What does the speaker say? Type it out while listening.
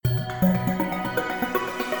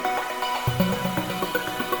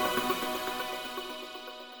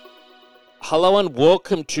Hello and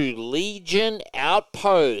welcome to Legion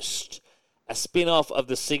Outpost, a spin-off of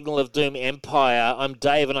the Signal of Doom Empire. I'm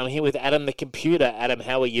Dave and I'm here with Adam the Computer. Adam,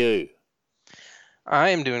 how are you? I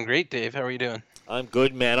am doing great, Dave. How are you doing? I'm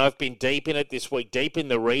good, man. I've been deep in it this week, deep in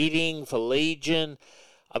the reading for Legion.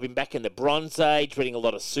 I've been back in the Bronze Age, reading a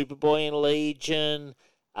lot of Superboy in Legion.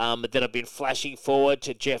 But then I've been flashing forward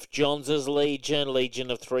to Jeff Johns' Legion,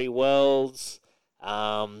 Legion of Three Worlds.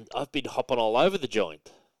 I've been hopping all over the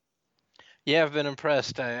joint. Yeah, I've been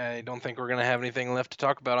impressed. I don't think we're going to have anything left to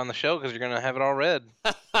talk about on the show because you're going to have it all read.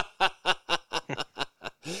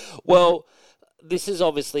 Well, this is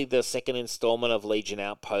obviously the second installment of Legion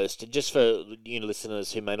Outpost. And just for you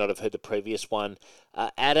listeners who may not have heard the previous one,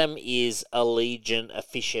 Adam is a Legion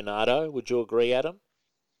aficionado. Would you agree, Adam?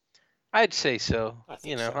 I'd say so. I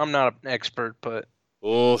think so. I'm not an expert, but...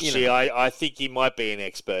 Oh, I think you might be an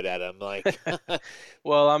expert, Adam.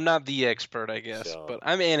 Well, I'm not the expert, I guess, Sure. but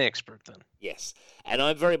I'm an expert then. Yes, and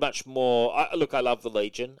I'm very much more. I love the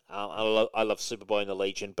Legion. I love Superboy and the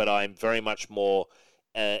Legion, but I'm very much more.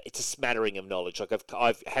 It's a smattering of knowledge. Like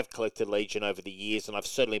I've collected Legion over the years, and I've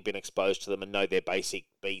certainly been exposed to them and know their basic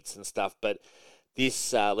beats and stuff. But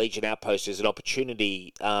this Legion Outpost is an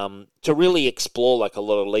opportunity to really explore like a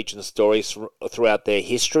lot of Legion stories throughout their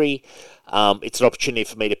history. It's an opportunity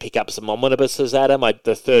for me to pick up some omnibuses, Adam.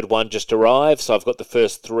 The third one just arrived, so I've got the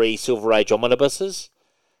first 3 Silver Age omnibuses.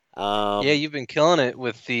 Yeah, you've been killing it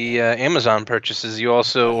with the Amazon purchases. You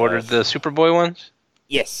also ordered the Superboy ones?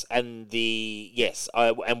 Yes, and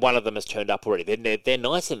and one of them has turned up already. They're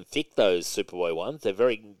nice and thick. Those Superboy ones.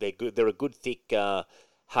 They're good. They're a good thick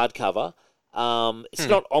hardcover. It's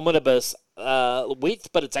not omnibus width,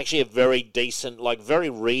 but it's actually a very decent, like very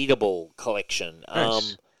readable collection.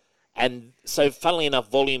 Nice. And so, funnily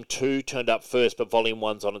enough, Volume 2 turned up first, but Volume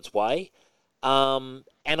 1's on its way. And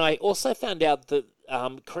I also found out that,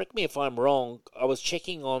 correct me if I'm wrong, I was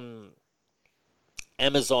checking on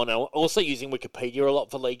Amazon, and also using Wikipedia a lot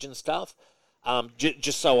for Legion stuff,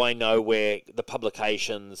 just so I know where the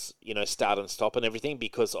publications, start and stop and everything,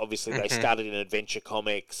 because obviously they started in Adventure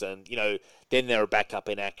Comics, and, then they're a backup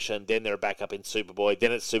in Action, then they're a backup in Superboy,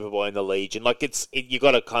 then it's Superboy in the Legion. Like, you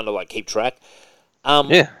got to kind of, like, keep track.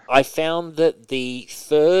 Yeah. I found that the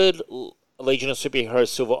third Legion of Superheroes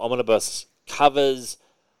Silver Omnibus covers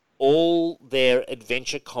all their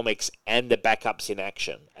Adventure Comics and the backups in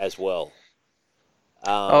Action as well.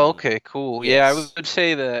 Okay, cool. Yes. Yeah, I would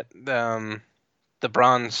say that the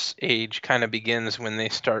Bronze Age kind of begins when they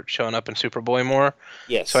start showing up in Superboy more.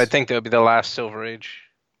 Yes. So I think that would be the last Silver Age.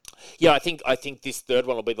 Yeah, I think this third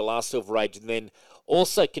one will be the last Silver Age, and then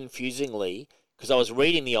also confusingly, because I was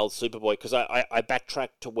reading the old Superboy, because I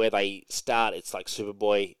backtracked to where they start. It's like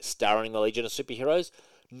Superboy starring the Legion of Superheroes.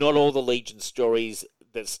 Not all the Legion stories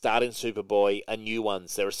that start in Superboy are new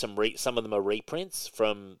ones. There are some of them are reprints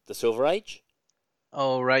from the Silver Age.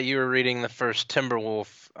 Oh, right. You were reading the first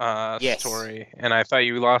Timberwolf Yes. story, and I thought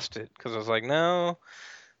you lost it because I was like, no,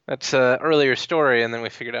 that's an earlier story, and then we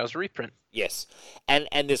figured out it was a reprint. Yes, and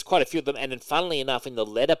there's quite a few of them. And then, funnily enough, in the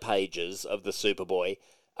letter pages of the Superboy,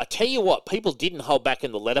 I tell you what, people didn't hold back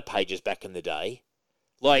in the letter pages back in the day.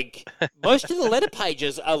 Like, most of the letter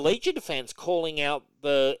pages are Legion fans calling out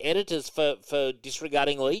the editors for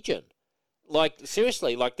disregarding Legion. Like,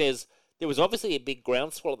 seriously, like there was obviously a big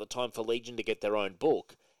groundswell at the time for Legion to get their own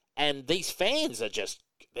book, and these fans are just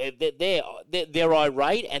they're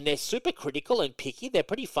irate, and they're super critical and picky. They're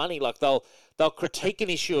pretty funny. Like they'll critique an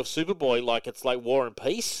issue of Superboy like it's like War and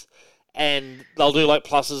Peace, and they'll do like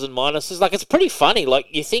pluses and minuses. Like, it's pretty funny. Like,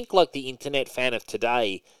 you think like the internet fan of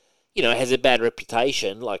today, has a bad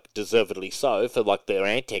reputation, like deservedly so, for like their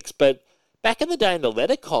antics, but back in the day in the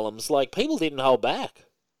letter columns, like, people didn't hold back.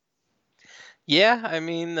 Yeah, I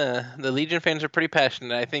mean, the Legion fans are pretty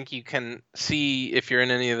passionate. I think you can see if you're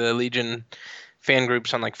in any of the Legion fan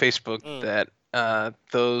groups on like Facebook that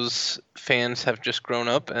those fans have just grown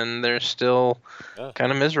up and they're still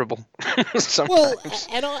kind of miserable sometimes. Well,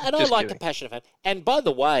 and I Just like kidding. a passionate fan. And by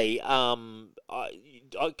the way,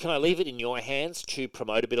 can I leave it in your hands to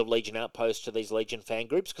promote a bit of Legion Outpost to these Legion fan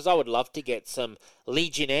groups? Because I would love to get some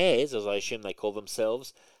Legionnaires, as I assume they call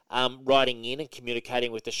themselves, writing in and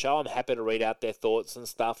communicating with the show. I'm happy to read out their thoughts and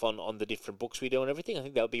stuff on the different books we do and everything. I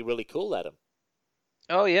think that would be really cool, Adam.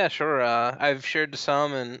 Oh yeah, sure. I've shared to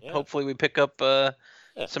some, and hopefully we pick up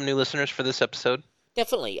some new listeners for this episode.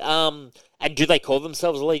 Definitely. And do they call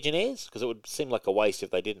themselves Legionnaires? Because it would seem like a waste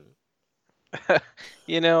if they didn't.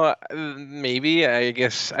 Maybe. I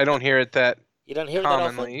guess I don't hear it that You don't hear it that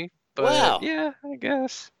often? commonly, but Wow. yeah, I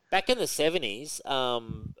guess. Back in the 70s,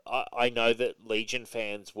 I know that Legion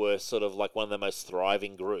fans were sort of like one of the most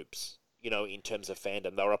thriving groups. in terms of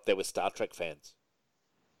fandom. They were up there with Star Trek fans.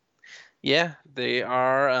 Yeah, they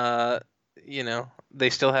are. They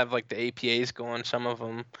still have like the APAs going. Some of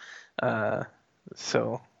them.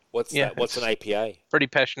 So What's yeah, that? What's an APA? pretty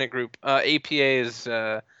passionate group. APA is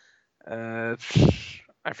I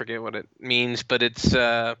forget what it means, but it's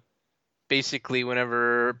basically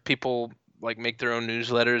whenever people like make their own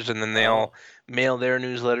newsletters and then they all mail their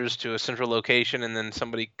newsletters to a central location and then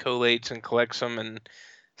somebody collates and collects them and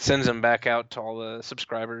sends them back out to all the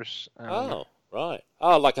subscribers. Right.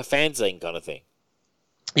 Oh, like a fanzine kind of thing.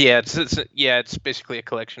 Yeah, it's basically a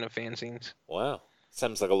collection of fanzines. Wow.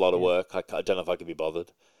 Sounds like a lot of work. I don't know if I could be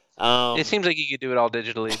bothered. It seems like you could do it all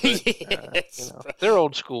digitally, but yes. They're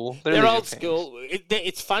old school. They're old school.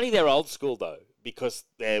 It's funny they're old school, though, because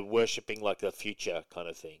they're worshipping like the future kind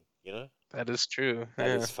of thing, That is true. That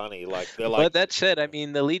is funny. They're But that said, I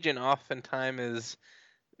mean, the Legion oftentimes is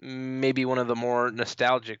maybe one of the more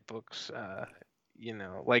nostalgic books.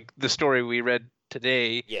 Like the story we read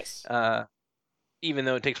today. Yes. Even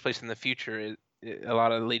though it takes place in the future, a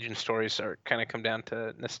lot of Legion stories are kind of come down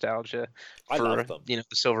to nostalgia I love them. The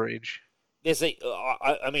Silver Age. There's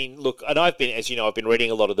I mean, look, and I've been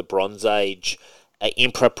reading a lot of the Bronze Age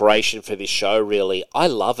in preparation for this show. Really, I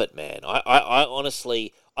love it, man. I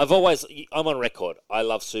honestly, I'm on record. I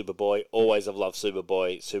love Superboy. Always have loved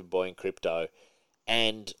Superboy and Crypto,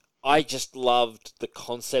 and I just loved the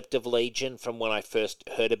concept of Legion from when I first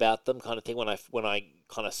heard about them, kind of thing. When I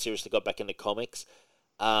kind of seriously got back into comics,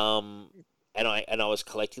 and I was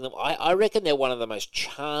collecting them. I reckon they're one of the most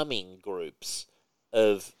charming groups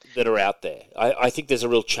that are out there. I think there's a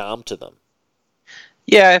real charm to them.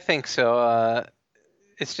 Yeah, I think so.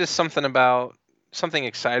 It's just something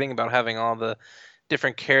exciting about having all the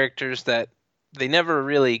different characters that they never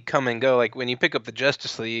really come and go. Like when you pick up the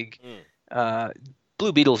Justice League,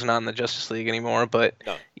 Blue Beetle's not in the Justice League anymore, but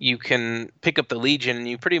you can pick up the Legion and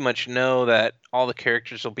you pretty much know that all the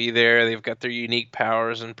characters will be there. They've got their unique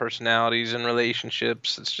powers and personalities and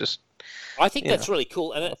relationships. It's just... I think that's really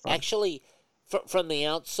cool. And actually, from the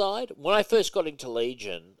outside, when I first got into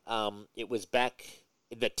Legion, it was back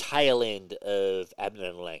in the tail end of Abnett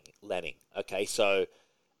and Lanning. Okay, so...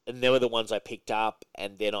 And they were the ones I picked up,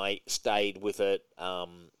 and then I stayed with it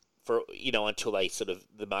for until they sort of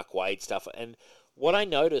the Mark Waid stuff. And what I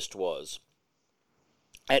noticed was,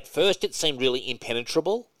 at first it seemed really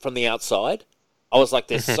impenetrable from the outside. I was like,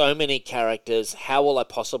 "There's so many characters. How will I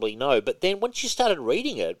possibly know?" But then once you started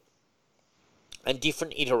reading it, and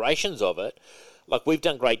different iterations of it, like we've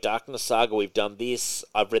done Great Darkness Saga, we've done this.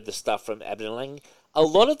 I've read the stuff from Abnett and Lanning. A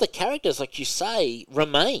lot of the characters, like you say,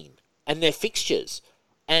 remain, and they're fixtures.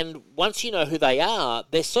 And once you know who they are,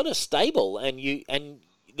 they're sort of stable, and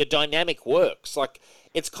the dynamic works. Like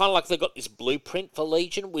it's kind of like they've got this blueprint for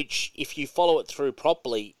Legion, which if you follow it through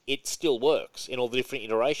properly, it still works in all the different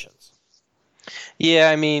iterations. Yeah,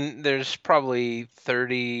 I mean, there's probably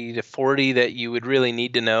 30 to 40 that you would really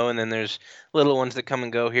need to know, and then there's little ones that come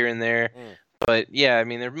and go here and there. But yeah, I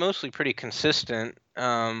mean, they're mostly pretty consistent.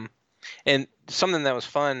 And something that was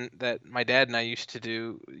fun that my dad and I used to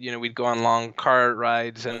do, we'd go on long car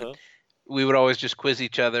rides and we would always just quiz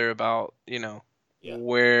each other about,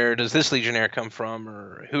 where does this Legionnaire come from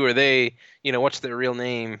or who are they? What's their real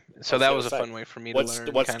name? So that was a fun way for me to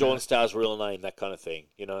learn. What's Dawnstar's real name? That kind of thing,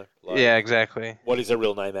 yeah, exactly. What is her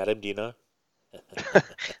real name, Adam? Do you know?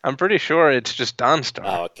 I'm pretty sure it's just Dawnstar.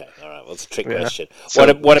 Oh, okay. All right. Well, it's a trick question.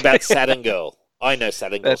 So, what about Saturn Girl? I know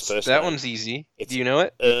Saturn Girl's first name. That one's easy. Do you know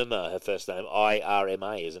it? Irma, her first name.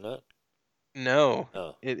 IRMA, isn't it? No.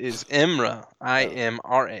 Oh. It is Imra.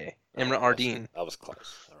 IMRA. Imra Ardeen. I was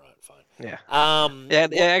close. All right, fine. Yeah.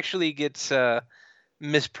 It actually gets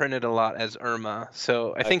misprinted a lot as Irma.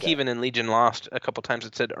 So I think even in Legion Lost, a couple times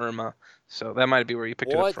it said Irma. So that might be where you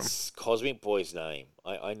picked it up from. What's Cosmic Boy's name?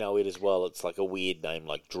 I know it as well. It's like a weird name,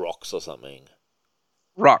 like Drox or something.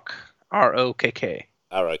 Rock. ROKK.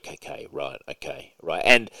 ROKK, right, okay, right.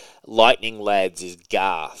 And Lightning Lads is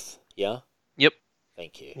Garth, yeah? Yep.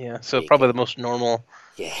 Thank you. Yeah, so probably the most normal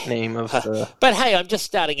name of the... But hey, I'm just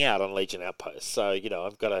starting out on Legion Outpost, so,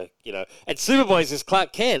 I've got to, and Superboy's is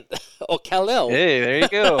Clark Kent, or Kal-El. Hey, there you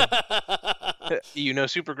go.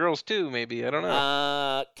 Supergirls too, maybe, I don't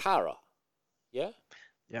know. Kara, yeah?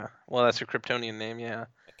 Yeah, well, that's her Kryptonian name, yeah.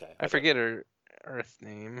 Okay. I forget her Earth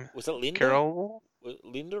name. Was it Linda? Carol?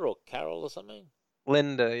 Linda or Carol or something?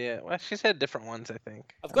 Linda, yeah. Well, she's had different ones, I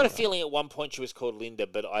think. I've got a feeling at one point she was called Linda,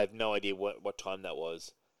 but I have no idea what time that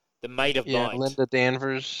was. The Maid of Might. Linda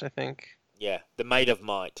Danvers, I think. Yeah, the Maid of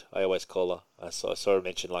Might, I always call her. I saw her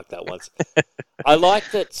mentioned like that once. I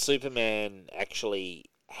like that Superman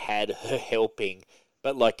actually had her helping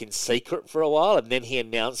but like in secret for a while, and then he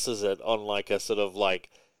announces it on like a sort of like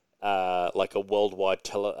a worldwide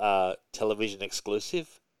television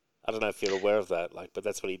exclusive. I don't know if you're aware of that, like, but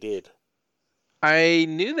that's what he did. I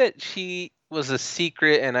knew that she was a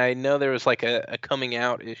secret, and I know there was like a coming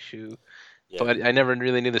out issue, Yeah. but I never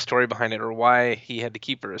really knew the story behind it or why he had to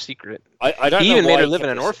keep her a secret. I don't He know even why made her he live in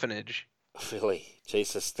kept an her orphanage. Really,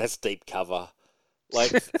 Jesus, that's deep cover.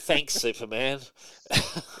 Like, thanks, Superman.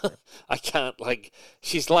 I can't, like,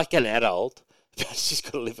 she's like an adult, but she's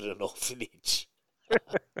got to live in an orphanage.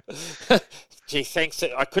 Gee, thanks.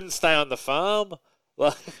 I couldn't stay on the farm.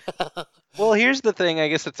 Well, here's the thing, I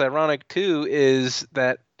guess it's ironic too, is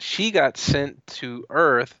that she got sent to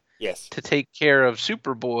Earth Yes. to take care of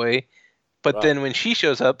Superboy, but Right. then when she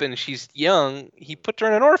shows up and she's young, he puts her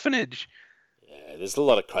in an orphanage. Yeah, there's a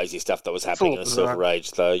lot of crazy stuff that was It's a happening in the little Silver bizarre.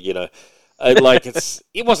 Age, though, you know. Like,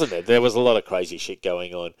 it wasn't there. There was a lot of crazy shit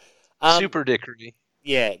going on. Super dickery.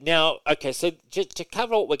 Yeah. Now, okay, so just to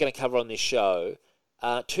cover what we're going to cover on this show,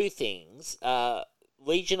 two things.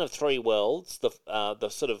 Legion of Three Worlds, the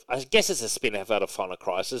sort of, I guess it's a spin-off out of Final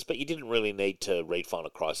Crisis, but you didn't really need to read Final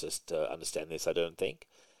Crisis to understand this, I don't think.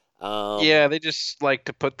 Yeah, they just like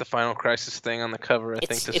to put the Final Crisis thing on the cover, I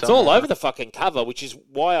think. It's all over the fucking cover, which is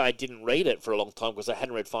why I didn't read it for a long time, because I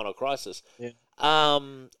hadn't read Final Crisis. Yeah.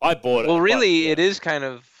 I bought it. Well, really, yeah. it is kind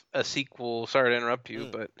of a sequel. Sorry to interrupt you,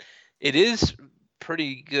 but it is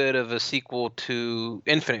pretty good of a sequel to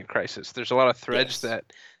Infinite Crisis. There's a lot of threads Yes.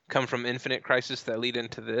 that come from Infinite Crisis that lead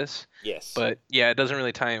into this. Yes. But yeah, it doesn't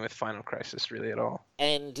really tie in with Final Crisis really at all.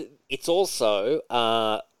 And it's also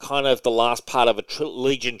kind of the last part of a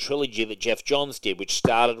Legion trilogy that Jeff Johns did, which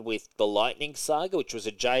started with the Lightning Saga, which was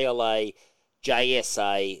a JLA,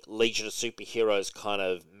 JSA, Legion of Superheroes kind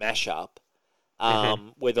of mashup,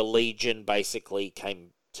 where the Legion basically came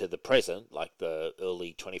to the present, like the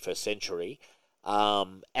early 21st century,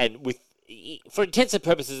 and with, for intents and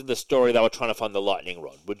purposes of the story, they were trying to find the lightning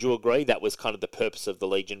rod. Would you agree that was kind of the purpose of the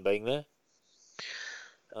Legion being there?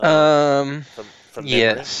 From memory?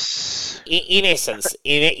 Yes. In essence,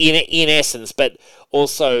 in essence, but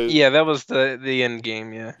also Yeah, that was the end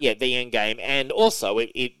game. Yeah. yeah, the end game, and also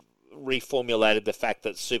it reformulated the fact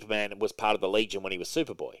that Superman was part of the Legion when he was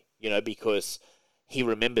Superboy. You know, because he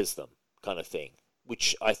remembers them, kind of thing,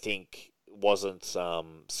 which I think wasn't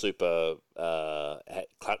super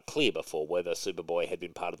clear before, whether Superboy had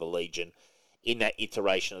been part of the Legion in that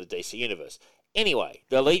iteration of the DC universe. Anyway,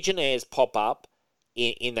 the Legionnaires pop up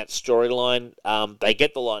in that storyline. They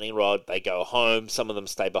get the lightning rod, they go home, some of them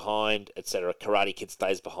stay behind, etc. Karate Kid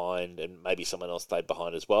stays behind, and maybe someone else stayed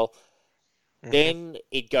behind as well. Then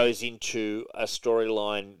it goes into a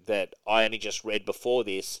storyline that I only just read before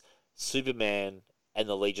this, Superman and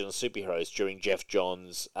the Legion of Superheroes during Jeff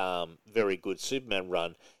Johns' very good Superman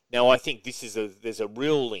run. Now, I think there's a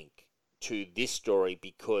real link to this story,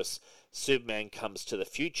 because Superman comes to the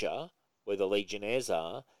future where the Legionnaires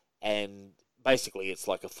are, and basically it's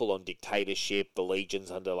like a full-on dictatorship. The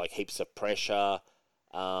Legion's under like heaps of pressure,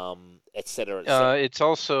 etc. It's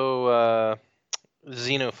also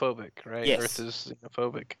xenophobic, right? Yes. Earth is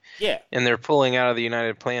xenophobic. Yeah. And they're pulling out of the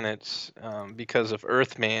United Planets because of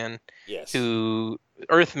Earthman, Yes.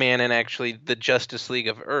 Earthman and actually the Justice League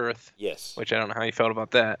of Earth, Yes. which I don't know how you felt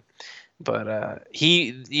about that. But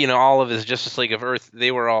he, all of his Justice League of Earth,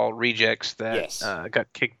 they were all rejects that Yes.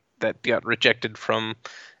 got rejected from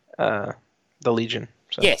the Legion.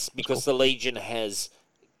 So, Yes, because the Legion has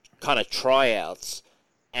kind of tryouts,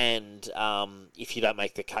 and if you don't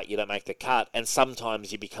make the cut, you don't make the cut. And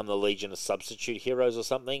sometimes you become the Legion of substitute heroes or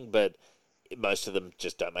something, but most of them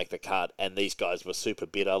just don't make the cut. And these guys were super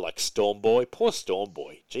bitter, like Stormboy. Poor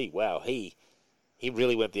Stormboy. Gee, wow, he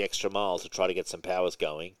really went the extra mile to try to get some powers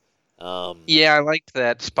going. Yeah, I liked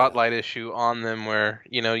that spotlight issue on them where,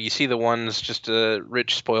 you see the one's just a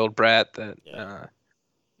rich, spoiled brat that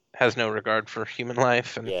has no regard for human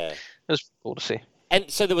life, and it was cool to see. And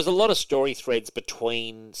so there was a lot of story threads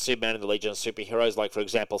between Superman and the Legion of Superheroes, like, for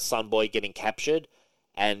example, Sunboy getting captured,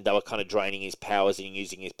 and they were kind of draining his powers and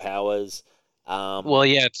using his powers.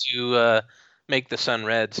 To make the sun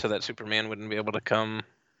red so that Superman wouldn't be able to come,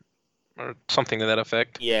 or something to that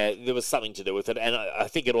effect. Yeah, there was something to do with it, and I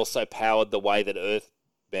think it also powered the way that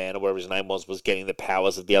Earthman, or whatever his name was getting the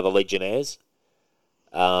powers of the other Legionnaires.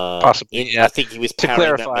 Possibly, yeah. I think he was To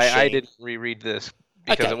powering that clarify, machine. I didn't reread this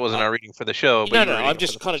because Okay. it wasn't our reading for the show. But No, you no, were reading I'm it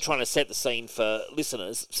just for the kind of trying to set the scene for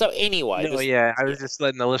listeners. So anyway, No, I was just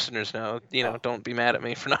letting the listeners know. Don't be mad at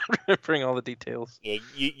me for not remembering all the details. Yeah,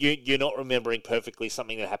 you're not remembering perfectly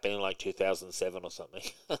something that happened in like 2007 or something.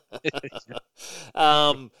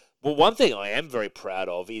 Well, one thing I am very proud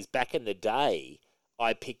of is back in the day,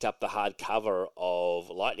 I picked up the hardcover of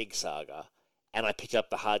Lightning Saga, and I picked up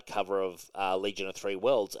the hardcover of Legion of Three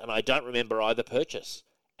Worlds, and I don't remember either purchase.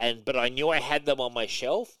 But I knew I had them on my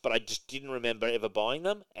shelf, but I just didn't remember ever buying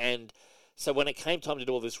them. And so when it came time to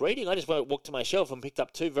do all this reading, I just walked to my shelf and picked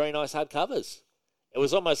up 2 very nice hardcovers. It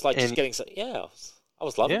was almost like just getting I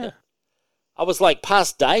was loving it. I was like,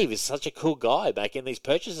 past Dave is such a cool guy making these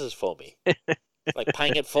purchases for me, like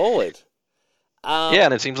paying it forward.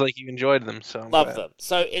 And it seems like you enjoyed them. So love them.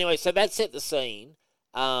 So anyway, so that set the scene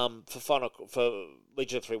for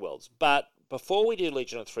Legion of Three Worlds. But before we do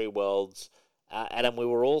Legion of Three Worlds, Adam, we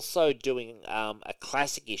were also doing a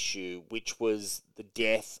classic issue, which was the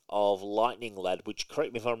death of Lightning Lad, which,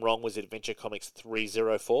 correct me if I'm wrong, was Adventure Comics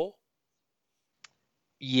 304?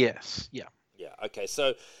 Yes. Yeah. Yeah. Okay.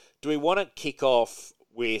 So do we want to kick off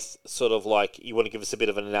with sort of like, you want to give us a bit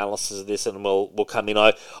of an analysis of this, and we'll come in.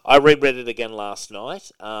 I reread it again last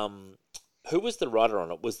night. Who was the writer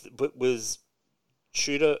on it? Was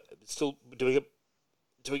Shooter still? Do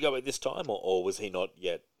we go back this time, or was he not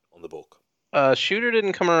yet on the book? Shooter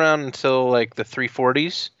didn't come around until like the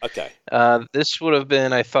 340s. Okay. This would have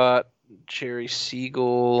been, I thought, Jerry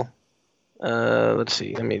Siegel. Let's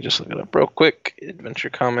see. Let me just look it up real quick. Adventure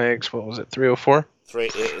Comics. What was it? 304.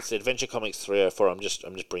 It's Adventure Comics 304. I'm just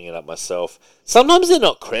bringing it up myself. Sometimes they're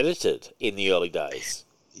not credited in the early days.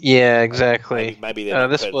 Yeah, exactly. Maybe they're not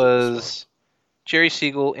this credited was Jerry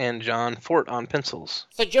Siegel and John Fort on pencils.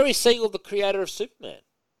 So Jerry Siegel, the creator of Superman.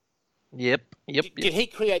 Yep. Did he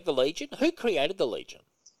create the Legion? Who created the Legion?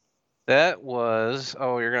 That was...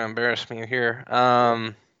 Oh, you're going to embarrass me here.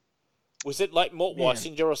 Was it like Mort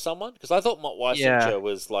Weisinger or someone? Because I thought Mort Weisinger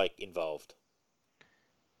was like involved.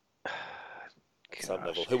 At some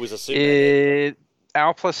level. Who was a Superman?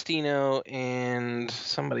 Al Plastino and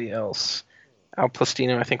somebody else. Al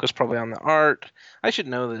Plastino, I think, was probably on the art. I should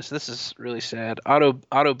know this. This is really sad.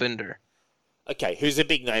 Otto Binder. Okay, who's a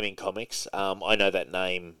big name in comics? I know that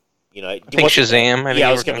name. You know, I think Shazam.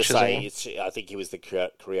 I was going to say. I think he was the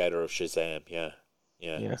creator of Shazam.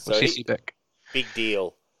 Yeah. So CC Beck. Big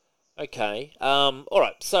deal. Okay. All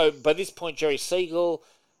right. So by this point, Jerry Siegel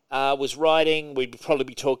was writing. We'd probably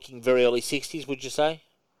be talking very early 60s, would you say?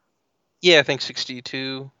 Yeah, I think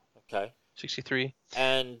 62. Okay. 63.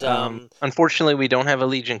 And unfortunately, we don't have a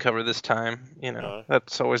Legion cover this time. You know,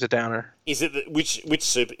 that's always a downer. Is it which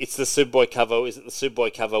Super? It's the Superboy cover. Is it the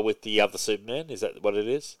Superboy cover with the other Superman? Is that what it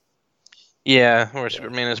is? Yeah, where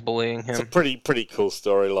Superman is bullying him. It's a pretty cool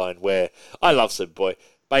storyline where I love Superboy.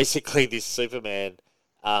 Basically, this Superman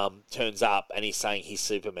turns up and he's saying he's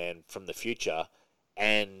Superman from the future,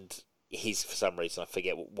 and he's, for some reason, I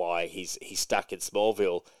forget why, he's stuck in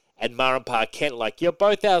Smallville. And Ma and Pa Kent like, you're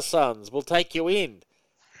both our sons. We'll take you in.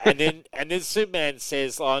 And then Superman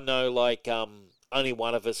says, oh no, like only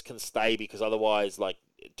one of us can stay because otherwise, like,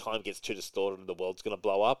 time gets too distorted and the world's going to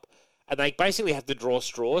blow up. And they basically have to draw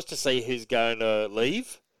straws to see who's going to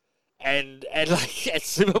leave. And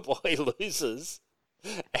Superboy loses.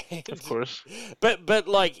 And, of course. But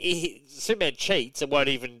like, Superman cheats and won't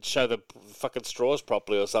even show the fucking straws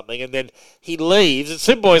properly or something. And then he leaves. And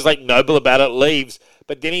Superboy's like noble about it, leaves.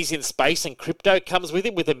 But then he's in space and Krypto comes with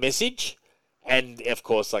him with a message. And, of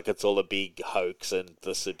course, like, it's all a big hoax, and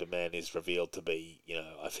the Superman is revealed to be, you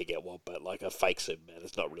know, I forget what, but, like, a fake Superman.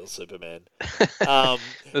 It's not real Superman. The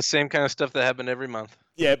same kind of stuff that happened every month.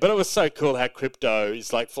 Yeah, but it was so cool how Krypto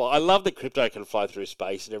is, like, I love that Krypto can fly through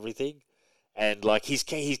space and everything. And, like, he's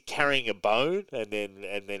carrying a bone, and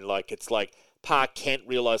then like, it's like, Pa Kent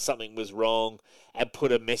realised something was wrong and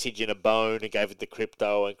put a message in a bone and gave it to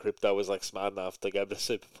Krypto, and Krypto was, like, smart enough to go to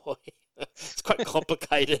Superboy. It's quite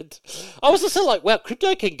complicated. I was also like, wow,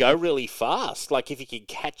 Krypto can go really fast. Like, if he can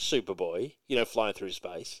catch Superboy, you know, flying through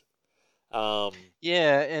space.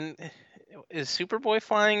 Yeah, and is Superboy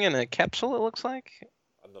flying in a capsule, it looks like?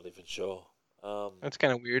 I'm not even sure. That's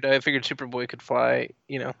kind of weird. I figured Superboy could fly,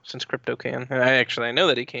 you know, since Krypto can. I know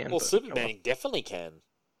that he can. Well, Superman definitely can.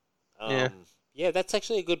 Yeah, that's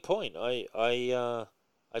actually a good point.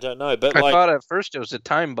 I don't know, but I thought at first it was a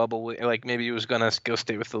time bubble. Like maybe he was gonna go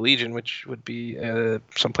stay with the Legion, which would be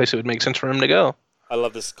someplace it would make sense for him to go. I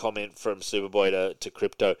love this comment from Superboy to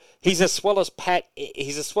Krypto. He's as swell as pet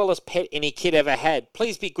any kid ever had.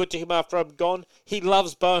 Please be good to him after I'm gone. He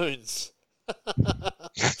loves bones.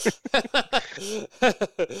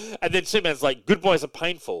 And then Superman's like, good boys are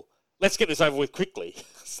painful. Let's get this over with quickly.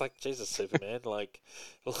 It's like, Jesus, Superman, like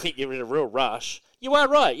you're in a real rush. You are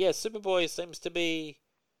right. Yeah, Superboy seems to be,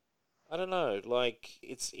 I don't know, like,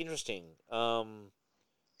 it's interesting.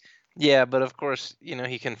 Yeah, but of course, you know,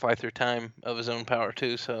 he can fly through time of his own power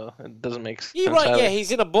too, so it doesn't make sense. You're right, yeah,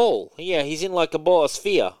 he's in a ball. Yeah, he's in like a ball, a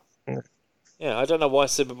sphere. Yeah, I don't know why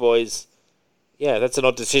Superboy's. Yeah, that's an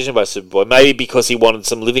odd decision by Superboy. Maybe because he wanted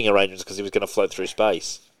some living arrangements because he was going to float through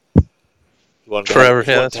space. He wanted to have. Forever.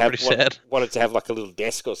 He Yeah, wanted that's to have. pretty sad. Wanted to have like a little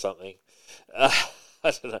desk or something. Uh,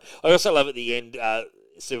 I don't know. I also love at the end.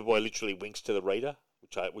 Superboy literally winks to the reader,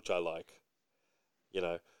 which I like. You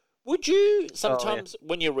know, would you Oh yeah. sometimes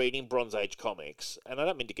when you're reading Bronze Age comics, and I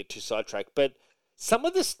don't mean to get too sidetracked, but some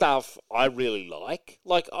of the stuff I really like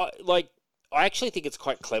I actually think it's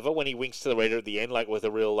quite clever when he winks to the reader at the end, like with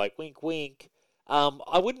a real like wink wink.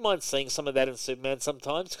 I wouldn't mind seeing some of that in Superman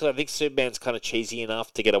sometimes because I think Superman's kind of cheesy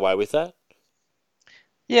enough to get away with that.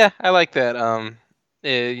 Yeah, I like that.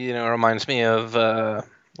 It reminds me of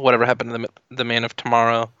whatever happened to the Man of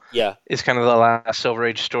Tomorrow. Yeah, Is kind of the last Silver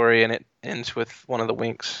Age story, and it ends with one of the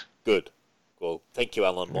winks. good. Well, thank you,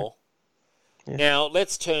 Alan Yeah. Moore. Yeah. Now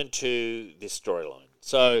let's turn to this storyline.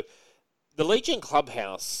 So the Legion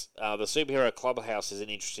Clubhouse, the superhero clubhouse, is an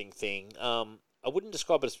interesting thing. I wouldn't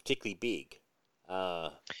describe it as particularly big. Uh,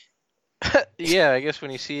 Yeah, I guess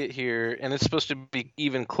when you see it here, and it's supposed to be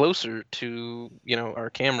even closer to our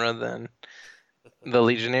camera than the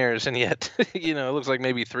Legionnaires, and yet it looks like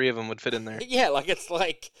maybe three of them would fit in there. yeah, like it's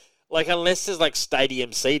like unless there's like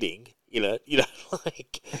stadium seating,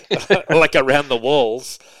 like like around the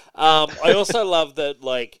walls. I also love that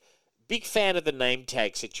big fan of the name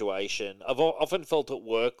tag situation. I've often felt at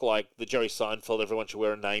work like the Jerry Seinfeld, everyone should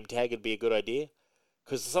wear a name tag. It'd be a good idea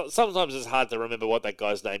because sometimes it's hard to remember what that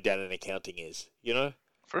guy's name down in accounting is.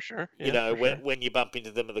 For sure. You Yeah, know, for sure. when you bump into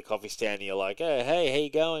them at the coffee stand, and you're like, hey, how you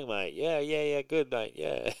going, mate? Yeah, good, mate.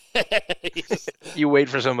 Yeah. You just- You wait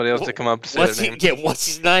for somebody else to come up to say what's their name. what's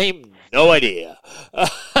his name? No idea.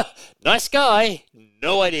 Nice guy.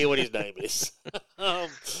 No idea what his name is. um,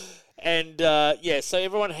 so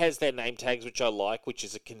everyone has their name tags, which I like, which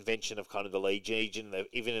is a convention of kind of the Legion.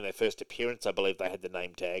 Even in their first appearance, I believe they had the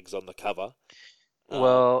name tags on the cover.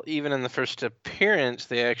 Well, even in the first appearance,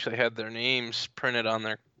 they actually had their names printed on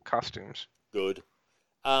their costumes. Good.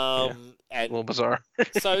 A And little bizarre.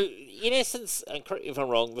 so, in essence, and correct me if I'm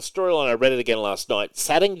wrong, the storyline, I read it again last night.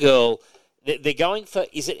 Saturn Girl, they're going for,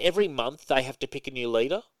 is it every month they have to pick a new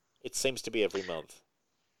leader? It seems to be every month.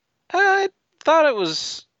 I thought it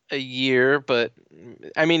was a year, but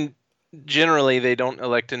I mean, generally they don't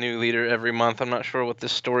elect a new leader every month. I'm not sure what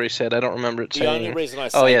this story said. I don't remember it The saying. only reason I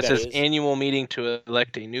Oh say yeah, it that says is... annual meeting to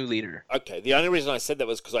elect a new leader. Okay, the only reason I said that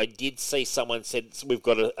was because I did see someone said we've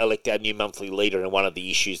got to elect our new monthly leader in one of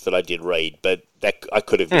the issues that I did read, but that I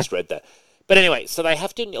could have misread that. But anyway, so they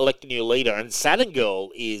have to elect a new leader, and Saturn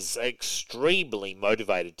Girl is extremely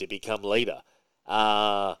motivated to become leader.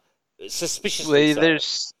 Suspiciously so.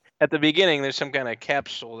 There's at the beginning there's some kind of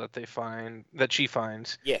capsule that she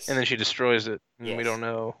finds, Yes. and then she destroys it, and we Yes. don't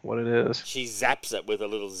know what it is. She zaps it with a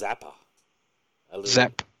little zapper. A little,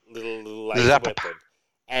 Zap. Little laser Zap. weapon.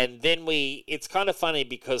 And then it's kind of funny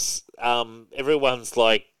because everyone's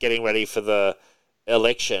like getting ready for the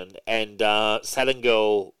election, and Saturn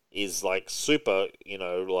Girl is like super,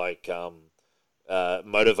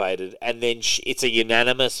 motivated, and then it's a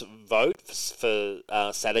unanimous vote for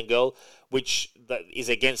Saturn Girl, which is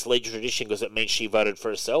against Legion tradition because it means she voted for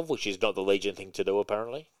herself, which is not the Legion thing to do,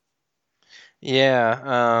 apparently.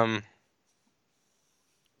 Yeah.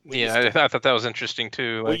 We Yeah, used to- I thought that was interesting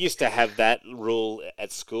too. We Like, used to have that rule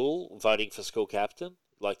at school, voting for school captain.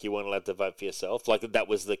 Like, you weren't allowed to vote for yourself. Like, that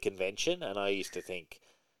was the convention, and I used to think,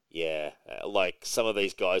 yeah, like some of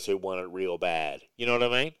these guys who want it real bad. You know what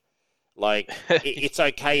I mean? Like, it's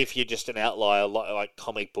okay if you're just an outlier, like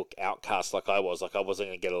comic book outcast like I was. Like, I wasn't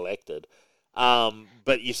going to get elected.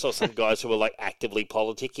 But you saw some guys who were, like, actively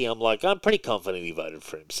politicking. I'm like, I'm pretty confident he voted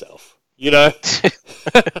for himself. You know?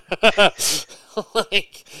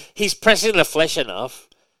 Like, he's pressing the flesh enough.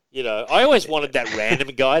 You know, I always wanted that random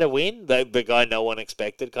guy to win, the guy no one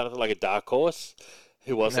expected, kind of like a dark horse,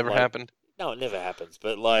 who wasn't never like, happened. no, it never happens.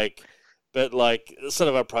 But sort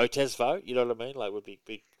of a protest vote. You know what I mean? Like, would be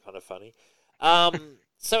kind of funny.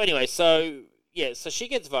 So anyway, so she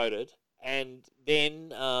gets voted, and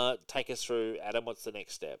then take us through, Adam. What's the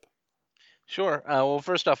next step? Sure. Well,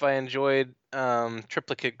 first off, I enjoyed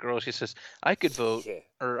Triplicate Girl. She says, I could vote, Yeah,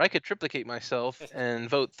 or I could triplicate myself and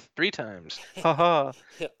vote 3 times. Haha.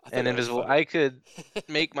 yeah. I thought And that was invisible. funny. I could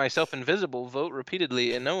make myself invisible, vote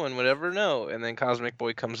repeatedly, and no one would ever know. And then Cosmic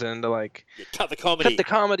Boy comes in to like, Yeah, cut the comedy. cut the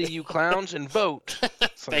comedy, you clowns, and vote.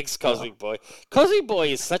 So, Thanks, Cosmic Boy. Cosmic Boy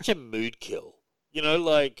is such a mood kill. You know,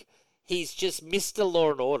 like, he's just Mr.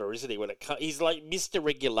 Law and Order, isn't he? He's like Mr.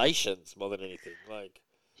 Regulations more than anything. Like,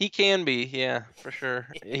 He can be, yeah, for sure.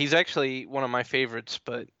 He's actually one of my favorites,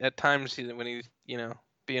 but at times when he's,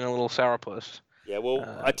 being a little sourpuss. Yeah,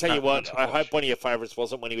 well, I tell you not what, so I much. hope one of your favourites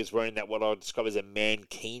wasn't when he was wearing that what I would describe as a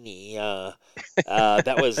mankini.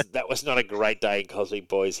 That was not a great day in Cosmic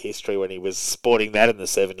Boys history when he was sporting that in the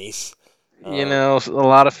 70s. You know, a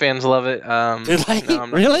lot of fans love it. Do No, they I'm not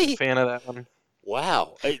a really? fan of that one.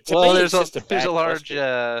 Wow, to Well, me, it's just a there's a bad large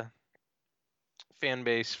costume. fan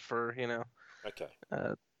base for Okay,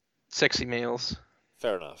 uh, sexy males.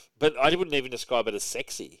 fair enough, but I wouldn't even describe it as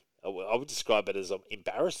sexy. I would describe it as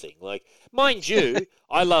embarrassing. Like, mind you,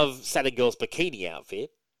 I love Saturn Girl's bikini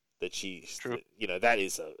outfit. That she's, True. that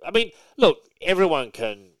is a. I mean, look, everyone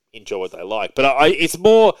can enjoy what they like, but it's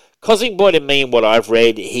more Cosmic Boy to me. And what I've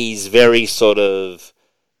read, he's very sort of.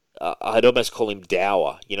 I'd almost call him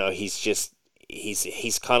dour. He's just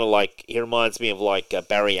he's kind of like he reminds me of like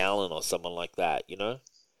Barry Allen or someone like that.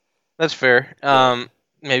 That's fair. Yeah.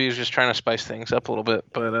 Maybe he was just trying to spice things up a little bit,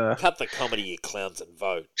 but Cut the comedy, you clowns, and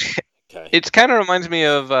vote. Okay. it kind of reminds me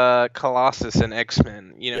of Colossus and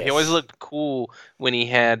X-Men. He always Yes. looked cool when he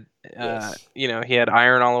had, Yes. he had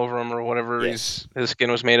iron all over him or whatever Yes. his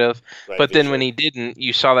skin was made of. Great But then visual. when he didn't,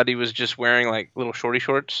 you saw that he was just wearing like little shorty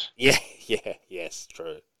shorts. Yeah. Yeah. Yes.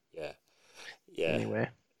 True. Yeah. Yeah. Anyway.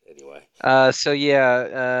 So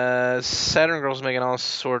yeah, Saturn Girl's making all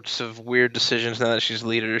sorts of weird decisions now that she's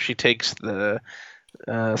leader. She takes the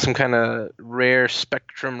some kind of rare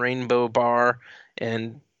spectrum rainbow bar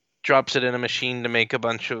and drops it in a machine to make a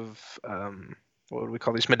bunch of what would we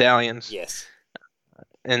call these medallions? Yes.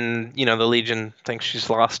 And the Legion thinks she's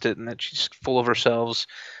lost it and that she's full of herself.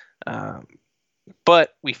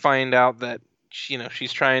 But we find out that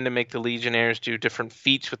she's trying to make the Legionnaires do different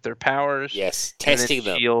feats with their powers. Yes. And then Testing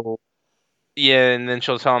them. and then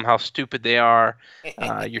she'll tell them how stupid they are.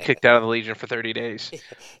 You're kicked out of the Legion for 30 days.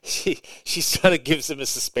 She sort of gives them a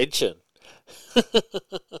suspension.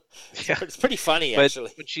 Yeah. It's pretty funny,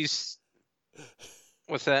 actually. But she's...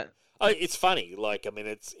 What's that? Oh, it's funny. Like, I mean,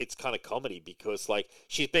 it's kind of comedy because, like,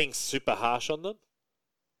 she's being super harsh on them.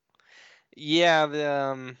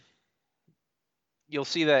 Yeah, you'll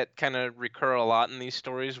see that kind of recur a lot in these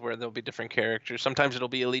stories where there'll be different characters. Sometimes it'll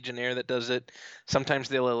be a Legionnaire that does it. Sometimes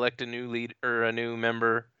they'll elect a new lead or a new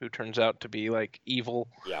member who turns out to be like evil.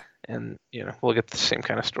 Yeah. And we'll get the same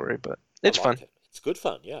kind of story, but it's fun. It. It's good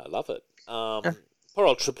fun. Yeah, I love it. Poor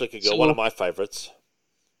old Triplicate Girl, So- one of my favorites.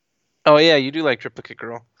 Oh yeah, you do like Triplicate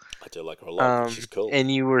Girl. I do like her a lot. She's cool. And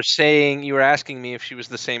you were asking me if she was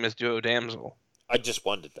the same as Duo Damsel. I just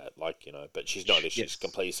wondered that, but she's not. She's Yes.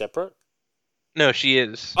 completely separate. No, she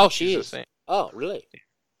is. Oh, She's she the is. same. Oh, really?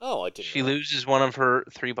 Oh, I didn't. She know. loses one of her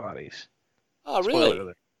 3 bodies. Oh, Spoiler really?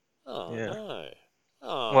 alert. Oh, Yeah. no.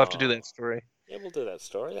 Oh. We'll have to do that story. Yeah, we'll do that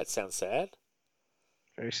story. That sounds sad.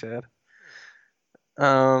 Very sad.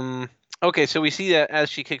 Okay, so we see that as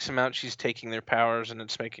she kicks them out, she's taking their powers, and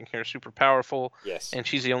it's making her super powerful. Yes. And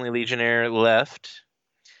she's the only Legionnaire left.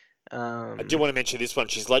 I do want to mention this one.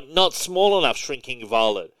 She's like, not small enough, Shrinking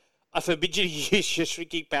Violet. I forbid you to use your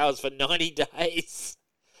shrinking powers for 90 days.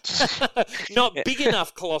 Not big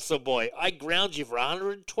enough, Colossal Boy. I ground you for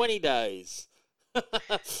 120 days.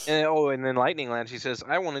 And then Lightning Lad, she says,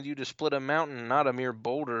 I wanted you to split a mountain, not a mere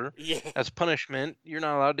boulder. Yeah. As punishment, you're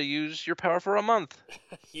not allowed to use your power for a month.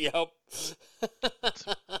 Yep.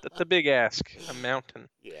 That's a big ask. A mountain.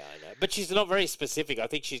 Yeah, I know. But she's not very specific. I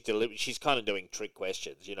think she's kind of doing trick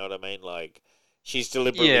questions. You know what I mean? Like, she's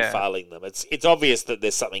deliberately failing them. It's obvious that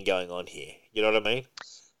there's something going on here. You know what I mean?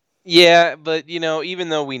 Yeah, but, even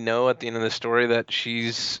though we know at the end of the story that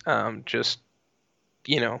she's just,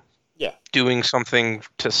 doing something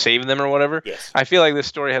to save them or whatever, Yes. I feel like this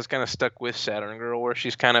story has kind of stuck with Saturn Girl, where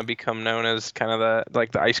she's kind of become known as kind of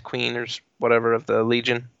the Ice Queen or whatever of the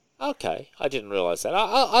Legion. Okay, I didn't realize that.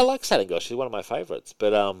 I like Saturn Girl. She's one of my favorites.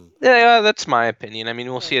 But Yeah, that's my opinion. I mean,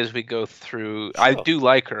 we'll see as we go through. I Sure. do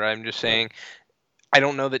like her. I'm just saying, I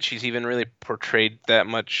don't know that she's even really portrayed that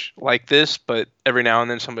much like this, but every now and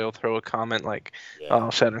then somebody will throw a comment like, yeah. "Oh,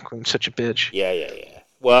 Saturn Queen's such a bitch." Yeah.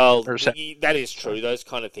 Well, Or that is true. Those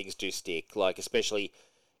kind of things do stick. Like, especially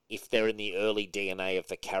if they're in the early DNA of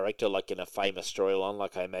the character, like in a famous storyline,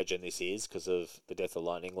 like I imagine this is because of the death of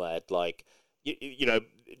Lightning Lad. Like,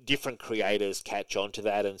 different creators catch on to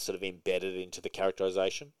that and sort of embed it into the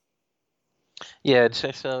characterization. Yeah, I'd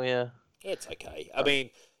say so. Yeah. Yeah, it's okay. I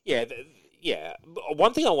mean, yeah.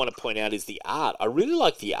 One thing I want to point out is the art. I really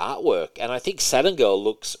like the artwork, and I think Saturn Girl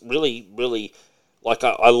looks really, really like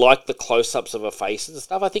I like the close-ups of her face and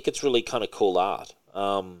stuff. I think it's really kind of cool art.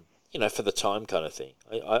 For the time kind of thing.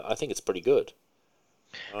 I think it's pretty good.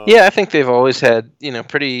 Yeah, I think they've always had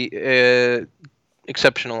pretty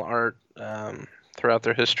exceptional art throughout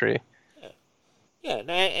their history. Yeah,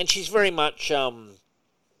 and she's very much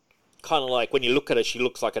kind of like when you look at her, she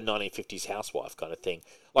looks like a 1950s housewife kind of thing,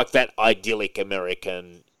 like that idyllic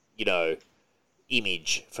American,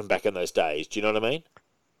 image from back in those days. Do you know what I mean?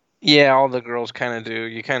 Yeah, all the girls kind of do.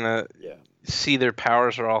 You kind of Yeah. see their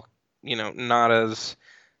powers are all, not as,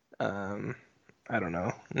 um, I don't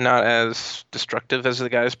know, not as destructive as the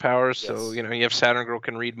guy's powers. So, Yes. you have Saturn Girl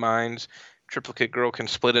can read minds, Triplicate Girl can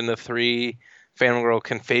split into three, Phantom Girl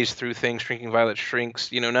can phase through things, Shrinking Violet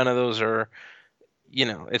shrinks. None of those are,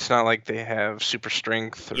 it's not like they have super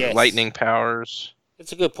strength or Yes. lightning powers.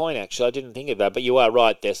 It's a good point, actually. I didn't think of that, but you are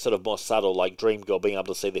right. They're sort of more subtle, like Dream Girl being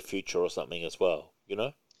able to see the future or something as well. You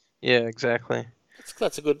know, Yeah, exactly.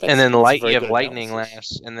 that's a good. And That's then that's a you very have good lightning analysis.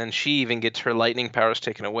 lass, and then she even gets her lightning powers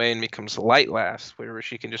taken away and becomes light lass, where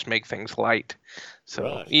she can just make things light. So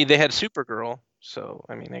Right. they had Supergirl. So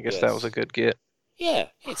I mean, I guess that was a Yes. good get. Yeah.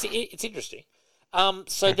 It's interesting.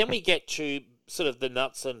 So then we get to sort of the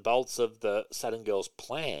nuts and bolts of the Saturn Girls'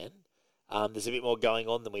 plan. There's a bit more going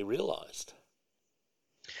on than we realised.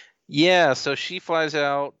 Yeah, so she flies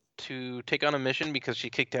out to take on a mission because she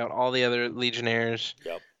kicked out all the other Legionnaires.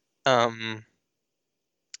 Yep. Um,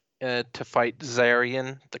 to fight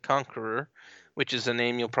Zarian the Conqueror, which is a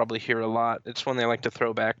name you'll probably hear a lot. It's one they like to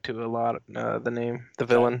throw back to a lot. The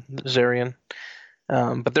villain Zarian.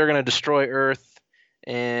 But they're going to destroy Earth,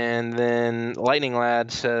 and then Lightning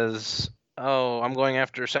Lad says, "Oh, I'm going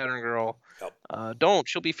after Saturn Girl. Yep. Don't.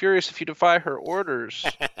 She'll be furious if you defy her orders."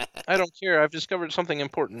 I don't care. I've discovered something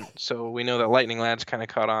important. So we know that Lightning Lad's kind of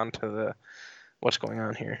caught on to what's going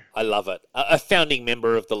on here. I love it. A founding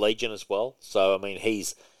member of the Legion as well. So I mean,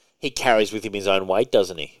 he carries with him his own weight,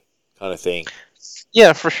 doesn't he? Kind of thing.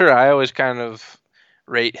 Yeah, for sure. I always kind of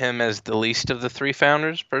rate him as the least of the three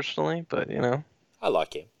founders, personally. But I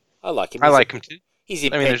like him. I like him. I like him too. He's I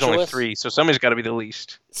mean, there's only impetuous. three, so somebody's got to be the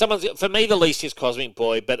least. For me, the least is Cosmic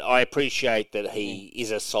Boy, but I appreciate that he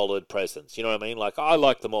is a solid presence. You know what I mean? Like I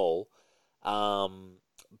like them all,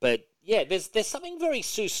 but yeah, there's something very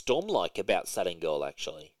Sue Storm like about Saturn Girl.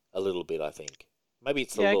 Actually, a little bit. I think maybe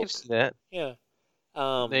it's the Yeah, I look. can see that. Yeah.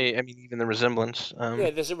 I mean, even the resemblance.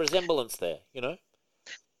 Yeah, there's a resemblance there.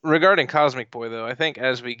 Regarding Cosmic Boy, though, I think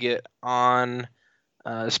as we get on,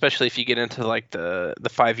 especially if you get into like the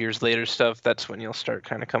 5 years later stuff, that's when you'll start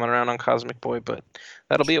kind of coming around on Cosmic Boy. But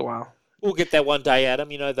that'll be a while. We'll get that one day, Adam.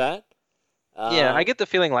 You know that. Yeah, I get the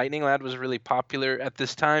feeling Lightning Lad was really popular at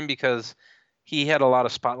this time because he had a lot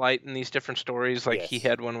of spotlight in these different stories. Like he Yes.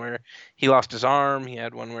 had one where he lost his arm, he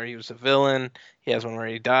had one where he was a villain, he has one where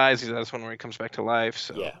he dies, he has one where he comes back to life.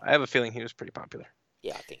 So Yeah. I have a feeling he was pretty popular.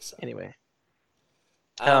 Yeah, I think so. Anyway,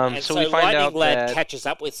 And so so we find Lightning out Lad that catches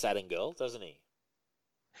up with Saturn Girl, doesn't he?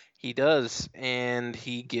 he does, and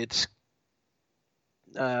he gets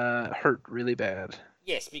hurt really bad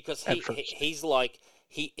Yes, because at first. he's like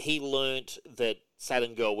he learnt that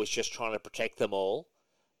Saturn Girl was just trying to protect them all,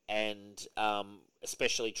 and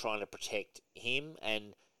especially trying to protect him.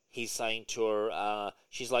 And he's saying to her,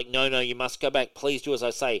 she's like, "No, you must go back. Please do as I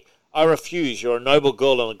say. I refuse. You're a noble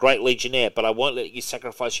girl and a great legionnaire, but I won't let you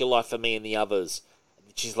sacrifice your life for me and the others."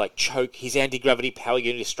 And she's like, "Choke. His anti-gravity power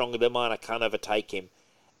unit is stronger than mine. I can't overtake him."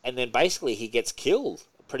 And then basically he gets killed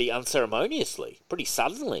pretty unceremoniously, pretty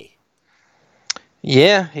suddenly.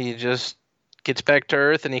 Yeah, he just gets back to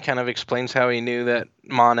Earth, and he kind of explains how he knew that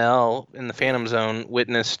Mon-El in the Phantom Zone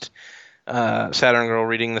witnessed Saturn Girl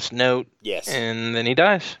reading this note. Yes. And then he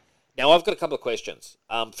dies. Now, I've got a couple of questions.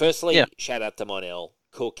 Firstly, Yeah. shout out to Mon-El.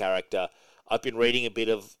 Cool character. I've been reading a bit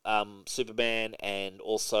of Superman and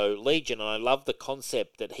also Legion, and I love the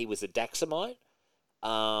concept that he was a Daxamite.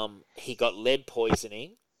 He got lead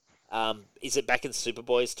poisoning. Is it back in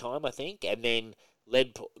Superboy's time, I think? And then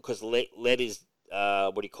because lead is,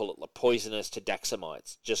 what do you call it, like poisonous to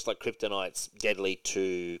Daxamites, just like kryptonite's deadly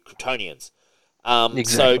to Kryptonians. So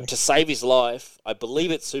Exactly. to save his life, I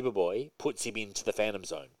believe it's Superboy, puts him into the Phantom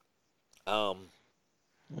Zone.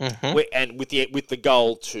 And with the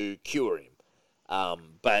goal to cure him.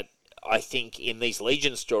 But I think in these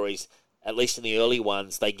Legion stories, at least in the early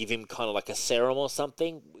ones, they give him kind of like a serum or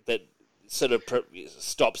something that sort of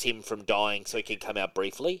stops him from dying so he can come out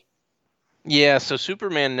briefly. Yeah, so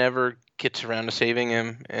Superman never gets around to saving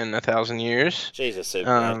him in 1,000 years. Jesus,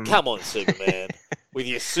 Superman. Come on, Superman. With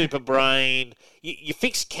your super brain. You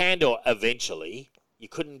fixed Kandor eventually. You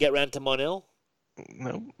couldn't get round to Mon-El?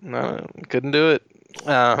 No, couldn't do it.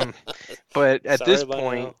 But at Sorry, this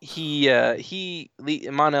Mon-El.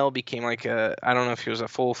 point, Mon-El became like I don't know if he was a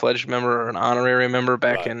full-fledged member or an honorary member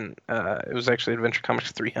back Right. in, it was actually Adventure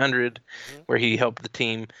Comics 300, where he helped the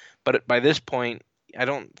team. But by this point, I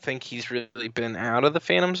don't think he's really been out of the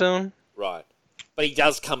Phantom Zone. Right. But he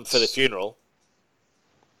does come for the funeral.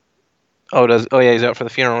 Oh yeah, he's out for the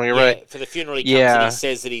funeral. You're right. For the funeral he comes and he Yeah,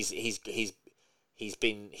 says that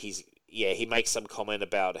he makes some comment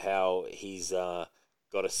about how he's got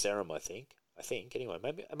a serum. I think anyway.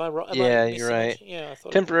 Maybe am I right? Am I yeah, you're missing it? right. Yeah, I thought he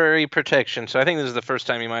did. Temporary protection. So I think this is the first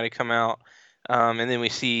time he might have come out. And then we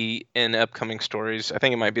see in upcoming stories, I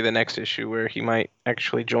think it might be the next issue where he might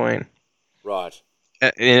actually join, Right.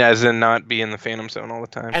 as in not be in the Phantom Zone all the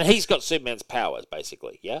time. And he's got Superman's powers,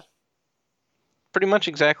 basically. Yeah. Pretty much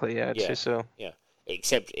exactly. Yeah, I'd say Yeah. so. Yeah.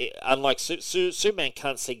 Except, unlike Superman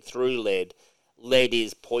can't see through lead. Lead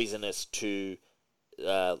is poisonous to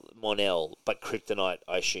Mon-El, but kryptonite,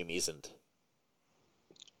 I assume, isn't.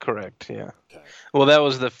 Correct. Yeah. Okay. Well, that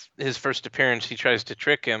was his first appearance. He tries to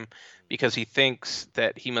trick him because he thinks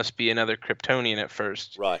that he must be another Kryptonian at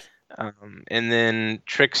first, Right. and then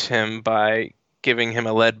tricks him by giving him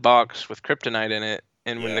a lead box with kryptonite in it.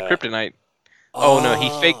 And when the Yeah. kryptonite, oh no, he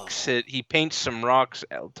Oh. fakes it. He paints some rocks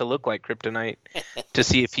to look like kryptonite to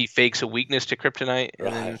see if he fakes a weakness to kryptonite, and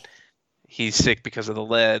then Right. he's sick because of the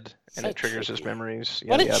lead, and So it triggers his tricky. memories.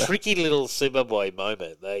 What Yada a yada. tricky little Superboy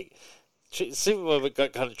moment. Superboy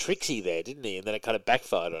got kind of tricksy there, didn't he? And then it kind of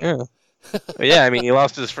backfired on him. Yeah. Yeah, I mean, he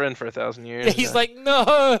lost his friend for 1,000 years. He's like,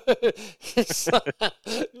 no,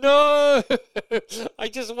 no, I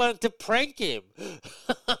just wanted to prank him.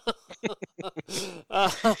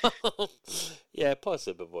 Um, yeah, poor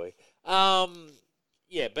Superboy.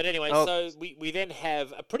 Yeah, but anyway, Oh, so we then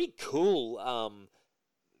have a pretty cool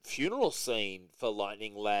funeral scene for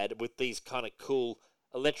Lightning Lad with these kind of cool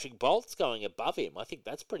electric bolts going above him. I think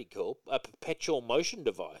that's pretty cool. A perpetual motion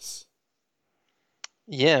device.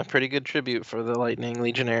 yeah, pretty good tribute for the Lightning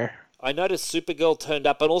Legionnaire. I noticed Supergirl turned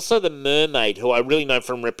up, and also the Mermaid, who I really know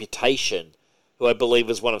from Reputation, who I believe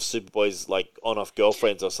was one of Superboy's like on-off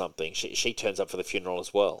girlfriends or something. She turns up for the funeral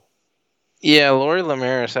as well. Yeah, Lori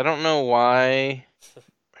Lemaris. I don't know why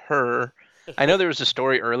her. I know there was a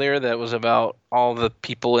story earlier that was about all the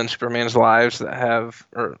people in Superman's lives that have,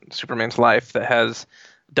 or Superman's life that has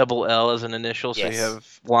double L as an initial. So you Yes.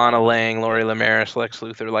 have Lana Lana, Lang, Lori yeah. Lemaris, Lex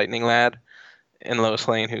Luthor, Lightning Lad, and Lois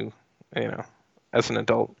Lane, who, as an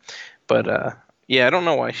adult. But yeah, I don't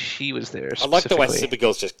know why she was there I like the way specifically.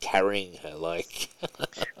 Supergirl's just carrying her, like.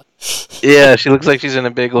 Yeah, she looks like she's in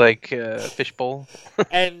a big fishbowl.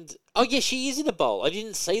 And oh yeah, she is in a bowl. I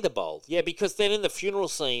didn't see the bowl. Yeah, because then in the funeral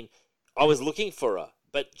scene, I was looking for her,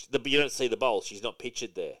 but you don't see the bowl. She's not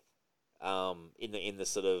pictured there. In the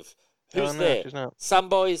sort of Oh who's no, there? she's not.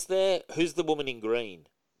 Sunboy's there. Who's the woman in green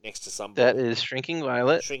next to Sunboy? That is Shrinking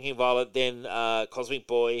Violet. Shrinking Violet. Then Cosmic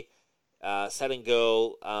Boy, Saturn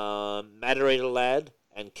Girl, Matarita Lad,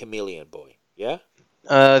 and Chameleon Boy. Yeah.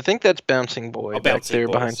 I think that's Bouncing Boy back Bouncing there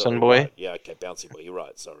Boy, behind sorry, Sunboy. right. Yeah, okay, Bouncing Boy. You're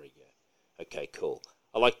right. Sorry. Yeah. Okay, cool.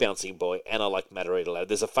 I like Bouncing Boy and I like Matarita Lad.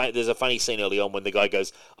 There's a funny scene early on when the guy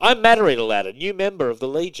goes, "I'm Matarita Lad, a new member of the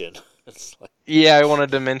Legion." It's like, Yeah, I wanted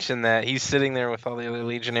to mention that. He's sitting there with all the other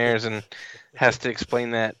Legionnaires and has to explain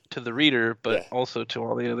that to the reader, but Yeah. also to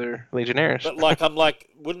all the other Legionnaires. but like I'm like,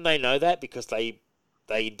 wouldn't they know that because they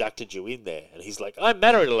inducted you in there? And he's like, "I'm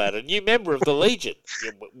Matarita Lad, a new member of the Legion."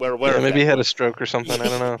 Yeah, we're aware Yeah, of maybe that. he had a stroke or something. I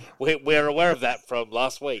don't know. We're aware of that from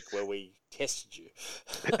last week where we tested you.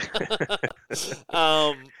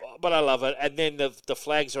 But I love it. And then the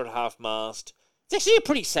flags are at half mast. It's actually a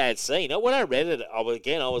pretty sad scene. When I read it, I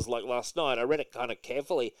was like last night. I read it kind of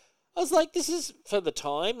carefully. I was like, this is for the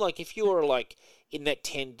time. Like if you were like in that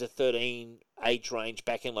 10 to 13 age range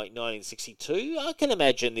back in like 1962, I can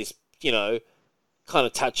imagine this. Kind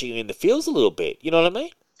of touching you in the feels a little bit. You know what I mean?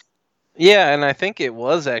 Yeah, and I think it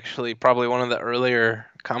was actually probably one of the earlier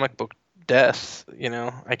comic book deaths.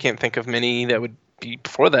 I can't think of many that would be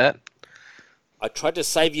before that. I tried to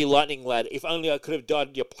save you, Lightning Lad. If only I could have died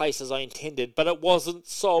in your place as I intended, but it wasn't.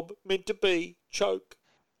 Sob, meant to be. Choke.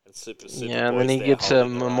 And Super Yeah, and Boy's then he there gets a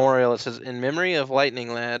holding her arm. memorial. It says, "In memory of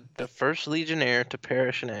Lightning Lad, the first Legionnaire to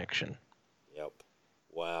perish in action." Yep.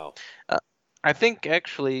 Wow. I think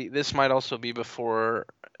actually this might also be before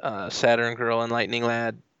Saturn Girl and Lightning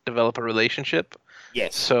Lad develop a relationship.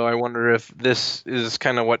 Yes. So I wonder if this is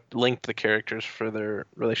kind of what linked the characters for their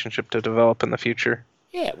relationship to develop in the future.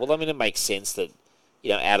 Yeah. Well, I mean, it makes sense that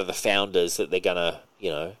out of the founders that they're gonna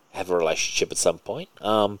have a relationship at some point.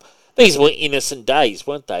 These were innocent days,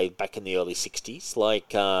 weren't they? Back in the early '60s,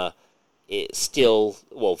 like it's still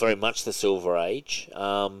very much the Silver Age.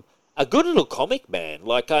 A good little comic, man.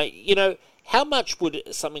 Like how much would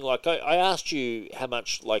something like I asked you how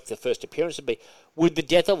much like the first appearance would be? Would the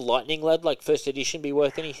Death of Lightning Lad like first edition be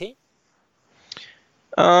worth anything?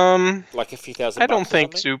 Like a few thousand. I don't bucks or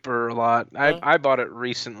think something? super a lot. No? I bought it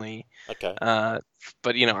recently, Okay.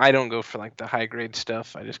 but I don't go for like the high grade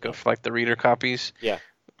stuff. I just go for like the reader copies. Yeah.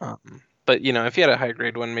 But But if you had a high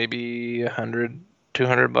grade one, maybe $100,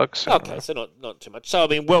 $200. I don't Okay, know. so not too much. So I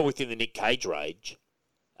mean, well within the Nick Cage range.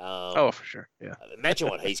 Oh, for sure. Yeah. Imagine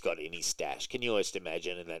what he's got in his stash. Can you just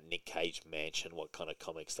imagine in that Nick Cage mansion what kind of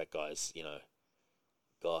comics that guy's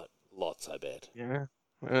got? Lots, I bet. Yeah.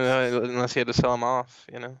 Unless he had to sell them off.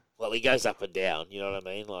 Well, he goes up and down. You know what I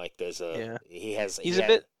mean? Like Yeah. He's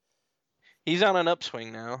He's on an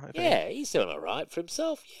upswing now, I think. Yeah, he's doing all right for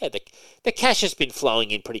himself. Yeah, the cash has been flowing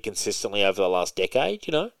in pretty consistently over the last decade.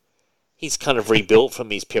 He's kind of rebuilt from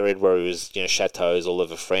his period where he was chateaus all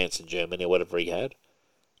over France and Germany or whatever he had.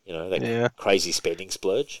 That crazy spending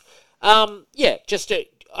splurge.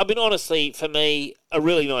 Honestly, for me, a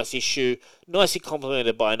really nice issue, nicely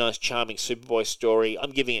complemented by a nice, charming Superboy story.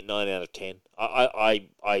 I'm giving it 9 out of 10. I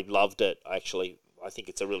loved it, actually. I think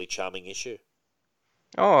it's a really charming issue.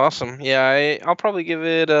 Oh, awesome. Yeah, I'll probably give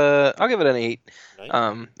it I'll give it an 8.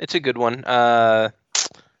 Right? It's a good one.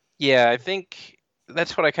 Yeah, I think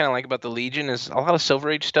that's what I kind of like about the Legion is a lot of Silver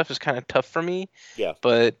Age stuff is kind of tough for me. Yeah.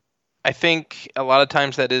 But I think a lot of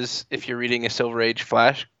times that is if you're reading a Silver Age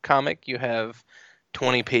Flash comic, you have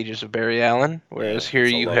 20 pages of Barry Allen, whereas here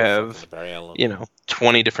you have,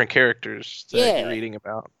 20 different characters that you're reading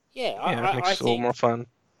about. Yeah, it makes it a little more fun.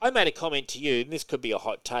 I made a comment to you, and this could be a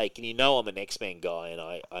hot take, and I'm an X-Men guy,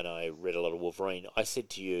 and I read a lot of Wolverine. I said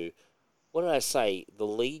to you, what did I say? The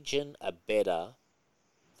Legion are better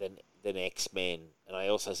than X-Men, and I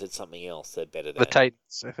also said something else. They're better than the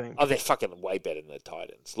Titans, I think. Oh, they're fucking way better than the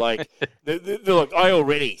Titans. Like, I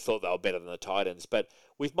already thought they were better than the Titans, but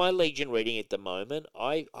with my Legion reading at the moment,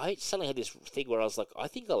 I suddenly had this thing where I was like, I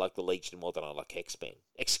think I like the Legion more than I like X-Men,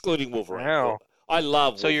 excluding Wolverine. Wow. I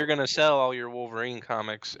love. So you're gonna sell all your Wolverine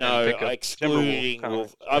comics? No, and pick up excluding Wolverine.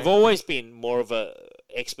 I've always been more of a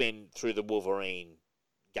X-Men through the Wolverine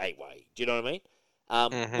gateway. Do you know what I mean?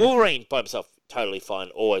 Wolverine by himself, totally fine.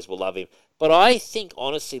 Always will love him. But I think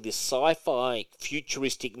honestly, this sci-fi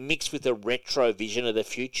futuristic mixed with a retro vision of the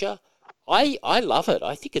future, I love it.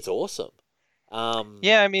 I think it's awesome.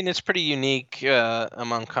 Yeah, I mean it's pretty unique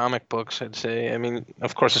among comic books. I'd say. I mean,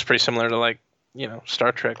 of course, it's pretty similar to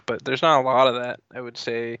Star Trek, but there's not a lot of that, I would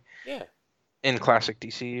say. Yeah. In classic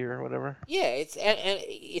DC or whatever. Yeah, and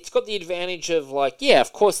it's got the advantage of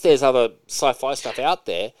of course there's other sci-fi stuff out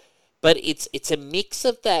there, but it's a mix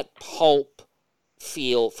of that pulp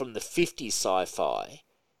feel from the 50s sci-fi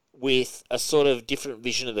with a sort of different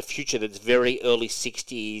vision of the future that's very early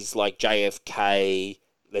 60s, like JFK,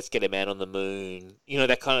 Let's Get a Man on the Moon,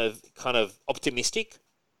 that kind of optimistic.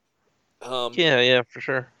 Yeah, for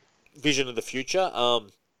sure. Vision of the future,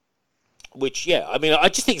 which I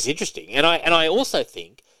just think it's interesting, and I also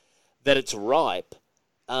think that it's ripe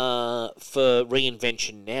for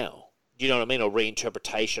reinvention now. Do you know what I mean, or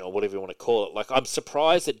reinterpretation, or whatever you want to call it. Like, I'm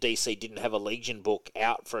surprised that DC didn't have a Legion book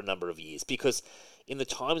out for a number of years, because in the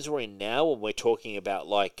times we're in now, when we're talking about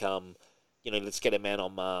let's get a man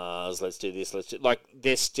on Mars, let's do this,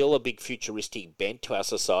 there's still a big futuristic bent to our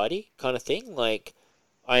society, kind of thing. Like,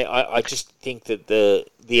 I just think that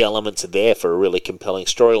the elements are there for a really compelling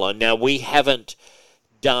storyline. Now, we haven't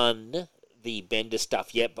done the Bendis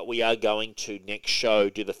stuff yet, but we are going to next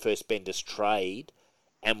show do the first Bendis trade,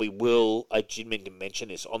 and we will, I did mean to mention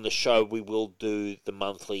this, on the show we will do the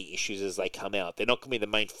monthly issues as they come out. They're not going to be the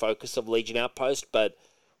main focus of Legion Outpost, but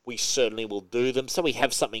we certainly will do them, so we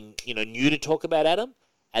have something new to talk about, Adam,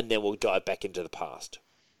 and then we'll dive back into the past.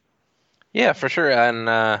 Yeah, for sure, and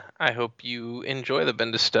I hope you enjoy the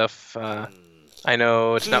Bendis stuff. I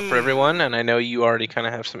know it's not for everyone, and I know you already kind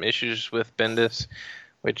of have some issues with Bendis,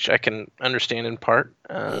 which I can understand in part.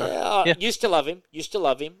 Used to love him.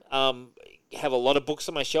 Have a lot of books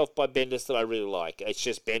on my shelf by Bendis that I really like. It's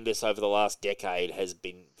just Bendis over the last decade has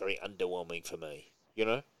been very underwhelming for me,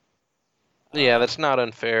 Yeah, that's not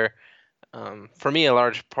unfair. For me, a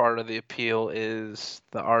large part of the appeal is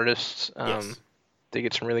the artists. Yes. They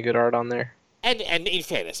get some really good art on there. And in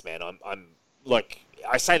fairness, man, I'm like,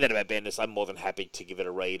 I say that about Bendis, I'm more than happy to give it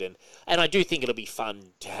a read, and I do think it'll be fun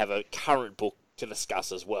to have a current book to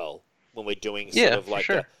discuss as well when we're doing sort of like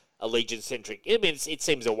a Legion-centric. I mean, it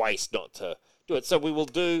seems a waste not to do it. So we will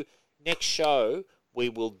do, next show, we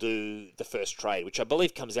will do the first trade, which I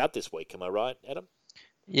believe comes out this week. Am I right, Adam?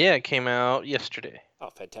 Yeah, it came out yesterday. Oh,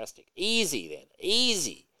 fantastic. Easy, then.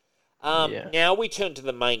 Easy. Now we turn to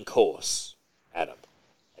the main course, Adam.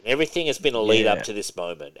 And everything has been a lead up to this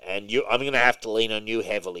moment. And I'm going to have to lean on you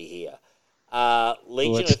heavily here.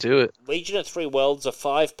 Let's do it. Legion of Three Worlds, a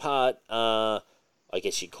 5-part, I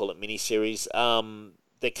guess you'd call it miniseries,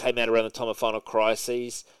 that came out around the time of Final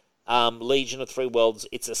Crises. Legion of Three Worlds,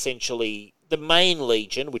 it's essentially the main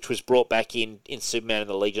Legion, which was brought back in Superman and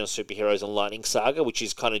the Legion of Superheroes and Lightning Saga, which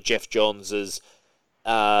is kind of Jeff Johns'.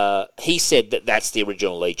 He said that that's the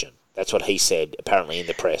original Legion. That's what he said, apparently, in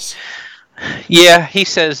the press. Yeah, he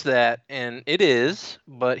says that, and it is,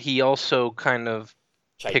 but he also kind of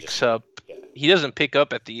picks up. Yeah. He doesn't pick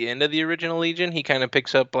up at the end of the original Legion. He kind of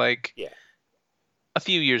picks up like a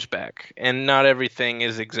few years back, and not everything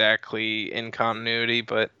is exactly in continuity,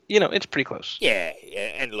 but it's pretty close. Yeah,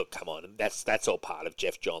 and look, come on, that's all part of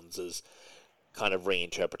Jeff Johns' kind of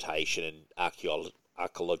reinterpretation and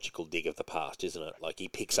archaeological dig of the past, isn't it? Like he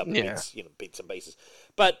picks up bits and pieces.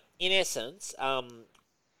 But in essence,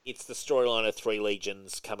 it's the storyline of three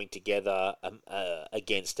legions coming together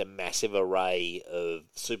against a massive array of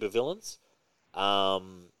supervillains.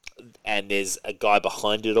 And there's a guy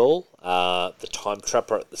behind it all, the Time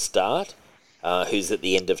Trapper at the start, who's at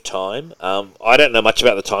the end of time. I don't know much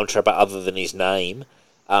about the Time Trapper other than his name.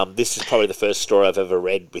 This is probably the first story I've ever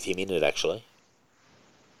read with him in it, actually.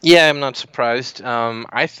 Yeah, I'm not surprised.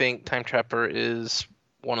 I think Time Trapper is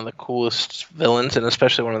one of the coolest villains, and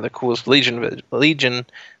especially one of the coolest Legion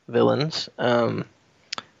villains. And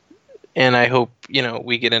I hope,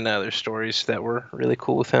 we get into other stories that were really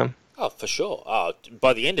cool with him. Oh, for sure.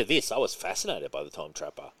 By the end of this, I was fascinated by the Time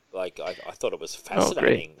Trapper. Like, I thought it was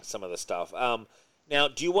fascinating, some of the stuff. Now,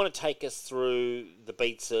 do you want to take us through the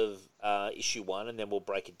beats of issue 1, and then we'll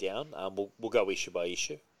break it down? We'll go issue by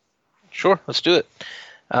issue. Sure, let's do it.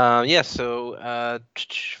 So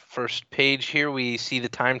first page here, we see the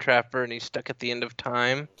Time Trapper, and he's stuck at the end of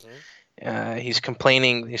time. Mm-hmm. He's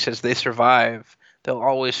complaining. He says, they survive. They'll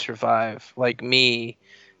always survive, like me.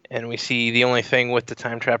 And we see the only thing with the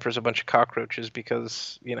Time Trapper is a bunch of cockroaches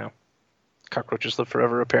because, cockroaches live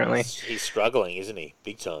forever, apparently. He's struggling, isn't he?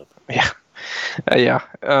 Big time. Yeah.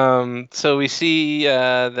 So we see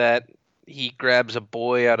that he grabs a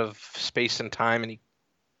boy out of space and time, and he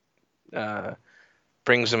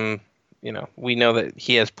brings him, we know that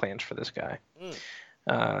he has plans for this guy.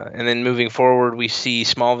 And then moving forward, we see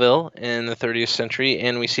Smallville in the 30th century,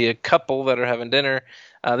 and we see a couple that are having dinner.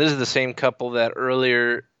 This is the same couple that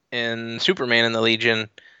earlier in Superman and the Legion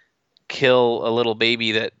kill a little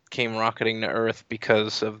baby that came rocketing to Earth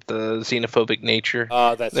because of the xenophobic nature.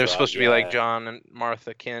 Oh, that's They're supposed to be like John and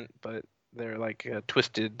Martha Kent, but they're like a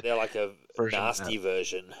twisted. They're like a nasty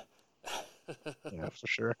version. Yeah, for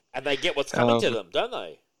sure. And they get what's coming to them, don't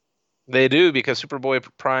they? They do, because Superboy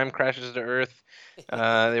Prime crashes to Earth.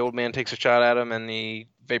 The old man takes a shot at him, and he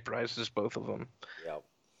vaporizes both of them. Yep.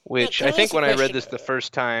 Which I think when I read this the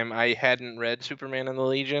first time, I hadn't read Superman and the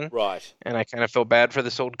Legion. Right. And I kind of felt bad for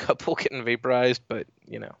this old couple getting vaporized, but,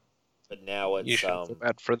 But now it's... You shouldn't feel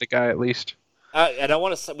bad for the guy, at least. And I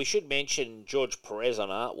want to say, we should mention George Perez on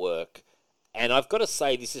artwork. And I've got to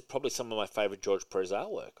say, this is probably some of my favourite George Perez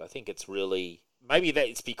artwork. I think it's really... Maybe that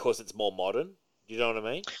it's because it's more modern. Do you know what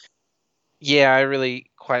I mean? Yeah, I really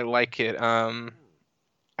quite like it.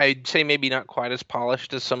 I'd say maybe not quite as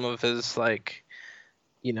polished as some of his,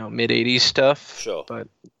 mid-'80s stuff. Sure. But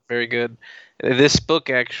very good. This book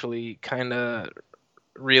actually kind of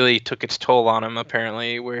really took its toll on him,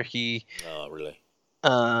 apparently, where he... Oh, really?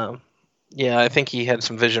 Yeah, I think he had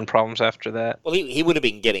some vision problems after that. Well, he would have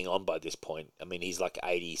been getting on by this point. I mean, he's like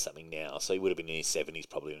 80-something now, so he would have been in his 70s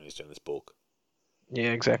probably when he was doing this book.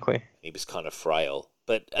 Yeah, exactly. He was kind of frail.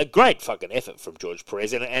 But a great fucking effort from George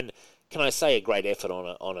Perez. And can I say a great effort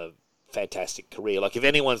on a fantastic career? Like, if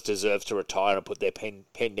anyone's deserves to retire and put their pen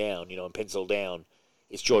down, and pencil down,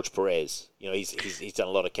 it's George Perez. He's done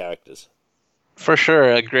a lot of characters. For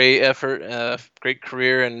sure. A great effort, great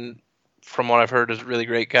career, and from what I've heard, is a really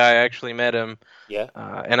great guy. I actually met him. Yeah.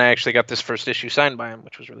 And I actually got this first issue signed by him,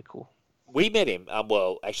 which was really cool. We met him.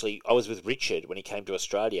 Well, actually, I was with Richard when he came to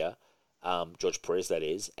Australia. George Perez, that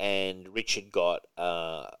is, and Richard got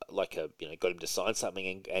got him to sign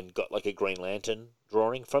something and got like a Green Lantern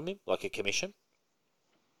drawing from him, like a commission.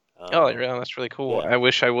 That's really cool. Yeah. I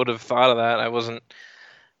wish I would have thought of that. I wasn't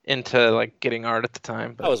into getting art at the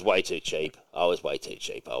time. But... I was way too cheap. I was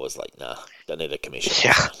like, nah, don't need a commission.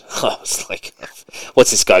 Yeah. I was like,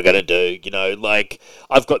 what's this guy gonna do?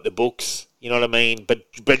 I've got the books. You know what I mean? But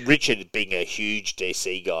Richard, being a huge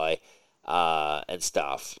DC guy. And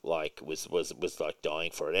stuff, was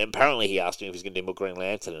dying for it. And apparently he asked me if he was going to do more Green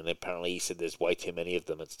Lantern, and apparently he said there's way too many of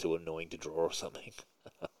them, it's too annoying to draw or something.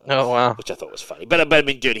 Oh, wow. Which I thought was funny. But I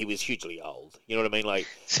mean, dude, he was hugely old. You know what I mean?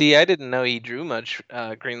 See, I didn't know he drew much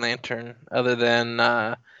Green Lantern, other than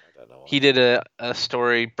I don't know. He did a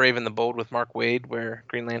story, Brave and the Bold, with Mark Waid, where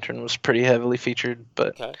Green Lantern was pretty heavily featured.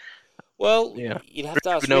 But okay. Well, yeah. You'd have to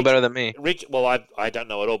ask Rich. Know better than me. Rich, well, I don't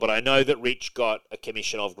know at all, but I know that Rich got a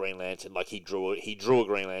commission of Green Lantern. Like he drew a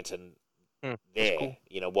Green Lantern That's there,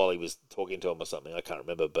 cool. while he was talking to him or something. I can't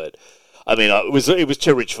remember, but I mean, it was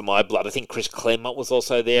too rich for my blood. I think Chris Claremont was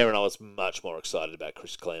also there, and I was much more excited about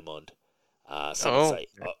Chris Claremont. Some would Oh, say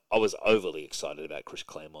I was overly excited about Chris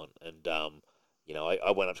Claremont, and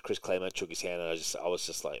I went up to Chris Claremont, shook his hand, and I was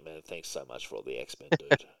just like, man, thanks so much for all the X-Men,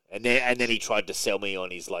 dude. and then he tried to sell me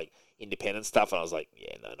on his like independent stuff, and I was like,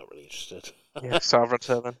 yeah, no, not really interested. yeah, Sovereign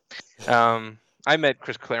Seven. I met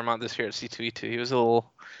Chris Claremont this year at C2E2. He was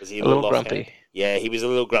Was he a a little little offhand? grumpy. Yeah, he was a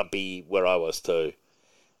little grumpy where I was too.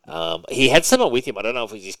 He had someone with him. I don't know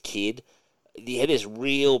if it was his kid. He had this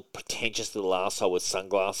real pretentious little asshole with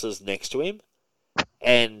sunglasses next to him,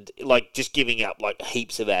 and like just giving up like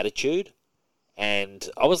heaps of attitude. And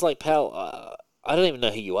I was like, pal, I don't even know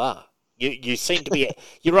who you are. You seem to be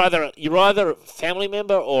you're either a family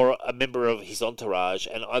member or a member of his entourage,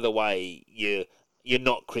 and either way you're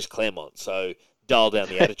not Chris Claremont. So dial down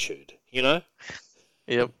the attitude,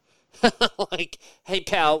 Yep. like, hey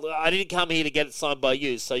pal, I didn't come here to get it signed by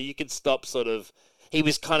you, so you can stop. Sort of, he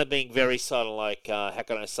was kind of being very sort of like, how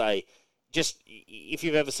can I say? Just if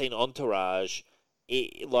you've ever seen Entourage,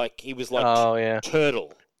 like he was like Oh yeah.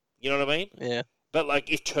 Turtle. You know what I mean? Yeah. But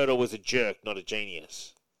like if Turtle was a jerk, not a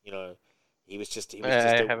genius, he was just I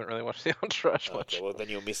haven't really watched the Entourage much. Okay, well then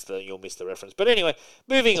you'll miss the reference. But anyway,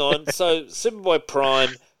 moving on. So Superboy Prime,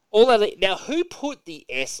 all that. Now, who put the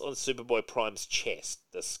S on Superboy Prime's chest?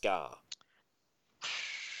 The scar.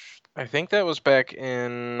 I think that was back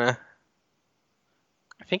in.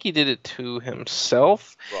 I think he did it to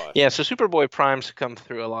himself. Right. Yeah, so Superboy Prime's come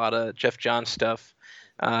through a lot of Jeff Johns stuff.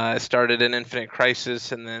 It started in Infinite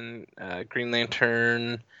Crisis, and then Green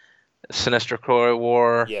Lantern, Sinestro Corps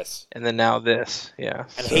War, Yes. and then now this. Yeah.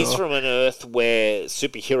 And so- he's from an Earth where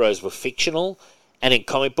superheroes were fictional, and in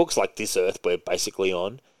comic books like this Earth we're basically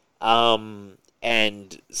on,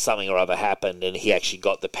 and something or other happened, and he actually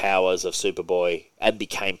got the powers of Superboy and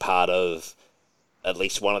became part of at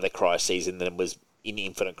least one of the crises, and then was in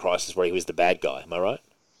Infinite Crisis where he was the bad guy. Am I right?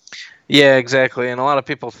 Yeah, exactly. And a lot of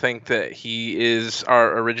people think that he is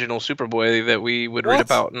our original Superboy that we would read What?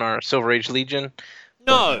 about in our Silver Age Legion.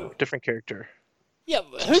 No. But different character. Yeah,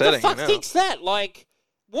 who the upsetting, fuck I know. thinks that? Like,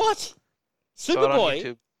 what? Saw it on Superboy?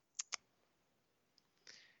 YouTube.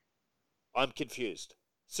 I'm confused.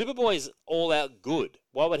 Superboy's all out good.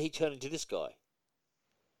 Why would he turn into this guy?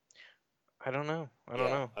 I don't know. I don't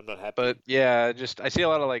know. I'm not happy. But yeah, I see a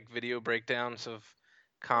lot of like video breakdowns of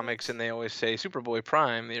comics, and they always say Superboy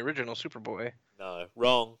Prime, the original Superboy. No,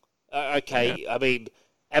 wrong. Okay, I mean,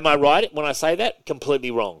 am I right when I say that? Completely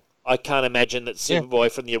wrong. I can't imagine that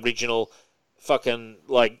Superboy from the original fucking,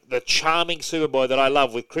 like, the charming Superboy that I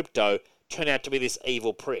love with Krypto turned out to be this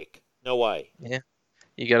evil prick. No way. Yeah,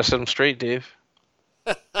 you got to set them straight, Dave.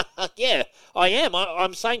 Yeah, I am.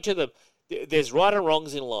 I'm saying to them, there's right and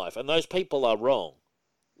wrongs in life, and those people are wrong.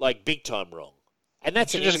 Like, big time wrong. And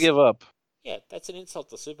that's You just give up. Yeah, that's an insult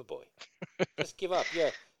to Superboy. Just give up,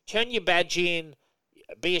 yeah. Turn your badge in,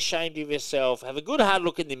 be ashamed of yourself, have a good hard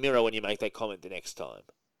look in the mirror when you make that comment the next time.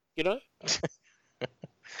 You know? Oh,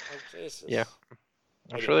 Jesus. Yeah,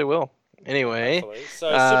 I'm sure they will. Anyway, Hopefully. So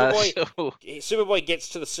so Superboy gets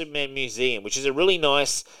to the Superman Museum, which is a really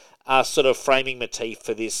nice sort of framing motif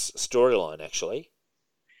for this storyline, actually.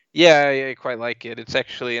 yeah, I quite like it. It's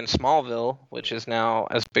actually in Smallville, which is now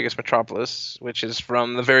as big as Metropolis, which is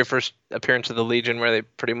from the very first appearance of the Legion, where they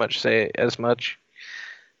pretty much say as much.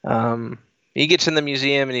 He gets in the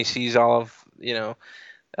museum and he sees all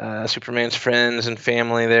of Superman's friends and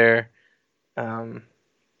family there.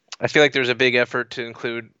 I feel like there's a big effort to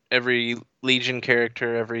include every Legion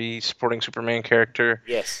character, every supporting Superman character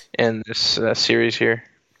Yes. in this series here.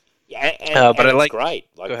 Yeah, and but I it's like- great.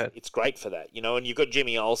 Like, Go ahead. it's great for that, and you've got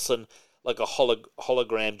Jimmy Olsen, like a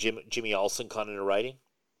hologram Jimmy Olsen kind of narrating.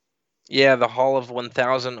 Yeah, the Hall of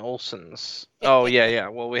 1000 Olsens. Oh yeah.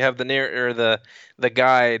 Well, we have the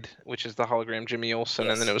guide, which is the hologram Jimmy Olsen,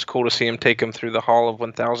 and then Yes. it was cool to see him take him through the Hall of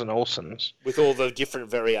 1000 Olsens. With all the different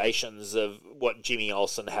variations of what Jimmy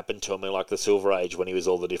Olsen happened to him in like the Silver Age when he was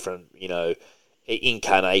all the different,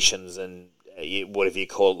 incarnations and whatever you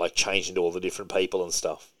call it, like changed into all the different people and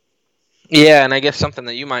stuff. Yeah, and I guess something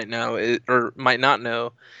that you might know or might not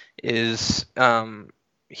know is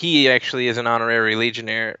he actually is an honorary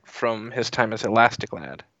Legionnaire from his time as Elastic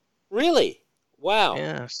Lad. Really? Wow.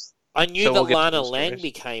 Yes. I knew So that we'll get to Lana those Lang stories.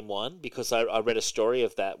 became one because I read a story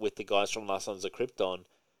of that with the guys from Last Sons of Krypton.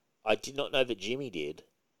 I did not know that Jimmy did.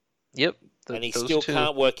 Yep. And he those still two.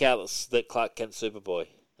 can't work out that Clark Kent's Superboy.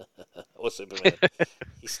 Or Superman.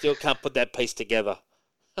 He still can't put that piece together.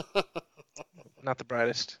 not the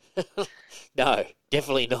brightest. No,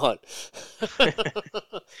 definitely not. In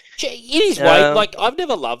his way, like, I've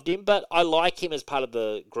never loved him, but I like him as part of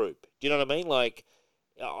the group. Do you know what I mean? Like,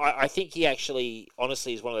 I think he actually,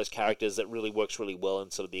 honestly, is one of those characters that really works really well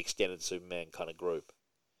in sort of the extended Superman kind of group.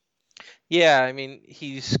 Yeah, I mean,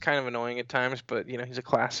 he's kind of annoying at times, but he's a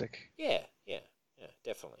classic. Yeah,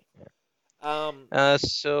 definitely.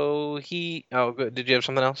 So he. Oh, good. Did you have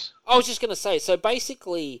something else? I was just going to say, so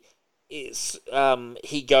basically,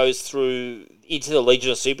 he goes through into the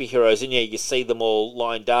Legion of Superheroes, and you see them all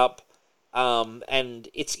lined up, and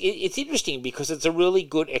it's interesting because it's a really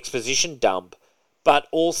good exposition dump, but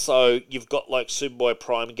also you've got like Superboy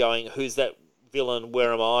Prime going, "Who's that villain?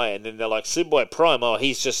 Where am I?" And then they're like, "Superboy Prime, oh,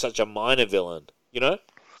 he's just such a minor villain," you know?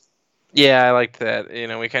 Yeah, I liked that.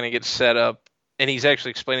 We kind of get set up, and he's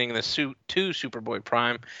actually explaining this to Superboy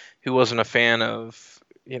Prime, who wasn't a fan of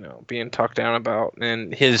being talked down about,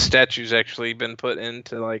 and his statue's actually been put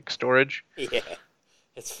into like storage. Yeah,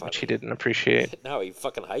 it's funny. Which he didn't appreciate. No, he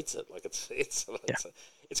fucking hates it. Like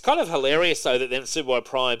it's kind of hilarious though that then Superboy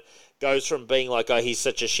Prime goes from being like, oh, he's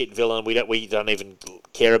such a shit villain, we don't even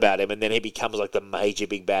care about him, and then he becomes like the major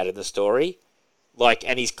big bad in the story, like,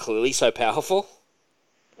 and he's clearly so powerful.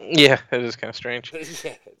 Yeah, it is kind of strange.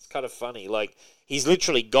 Yeah, it's kind of funny. Like, he's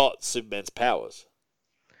literally got Superman's powers.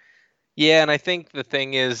 Yeah, and I think the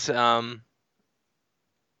thing is,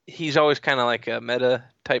 he's always kind of like a meta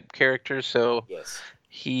type character, so yes.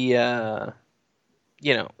 He,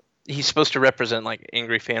 he's supposed to represent like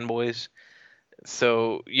angry fanboys.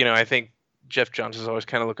 So, I think Jeff Johns is always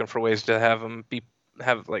kind of looking for ways to have him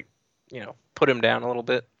put him down a little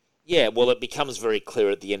bit. Yeah, well, it becomes very clear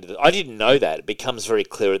at the end of I didn't know that. It becomes very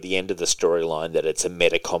clear at the end of the storyline that it's a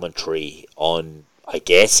meta commentary on, I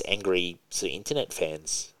guess, angry internet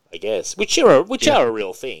fans, I guess, which are a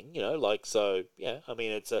real thing, like, so, yeah, I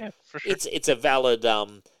mean, it's for sure. it's a valid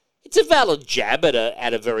it's a valid jab at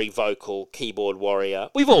a very vocal keyboard warrior.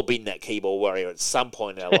 We've all been that keyboard warrior at some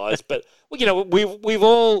point in our lives, but we've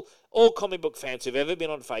all comic book fans who've ever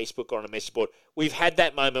been on Facebook or on a message board, we've had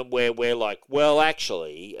that moment where we're like, well,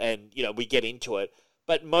 actually, and we get into it.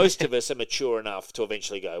 But most of us are mature enough to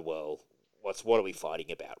eventually go, well, what are we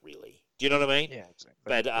fighting about, really? Do you know what I mean? Yeah, exactly.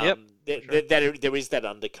 But sure. there is that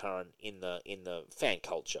undercurrent in the fan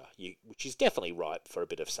culture, which is definitely ripe for a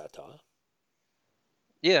bit of satire.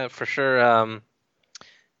 Yeah, for sure.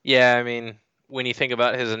 Yeah, I mean, when you think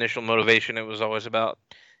about his initial motivation, it was always about,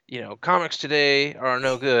 comics today are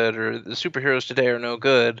no good, or the superheroes today are no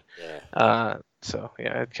good. Yeah. So,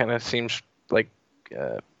 yeah, it kind of seems like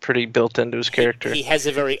pretty built into his character. He has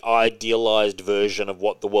a very idealized version of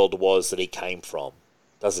what the world was that he came from,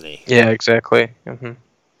 doesn't he? Yeah, exactly.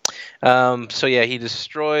 Mm-hmm. So, yeah, he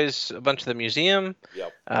destroys a bunch of the museum,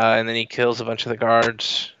 Yep. And then he kills a bunch of the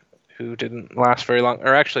guards who didn't last very long.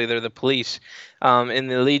 Or actually, they're the police. In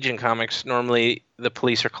the Legion comics, normally the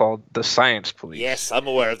police are called the Science Police. Yes, I'm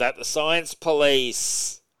aware of that. The Science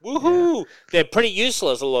Police. Woohoo! Yeah. They're pretty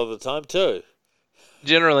useless a lot of the time, too.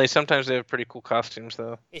 Generally, sometimes they have pretty cool costumes,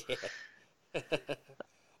 though. Yeah.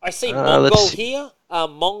 I see Mongol here.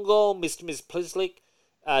 Mongol, Mr.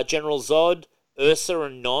 Mxyzptlk, General Zod, Ursa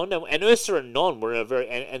and Non. And Ursa and Non were in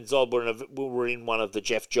and Zod were in one of the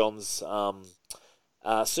Jeff Johns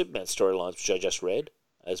Superman storylines, which I just read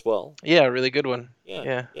as well. Yeah, really good one.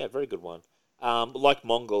 Yeah, very good one. Like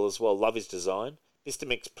Mongol as well. Love his design. Mr.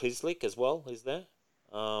 Mxyzptlk as well. He's there.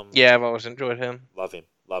 Yeah, I've always enjoyed him. Love him.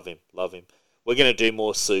 We're going to do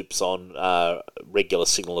more soups on regular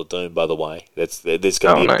Signal of Doom, by the way. There's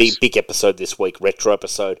going to be a big episode this week, retro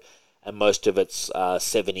episode, and most of it's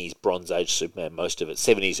 70s Bronze Age Superman. Most of it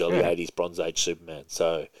 70s, early 80s Bronze Age Superman.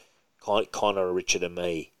 So Connor, Richard, and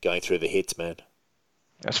me going through the hits, man.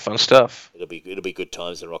 That's fun stuff. It'll be good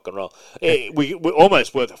times in rock and roll. We're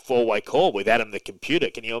almost worth a 4-way call with Adam the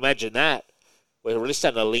Computer. Can you imagine that? We're really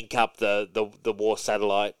starting to link up the war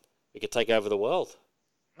satellite. We could take over the world.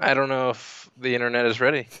 I don't know if the internet is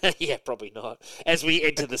ready. Yeah, probably not. As we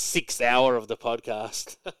enter the 6th hour of the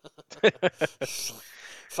podcast.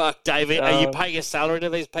 Fuck, David, are you paying a salary to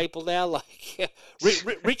these people now? Like,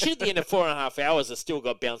 Richard at the end of 4.5 hours has still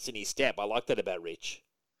got bounce in his step. I like that about Rich.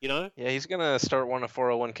 Yeah, he's going to start one a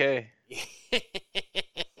 401k. Yeah,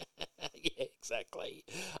 exactly.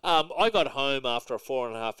 I got home after a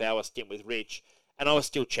 4.5 hour stint with Rich, and I was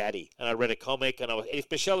still chatty. And I read a comic, and if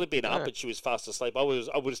Michelle had been up and she was fast asleep, I would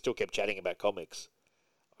have still kept chatting about comics.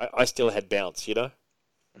 I still had bounce,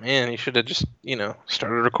 Man, you should have just,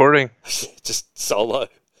 started recording. Just solo.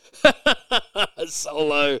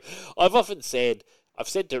 Solo. I've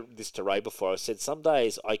said this to Ray before. I said some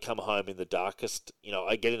days I come home in the darkest,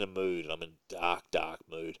 I get in a mood, and I'm in a dark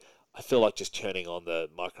mood. I feel like just turning on the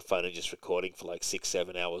microphone and just recording for like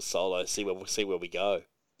 6-7 hours solo. See where we go.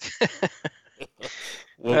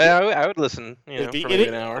 I would listen, It'd be for maybe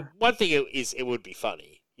an hour. one thing is it would be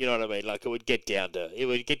funny. You know what I mean? Like it would get down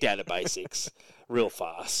to basics real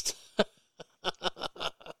fast.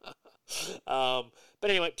 But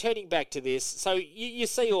anyway, turning back to this, so you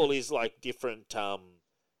see all his like different,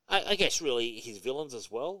 I guess really his villains as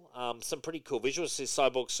well. Some pretty cool visuals. His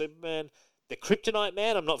Cyborg Superman, the Kryptonite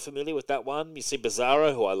Man. I'm not familiar with that one. You see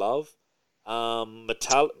Bizarro, who I love.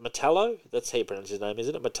 Metallo. That's how you pronounce his name,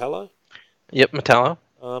 isn't it? Metallo. Yep, Metallo.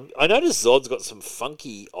 I noticed Zod's got some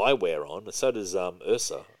funky eyewear on. So does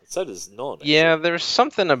Ursa. So does Non. Actually. Yeah, there's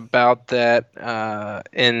something about that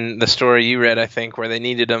in the story you read, I think, where they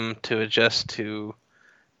needed him to adjust to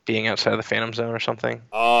being outside of the Phantom Zone or something.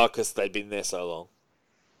 Oh, because they'd been there so long.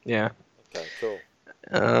 Yeah. Okay, cool.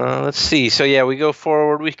 Let's see. So yeah, we go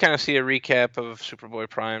forward. We kind of see a recap of Superboy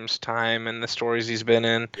Prime's time and the stories he's been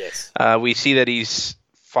in. Yes. We see that he's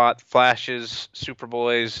fought Flashes,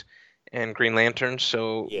 Superboys, and Green Lanterns.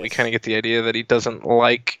 So we kind of get the idea that he doesn't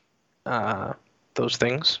like those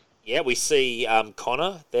things. Yeah, we see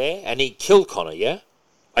Connor there, and he killed Connor. Yeah,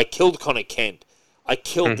 I killed Connor Kent. I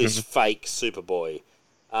killed this fake Superboy.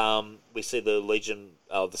 We see the Legion,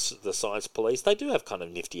 the Science Police. They do have kind of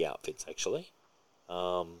nifty outfits, actually.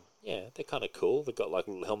 Yeah, they're kind of cool. They've got like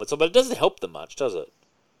little helmets on, but it doesn't help them much, does it?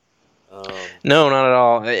 No, not at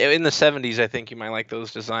all. In the 70s, I think you might like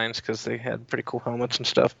those designs because they had pretty cool helmets and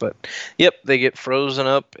stuff. But, yep, they get frozen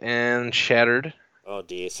up and shattered. Oh,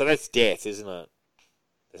 dear. So that's death, isn't it?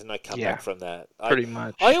 There's no comeback from that. Pretty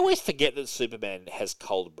much. I always forget that Superman has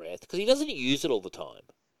cold breath because he doesn't use it all the time,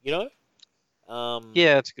 you know?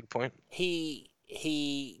 Yeah, that's a good point. He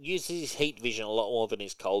uses his heat vision a lot more than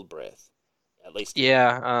his cold breath. At least.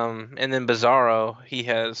 Yeah, and then Bizarro, he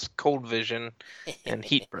has cold vision and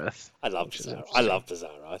heat breath. I love Bizarro. I love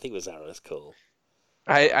Bizarro. I think Bizarro is cool.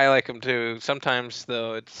 I like him too. Sometimes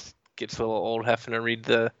though, it gets a little old having to read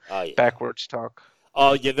the backwards talk.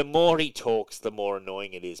 Oh yeah, the more he talks, the more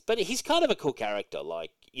annoying it is. But he's kind of a cool character.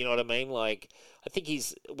 Like, you know what I mean? Like, I think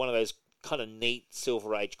he's one of those kind of neat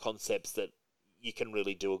Silver Age concepts that you can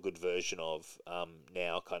really do a good version of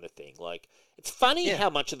now, kind of thing. Like, it's funny how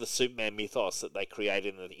much of the Superman mythos that they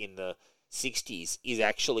created in the 60s is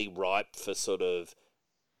actually ripe for sort of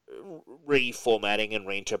reformatting and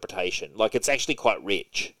reinterpretation. Like, it's actually quite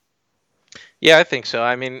rich. Yeah, I think so.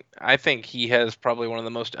 I mean, I think he has probably one of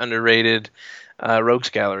the most underrated rogues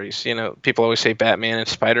galleries. You know, people always say Batman and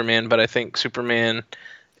Spider-Man, but I think Superman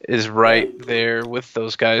is right there with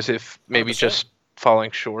those guys, if maybe 100%. Just falling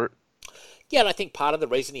short. Yeah, and I think part of the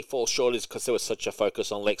reason he falls short is because there was such a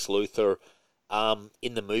focus on Lex Luthor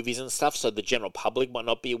in the movies and stuff, so the general public might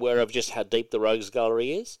not be aware of just how deep the rogues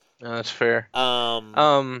gallery is. No, that's fair.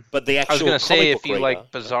 But the actual I was going to say, if you reader,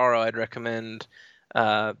 like Bizarro, I'd recommend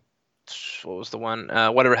what was the one?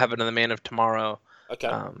 Whatever Happened to the Man of Tomorrow.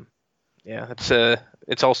 Okay. Yeah,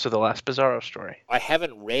 it's also the last Bizarro story. I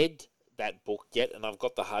haven't read that book yet, and I've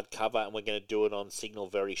got the hardcover, and we're going to do it on Signal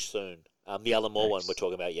very soon. The Alan Moore one we're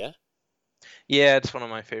talking about, yeah? Yeah, it's one of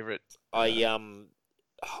my favorite.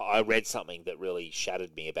 I read something that really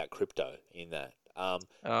shattered me about Crypto in that.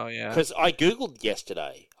 Oh, yeah. Because I Googled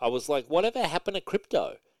yesterday. I was like, whatever happened to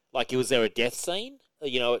Crypto? Like, was there a death scene?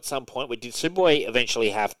 You know, at some point, did Superboy eventually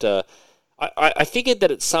have to... I figured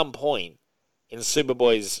that at some point in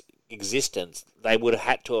Superboy's existence, they would have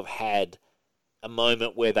had to have had a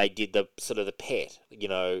moment where they did the sort of the pet, you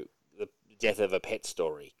know, the death of a pet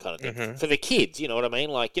story kind of thing. Mm-hmm. For the kids, you know what I mean?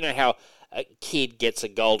 Like, you know how a kid gets a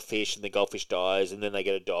goldfish and the goldfish dies and then they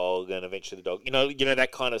get a dog and eventually the dog, you know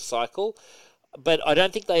that kind of cycle. But I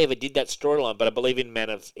don't think they ever did that storyline, but I believe in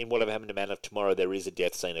Whatever Happened to Man of Tomorrow, there is a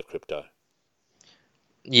death scene of Crypto.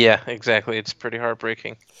 Yeah, exactly. It's pretty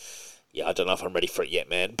heartbreaking. Yeah, I don't know if I'm ready for it yet,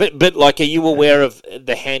 man. But like, are you aware of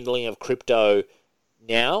the handling of Crypto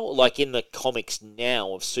now? Like, in the comics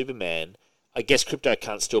now of Superman, I guess Crypto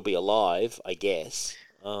can't still be alive, I guess.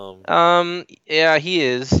 Yeah, he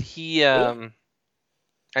is. He, I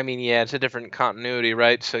mean, yeah, it's a different continuity,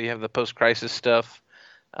 right? So you have the post-crisis stuff.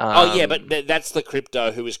 Oh, yeah, but that's the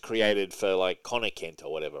Crypto who was created for, like, Connor Kent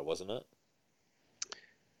or whatever, wasn't it?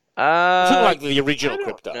 Something like the original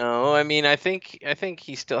Crypto. No, I mean, I think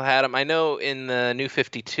he still had him. I know in the New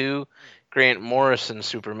 52, Grant Morrison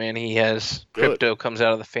Superman, he has Crypto comes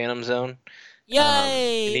out of the Phantom Zone.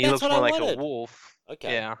 Yay! And he that's looks what more I like wanted. a wolf.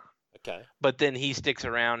 Okay. Yeah. Okay. But then he sticks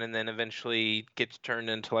around and then eventually gets turned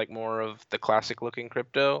into like more of the classic looking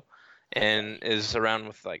Crypto and is around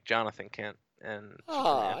with like Jonathan Kent and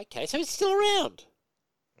Superman. Okay. So he's still around.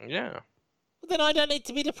 Yeah. Well, then I don't need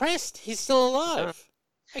to be depressed. He's still alive.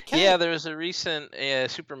 Okay. Yeah, there was a recent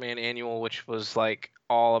Superman annual which was like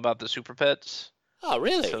all about the Super Pets. Oh,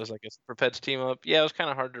 really? So it was like a Super Pets team up. Yeah, it was kind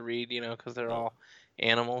of hard to read, because they're Oh, all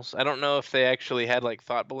animals. I don't know if they actually had like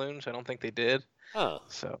thought balloons. I don't think they did. oh,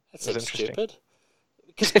 So that it was seems interesting. stupid.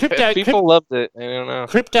 Because crypto, People loved it. I don't know.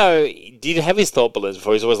 crypto did have his thought balloons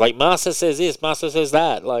before. He's always like, Master says this, Master says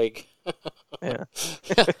that. Like, Yeah.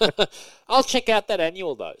 I'll check out that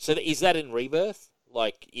annual though. So is that in Rebirth,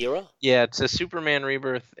 like era? Yeah, it's a Superman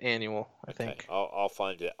Rebirth annual, I Okay, think. I'll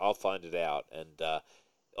find it. I'll find it out. And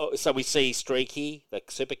so we see Streaky, the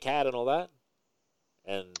Super Cat, and all that,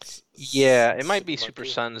 and Yeah, it might Super be Super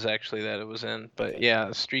Monkey. Sons actually that it was in, but Okay,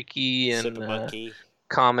 yeah, Streaky Super and Monkey,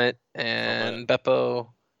 Comet Comet. and Beppo,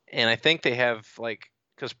 and I think they have like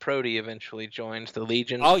because Prody eventually joins the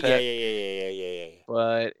Legion's Oh yeah, pet, yeah, yeah, yeah, yeah, yeah, yeah.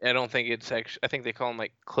 but I don't think it's actually. I think they call him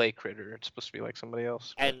like Clay Critter. It's supposed to be like somebody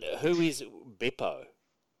else, but And who is Bippo?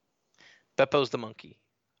 Beppo's the monkey.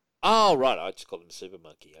 Oh right, I just called him Super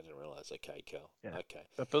Monkey. I didn't realize. Okay, cool. Yeah, Okay,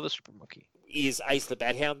 Beppo the super monkey. is Ace the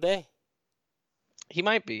Bat Hound there? He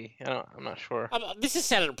might be. I'm not sure. This is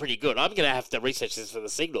sounding pretty good. I'm going to have to research this for the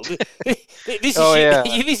signal. This Oh issue, yeah.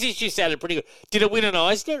 this issue sounded pretty good. Did it win an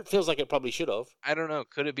Eisner? It feels like it probably should have. I don't know.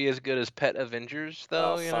 Could it be as good as Pet Avengers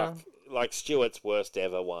though? Oh fuck! Like Stewart's worst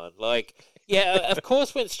ever one. Like, yeah, of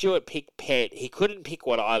course when Stewart picked Pet, he couldn't pick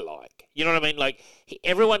what I like. You know what I mean? Like,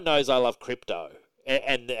 everyone knows I love Crypto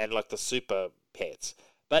and like the super pets,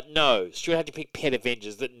 but no, Stewart had to pick Pet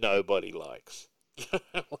Avengers that nobody likes.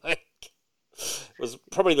 Like, it was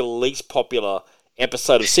probably the least popular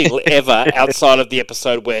episode of Signal ever, outside of the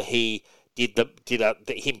episode where he did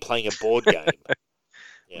him playing a board game.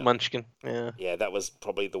 Yeah. Munchkin. Yeah. Yeah, that was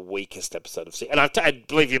probably the weakest episode of Signal. And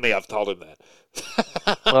believe you me, I've told him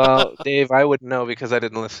that. Well, Dave, I wouldn't know because I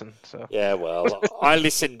didn't listen. So. Yeah, well, I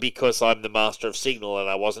listened because I'm the master of Signal and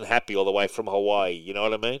I wasn't happy all the way from Hawaii. You know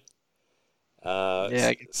what I mean? Yeah.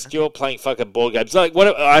 I get that. Stuart playing fucking board games. Like,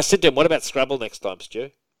 what I said to him, what about Scrabble next time,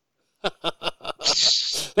 Stu?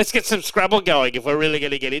 Let's get some Scrabble going if we're really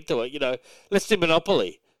going to get into it. Let's do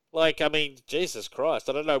Monopoly. Like, I mean, Jesus Christ.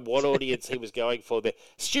 I don't know what audience he was going for there.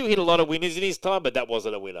 Stu hit a lot of winners in his time, but that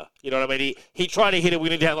wasn't a winner. You know what I mean? He tried to hit a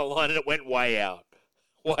winner down the line and it went way out.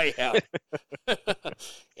 Way out.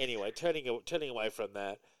 Anyway, turning away from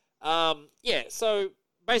that. Yeah, so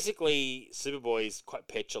basically Superboy is quite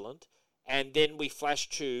petulant. And then we flash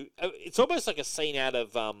to... it's almost like a scene out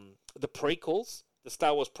of the prequels, the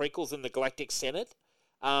Star Wars prequels in the Galactic Senate.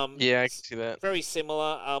 Yeah, I can see that. Very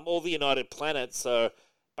similar. All the United Planets are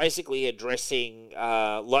basically addressing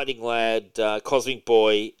Lightning Lad, Cosmic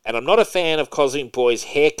Boy, and I'm not a fan of Cosmic Boy's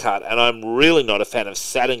haircut, and I'm really not a fan of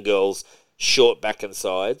Saturn Girl's short back and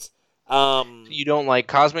sides. You don't like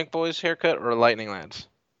Cosmic Boy's haircut or Lightning Lad's?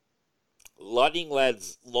 Lightning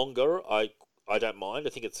Lad's longer. I don't mind. I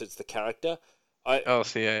think it suits the character.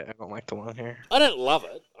 See, I don't like the long hair. I don't love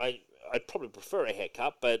it. I'd probably prefer a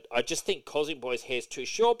haircut, but I just think Cosmic Boy's hair's too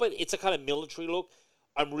short, but it's a kind of military look.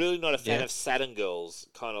 I'm really not a fan of Saturn Girls,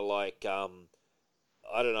 kind of like, I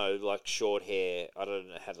don't know, like short hair. I don't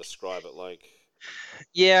know how to describe it. Like,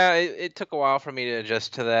 Yeah, it took a while for me to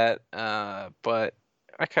adjust to that, but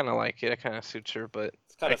I kind of like it. It kind of suits her, but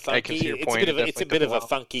it's kind of funky. I can see your It's point. a bit of a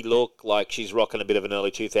funky look. Like she's rocking a bit of an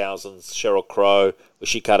early 2000s Sheryl Crow, where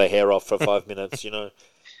she cut her hair off for 5 minutes. I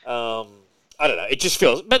don't know. It just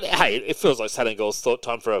feels, but hey, it feels like Saturn Girls thought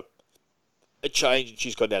time for a change, and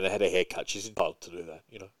she's gone down and had a haircut. She's entitled to do that.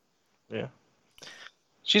 Yeah.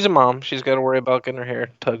 She's a mom. She's got to worry about getting her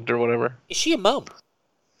hair tugged or whatever. Is she a mum?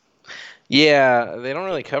 Yeah, they don't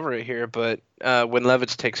really cover it here, but when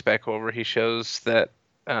Levitz takes back over, he shows that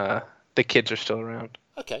the kids are still around.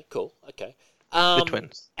 Okay, cool. Okay. The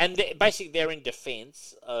twins. And basically, they're in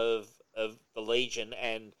defense of the Legion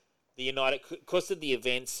and the United, because of the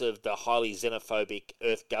events of the highly xenophobic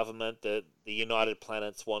Earth government. The United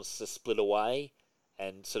Planets wants to split away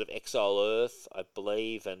and sort of exile Earth, I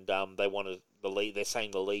believe, and they wanted they're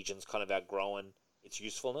saying the Legion's kind of outgrowing its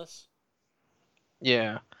usefulness.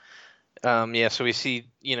 Yeah. So we see,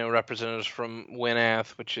 representatives from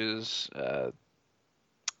Winath, which is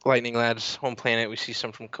Lightning Lad's home planet. We see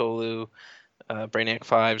some from Kolu, Brainiac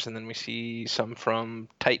 5's, and then we see some from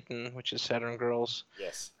Titan, which is Saturn Girl's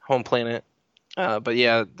home planet. But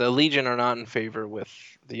yeah, the Legion are not in favor with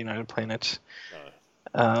the United Planets.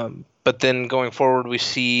 No. But then going forward, we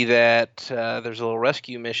see that there's a little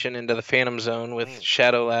rescue mission into the Phantom Zone with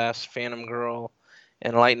Shadow Lass, Phantom Girl,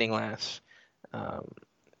 and Lightning Lass.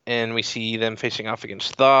 And we see them facing off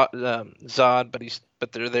against Zod,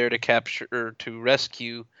 but they're there to capture or to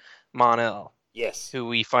rescue Mon-El. Yes. Who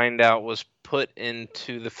we find out was put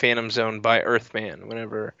into the Phantom Zone by Earthman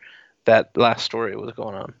whenever that last story was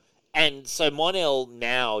going on. And so Mon-El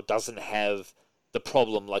now doesn't have the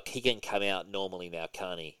problem, like he can come out normally now,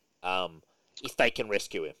 can't he? If they can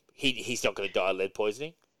rescue him. He's not going to die of lead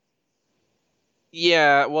poisoning?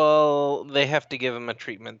 Yeah, well, they have to give him a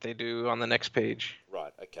treatment. They do on the next page.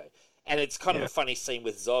 Right, okay. And it's kind of a funny scene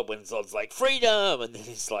with Zod when Zod's like, freedom! And then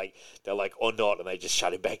he's like, they're like, or not, and they just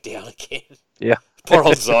shut him back down again. Yeah. Poor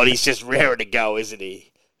old Zod, he's just raring to go, isn't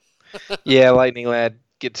he? Yeah, Lightning Lad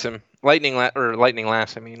gets him. Lightning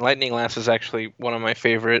Lass, I mean. Lightning Lass is actually one of my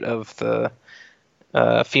favorite of the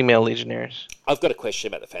female Legionnaires. I've got a question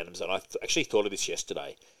about the Phantom Zone. I actually thought of this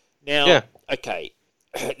yesterday. Now, okay,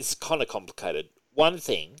 this is kind of complicated. One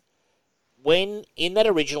thing, when in that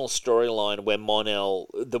original storyline where Mon-El,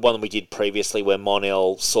 the one we did previously, where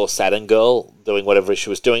Mon-El saw Saturn Girl doing whatever she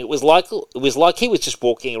was doing, it was like he was just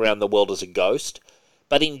walking around the world as a ghost.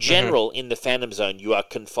 But in general, in the Phantom Zone, you are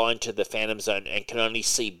confined to the Phantom Zone and can only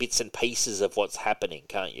see bits and pieces of what's happening,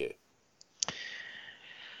 can't you?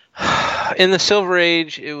 In the Silver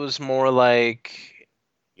Age, it was more like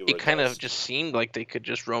it kind ghost. of just seemed like they could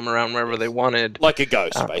just roam around wherever they wanted, like a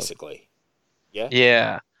ghost, basically. Yeah.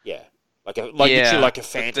 Yeah. Yeah. Like a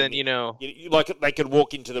phantom. But then, you know, like they could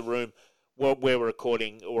walk into the room where we're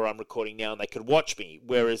recording, or I'm recording now, and they could watch me.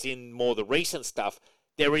 Whereas in more the recent stuff,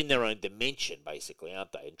 they're in their own dimension, basically,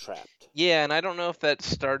 aren't they? And trapped. Yeah, and I don't know if that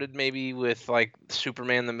started maybe with like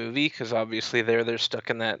Superman the movie, because obviously they're stuck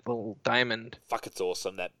in that little diamond. Fuck, it's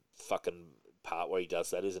awesome, that fucking part where he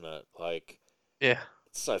does that, isn't it? Like, yeah,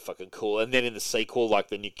 it's so fucking cool. And then in the sequel, like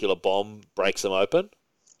the nuclear bomb breaks them open.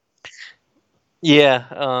 Yeah,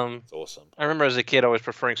 it's awesome. I remember as a kid always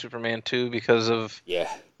preferring Superman 2 because of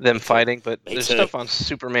yeah them fighting, but Me there's too. stuff on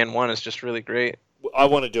Superman 1 is just really great. I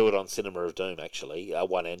want to do it on Cinema of Doom, actually,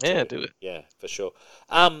 1 and 2. Yeah, do it. Yeah, for sure.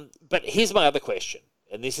 But here's my other question,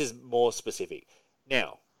 and this is more specific.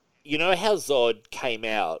 Now, you know how Zod came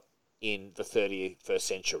out in the 31st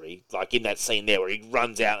century, like in that scene there where he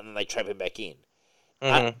runs out and then they trap him back in?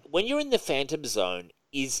 When you're in the Phantom Zone,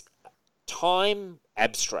 is time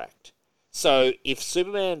abstract? So if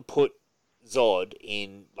Superman put Zod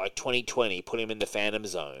in, like, 2020, put him in the Phantom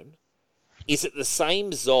Zone, is it the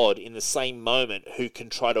same Zod in the same moment who can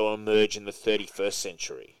try to emerge in the 31st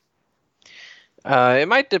century? It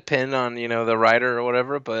might depend on, the writer or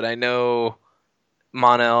whatever, but I know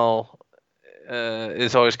Mon-El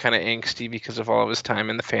is always kind of angsty because of all of his time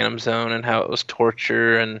in the Phantom Zone and how it was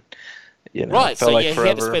torture and, right, so like he forever.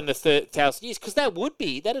 had to spend the 1,000 years, because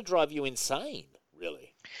that'd drive you insane, really.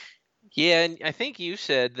 Yeah, and I think you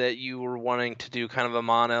said that you were wanting to do kind of a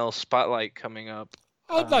Mon-El spotlight coming up.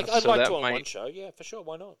 I'd like to on one show, yeah, for sure,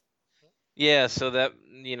 why not? Yeah, so that,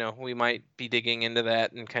 we might be digging into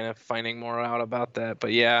that and kind of finding more out about that.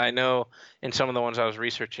 But yeah, I know in some of the ones I was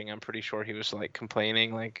researching, I'm pretty sure he was like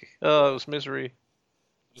complaining, like, oh, it was misery.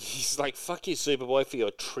 He's like, fuck you, Superboy, for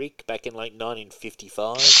your trick back in like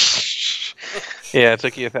 1955. Yeah, it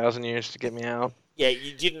took you 1,000 years to get me out. Yeah,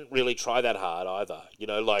 you didn't really try that hard either.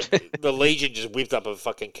 Like, the Legion just whipped up a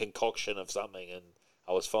fucking concoction of something and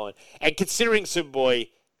I was fine. And considering Superboy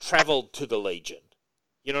traveled to the Legion,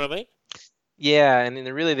 you know what I mean? Yeah, and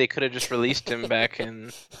then really they could have just released him back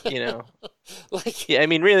in, like, yeah, I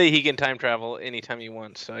mean, really he can time travel anytime he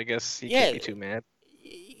wants, so I guess he can't be too mad.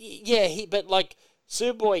 Yeah, but like,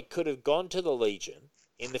 Superboy could have gone to the Legion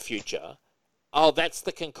in the future. Oh, that's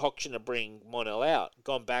the concoction to bring Mon-El out.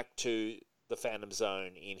 Gone back to the Phantom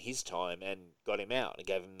Zone in his time and got him out and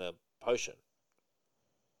gave him the potion.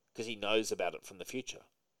 Because he knows about it from the future.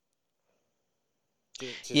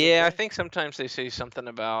 Yeah, I think sometimes they say something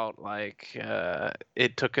about, like,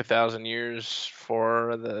 it took 1,000 years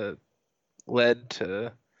for the lead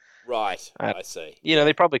to... Right, I see.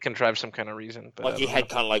 They probably contrived some kind of reason. But like he had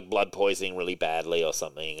kind of like blood poisoning really badly or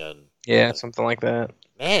something. And yeah, something like that.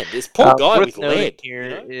 Man, this poor guy with lead.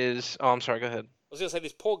 Here is... Oh, I'm sorry, go ahead. I was going to say,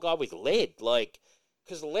 this poor guy with lead, like...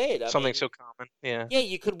 Because lead, something so common, yeah. Yeah,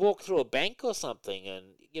 you could walk through a bank or something and,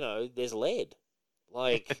 there's lead.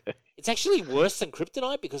 Like, it's actually worse than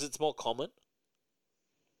kryptonite because it's more common.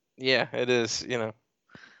 Yeah, it is,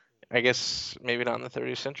 I guess maybe not in the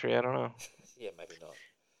 30th century, I don't know. Yeah, maybe not.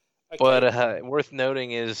 Okay. But worth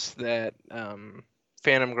noting is that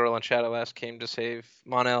Phantom Girl and Shadowlass came to save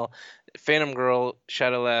Mon-El. Phantom Girl,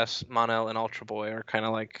 Shadowlass, Mon-El, and Ultra Boy are kind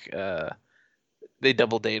of like... they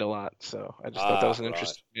double date a lot, so I just thought that was an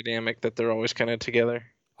interesting dynamic that they're always kind of together.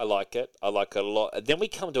 I like it. I like it a lot. And then we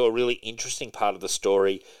come to a really interesting part of the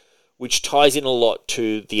story, which ties in a lot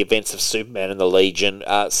to the events of Superman and the Legion.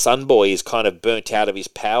 Sunboy is kind of burnt out of his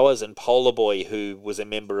powers, and Polar Boy, who was a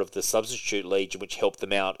member of the Substitute Legion, which helped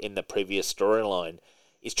them out in the previous storyline,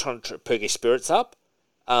 is trying to perk his spirits up.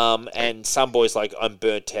 And Sunboy's like, I'm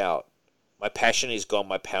burnt out. My passion is gone.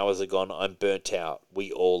 My powers are gone. I'm burnt out.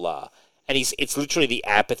 We all are. And it's literally the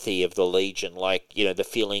apathy of the Legion, like, the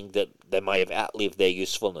feeling that they may have outlived their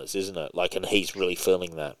usefulness, isn't it? Like, and he's really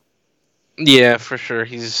feeling that. Yeah, for sure.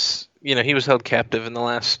 He's, he was held captive in the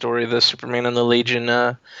last story, the Superman and the Legion.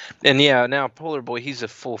 And yeah, now Polar Boy, he's a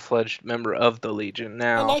full-fledged member of the Legion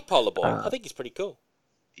now. I like Polar Boy. I think he's pretty cool.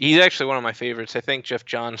 He's actually one of my favorites. I think Jeff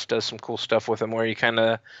Johns does some cool stuff with him where he kind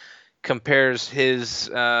of compares his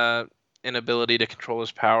inability to control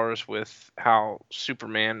his powers with how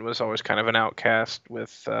Superman was always kind of an outcast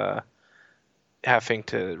with having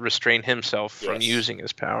to restrain himself from using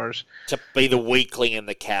his powers. To be the weakling and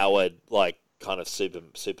the coward, like, kind of super,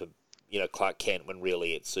 Clark Kent, when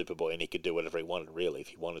really it's Superboy and he could do whatever he wanted, really, if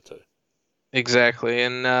he wanted to. Exactly.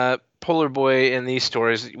 And Polar Boy in these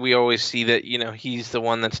stories, we always see that, he's the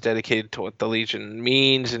one that's dedicated to what the Legion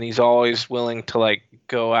means, and he's always willing to, like,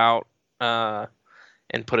 go out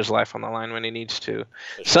and put his life on the line when he needs to.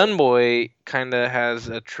 Sure. Sunboy kind of has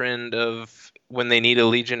a trend of when they need a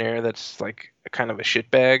Legionnaire that's, like, kind of a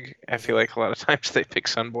shitbag. I feel like a lot of times they pick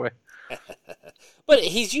Sunboy. But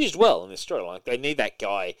he's used well in this story. Like, they need that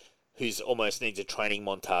guy who's almost needs a training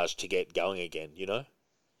montage to get going again,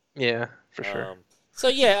 Yeah, for sure. So,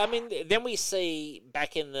 yeah, I mean, then we see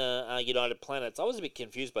back in the United Planets, I was a bit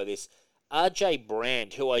confused by this, R.J.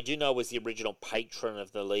 Brand, who I do know was the original patron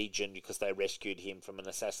of the Legion because they rescued him from an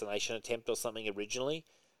assassination attempt or something originally.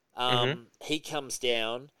 He comes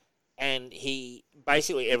down and he,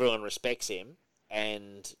 basically everyone respects him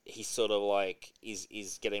and he sort of like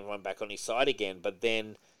is getting everyone back on his side again, but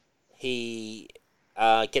then he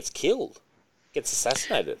gets killed, gets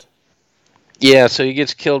assassinated. Yeah, so he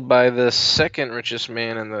gets killed by the second richest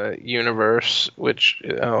man in the universe, which,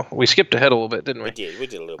 we skipped ahead a little bit, didn't we? We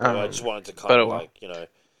did a little bit. I just wanted to kind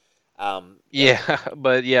of Yeah,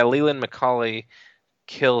 but yeah, Leland Macaulay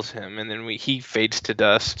kills him, and then he fades to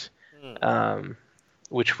dust,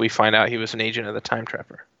 which we find out he was an agent of the Time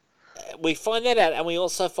Trapper. We find that out, and we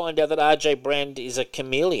also find out that R.J. Brand is a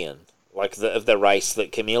chameleon, like of the race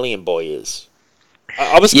that Chameleon Boy is.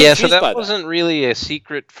 I was confused so that by wasn't really a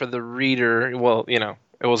secret for the reader. Well, it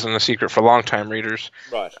wasn't a secret for longtime readers.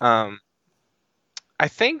 Right. I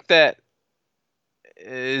think that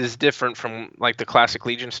is different from like the Classic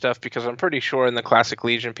Legion stuff because I'm pretty sure in the Classic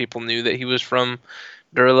Legion people knew that he was from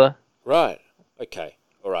Durla. Right. Okay.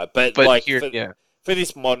 All right. But like here, for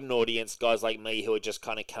this modern audience, guys like me who are just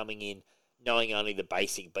kind of coming in, knowing only the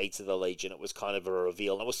basic beats of the Legion, it was kind of a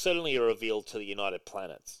reveal. And it was certainly a reveal to the United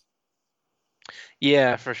Planets.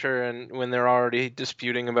 Yeah, for sure. And when they're already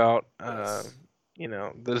disputing about, the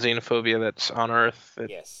xenophobia that's on Earth,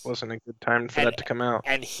 it wasn't a good time for that to come out.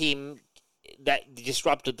 And that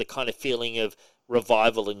disrupted the kind of feeling of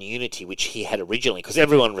revival and unity which he had originally, because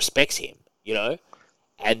everyone respects him,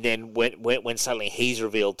 And then when suddenly he's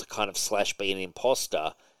revealed to kind of Slash be an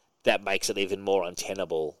imposter, that makes it even more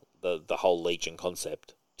untenable, the whole Legion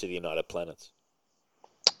concept to the United Planets.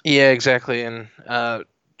 Yeah, exactly. And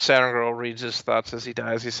Saturn Girl reads his thoughts as he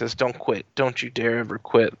dies. He says, "Don't quit. Don't you dare ever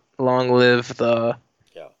quit. Long live the..."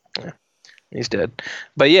 Yeah. He's dead.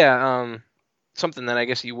 But yeah, something that I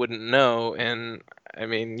guess you wouldn't know, and I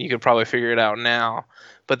mean, you could probably figure it out now,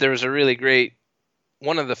 but there was a really great,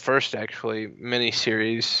 one of the first actually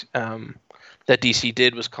miniseries that DC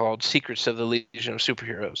did was called Secrets of the Legion of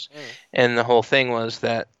Superheroes. And the whole thing was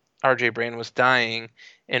that R.J. Brand was dying,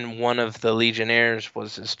 and one of the Legionnaires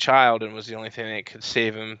was his child and was the only thing that could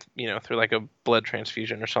save him, through like a blood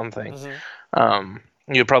transfusion or something.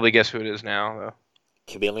 You'll probably guess who it is now, though.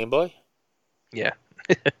 Chameleon Boy? Yeah.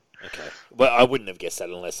 Okay. Well, I wouldn't have guessed that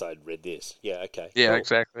unless I'd read this. Yeah, okay. Yeah, cool.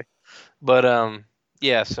 Exactly. But,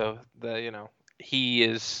 so, he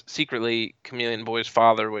is secretly Chameleon Boy's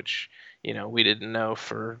father, which, we didn't know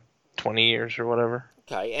for 20 years or whatever.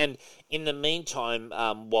 Okay, and in the meantime,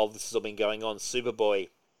 while this has all been going on, Superboy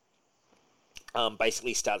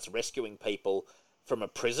basically starts rescuing people from a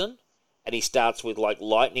prison, and he starts with like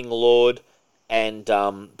Lightning Lord, and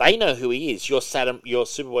they know who he is. You're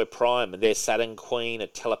Superboy Prime, and they're Saturn Queen, a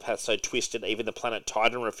telepath so twisted even the planet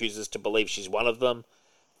Titan refuses to believe she's one of them.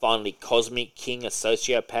 Finally, Cosmic King, a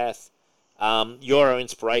sociopath. You're our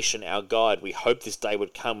inspiration, our guide. We hoped this day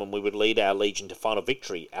would come when we would lead our Legion to final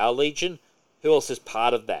victory. Our Legion? Who else is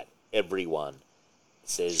part of that? Everyone,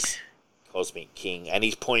 says Cosmic King. And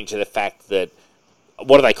he's pointing to the fact that,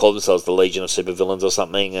 what do they call themselves? The Legion of Supervillains or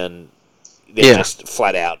something? And they're just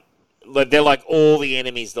flat out. They're like all the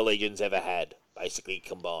enemies the Legion's ever had, basically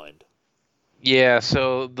combined. Yeah,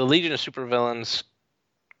 so the Legion of Supervillains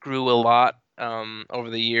grew a lot over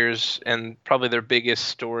the years, and probably their biggest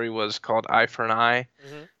story was called Eye for an Eye,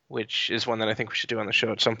 Mm-hmm. which is one that I think we should do on the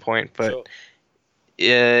show at some point. But Sure.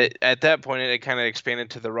 at that point, it kind of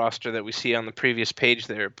expanded to the roster that we see on the previous page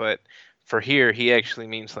there. But for here, he actually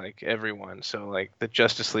means like everyone. So like the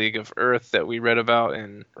Justice League of Earth that we read about,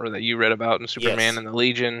 or that you read about in Superman Yes. and the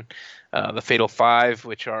Legion, the Fatal Five,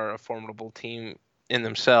 which are a formidable team in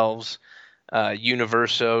themselves.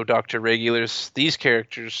 Universo, Doctor Regulus, these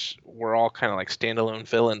characters were all kind of like standalone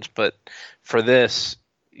villains, but for this,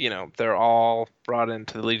 they're all brought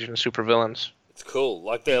into the Legion of Supervillains. It's cool.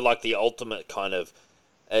 Like they're like the ultimate kind of,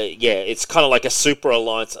 yeah. It's kind of like a super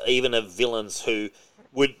alliance, even of villains who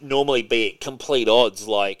would normally be at complete odds,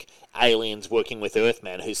 like aliens working with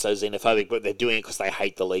Earthman, who's so xenophobic, but they're doing it because they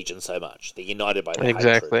hate the Legion so much. They're united by their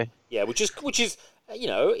Exactly. hatred. Yeah, which is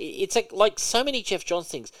it's like so many Jeff Johns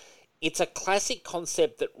things. It's a classic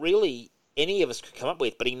concept that really any of us could come up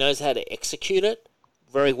with, but he knows how to execute it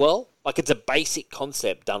very well. Like it's a basic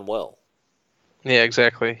concept done well. Yeah,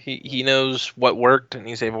 exactly. He knows what worked, and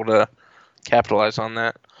he's able to capitalize on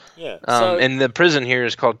that. Yeah. So And the prison here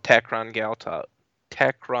is called Takron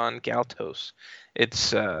Galtos.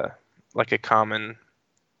 It's like a common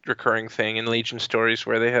recurring thing in Legion stories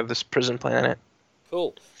where they have this prison planet.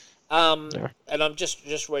 cool. Yeah. And I'm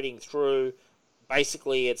just reading through.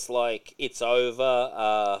 Basically, it's like it's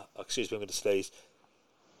over. Excuse me, I'm going to sneeze.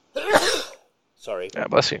 Sorry. God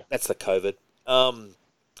bless you. That's the COVID.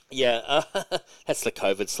 Yeah, that's the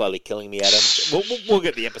COVID slowly killing me, Adam. We'll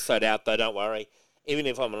get the episode out though. Don't worry. Even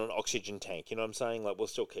if I'm on an oxygen tank, you know what I'm saying? Like we'll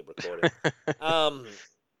still keep recording.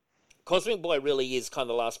 Cosmic Boy really is kind of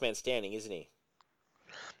the last man standing, isn't he?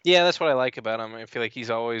 Yeah, that's what I like about him. I feel like he's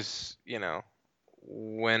always,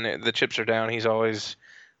 when the chips are down, he's always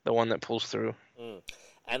the one that pulls through.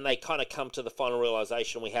 And they kind of come to the final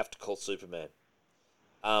realization we have to call Superman,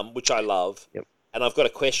 which I love. Yep. And I've got a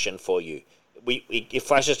question for you. It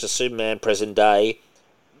flashes to Superman present day,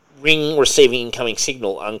 ring receiving incoming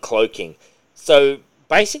signal, uncloaking. So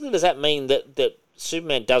basically, does that mean that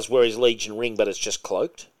Superman does wear his Legion ring, but it's just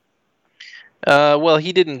cloaked? Well,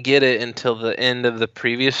 he didn't get it until the end of the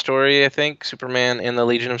previous story, I think, Superman and the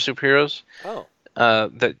Legion of Superheroes. Oh.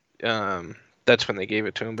 That's when they gave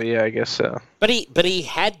it to him. But yeah, I guess so. But he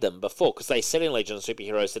had them before because they said in Legion of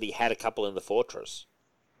Superheroes that he had a couple in the fortress.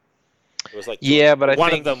 It was like but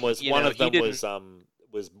one I of them was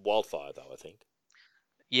was Wildfire though, I think.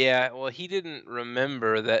 Yeah, well, he didn't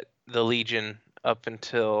remember that the Legion up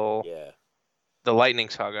until the Lightning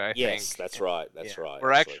Saga, I think. Yes, that's right. That's right.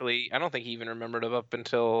 Or actually, I don't think he even remembered it up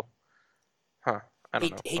until. I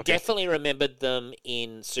don't know. He definitely remembered them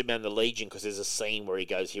in Superman the Legion because there's a scene where he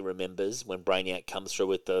goes, he remembers when Brainiac comes through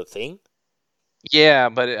with the thing. Yeah,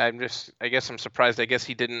 but I guess I'm surprised. I guess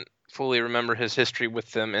he didn't fully remember his history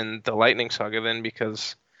with them in the Lightning Saga then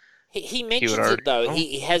because. He mentions it though. Oh.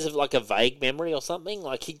 He has like a vague memory or something.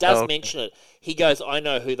 Like he does mention it. He goes, "I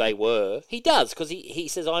know who they were." He does because he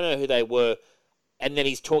says, "I know who they were," and then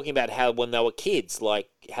he's talking about how when they were kids, like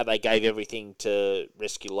how they gave everything to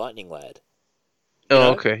rescue Lightning Lad.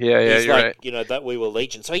 Okay. Yeah, he's you're like, right. That we were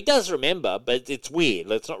Legion. So he does remember, but it's weird.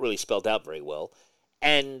 It's not really spelled out very well.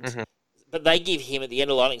 And but they give him at the end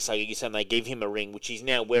of Lightning Saga. You're saying they give him a ring, which he's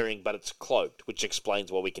now wearing, but it's cloaked, which explains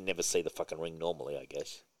why we can never see the fucking ring normally, I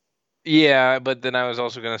guess. Yeah, but then I was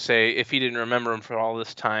also going to say, if he didn't remember him for all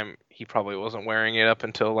this time, he probably wasn't wearing it up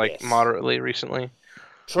until, moderately recently.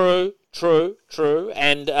 True.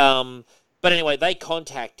 And, but anyway, they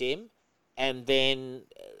contact him, and then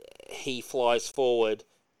he flies forward,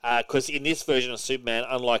 because in this version of Superman,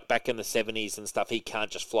 unlike back in the 70s and stuff, he can't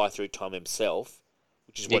just fly through time himself,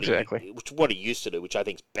 which is what he used to do, which I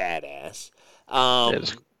think's badass.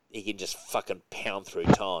 He can just fucking pound through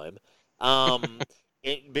time.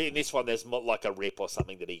 In this one, there's like a rip or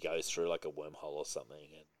something that he goes through, like a wormhole or something,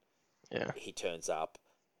 and he turns up,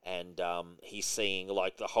 and he's seeing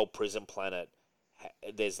like the whole prison planet.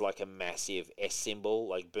 There's like a massive S symbol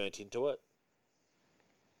like burnt into it.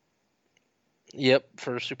 Yep,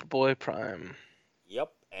 for Superboy Prime.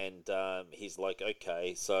 Yep, and he's like,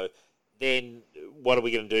 okay, so then what are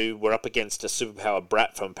we going to do? We're up against a superpowered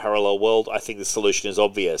brat from a parallel world. I think the solution is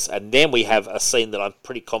obvious, and then we have a scene that I'm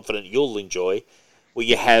pretty confident you'll enjoy, where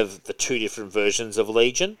you have the two different versions of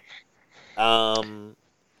Legion. And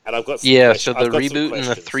I've got some questions. So the reboot and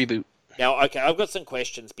the 3-boot. Now, okay, I've got some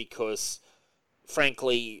questions because,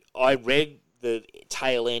 frankly, I read the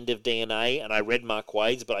tail end of DNA and I read Mark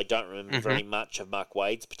Waid's, but I don't remember very much of Mark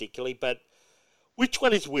Waid's particularly. But which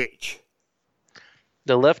one is which?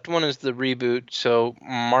 The left one is the reboot, so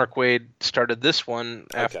Mark Waid started this one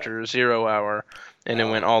after 0 Hour. and it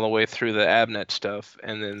went all the way through the Abnet stuff.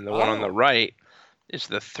 And then the one on the right is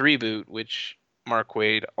the 3-boot, which Mark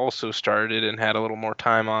Waid also started and had a little more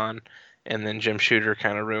time on, and then Jim Shooter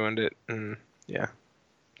kind of ruined it. And yeah.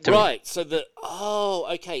 Right. So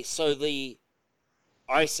okay. So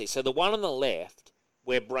I see. So the one on the left,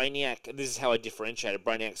 where Brainiac, and this is how I differentiated.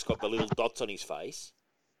 Brainiac's got the little dots on his face,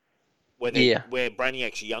 where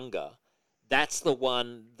Brainiac's younger. That's the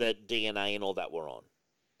one that DNA and all that were on,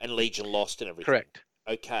 and Legion Lost and everything. Correct.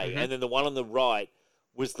 Okay, and then the one on the right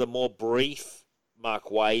was the more brief Mark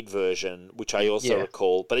Waid version, which I also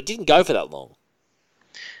recall, but it didn't go for that long.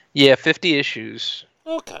 Yeah, 50 issues.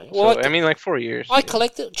 Okay. Well, so, I mean, like 4 years. I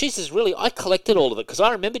collected... Jesus, really, I collected all of it, because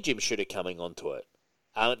I remember Jim Shooter coming onto it.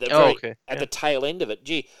 At the tail end of it.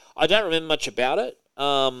 Gee, I don't remember much about it,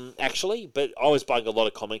 actually, but I was buying a lot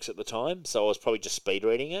of comics at the time, so I was probably just speed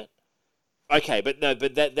reading it. Okay, but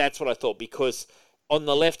that's what I thought, because on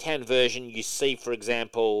the left-hand version, you see, for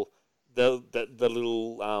example, the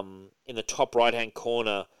little, in the top right-hand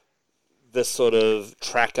corner, the sort of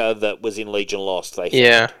tracker that was in Legion Lost.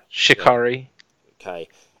 Shikari. Okay.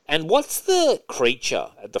 And what's the creature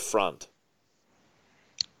at the front?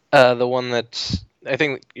 The one that's... I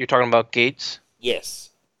think you're talking about Gates?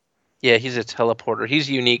 Yes. Yeah, he's a teleporter. He's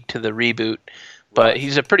unique to the reboot, but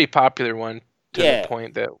he's a pretty popular one to the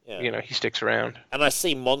point that, he sticks around. And I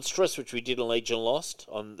see Monstrous, which we did in Legion Lost,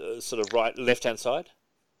 on the sort of left-hand side.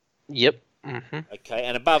 Yep. Mm-hmm. Okay,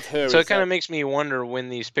 and above her So it kind of makes me wonder when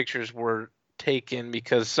these pictures were taken,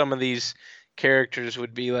 because some of these characters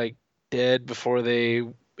would be, like, dead before they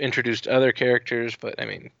introduced other characters, but, I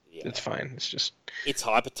mean, it's fine. It's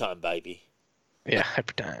hyper time, baby. Yeah,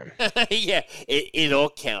 hyper time. Yeah, it all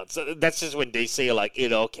counts. That's just when DC are like,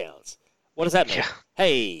 it all counts. What does that mean? Yeah.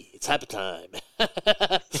 Hey, it's hyper time.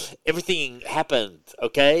 Everything happened,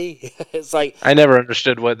 okay? It's like... I never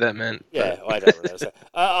understood what that meant. Yeah, I don't understand.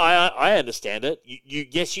 I understand it.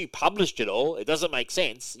 Yes, you published it all. It doesn't make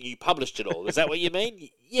sense. You published it all. Is that what you mean?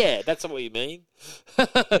 Yeah, that's what you mean.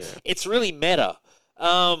 It's really meta.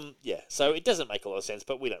 So it doesn't make a lot of sense,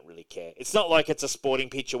 but we don't really care. It's not like it's a sporting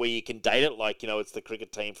picture where you can date it, like, it's the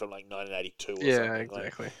cricket team from, like, 1982 or something. Yeah,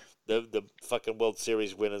 exactly. Like the fucking World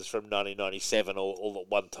Series winners from 1997 all at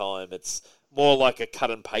one time. It's more like a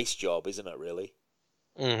cut and paste job, isn't it, really?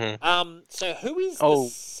 Mm-hmm. So who is the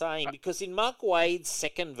same? Because in Mark Waid's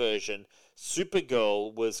second version,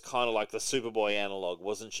 Supergirl was kind of like the Superboy analog,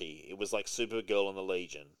 wasn't she? It was like Supergirl and the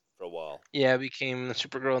Legion for a while. Yeah, it became the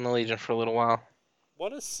Supergirl and the Legion for a little while.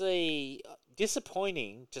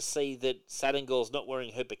 Disappointing to see that Saturn Girl's not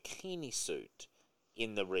wearing her bikini suit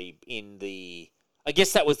in the. I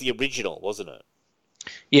guess that was the original, wasn't it?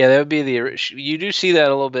 Yeah, that would be you do see that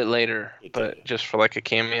a little bit later, but just for like a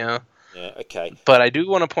cameo. Yeah, okay. But I do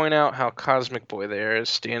want to point out how Cosmic Boy there is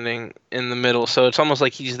standing in the middle, so it's almost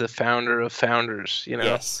like he's the founder of founders,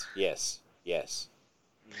 Yes.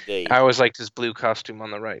 Indeed. I always liked his blue costume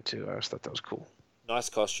on the right too. I always thought that was cool. Nice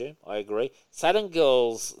costume, I agree. Saturn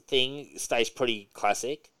Girl's thing stays pretty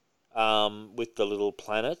classic, with the little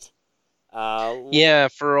planet. Yeah,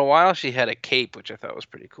 for a while she had a cape, which I thought was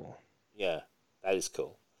pretty cool. Yeah, that is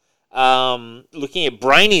cool. Looking at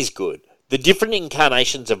Brainy's good. The different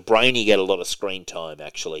incarnations of Brainy get a lot of screen time,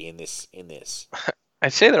 actually, in this.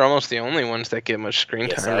 I'd say they're almost the only ones that get much screen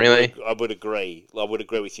time, really. I would agree. I would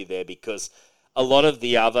agree with you there, because a lot of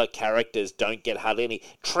the other characters don't get hardly any.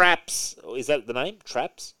 Traps, is that the name?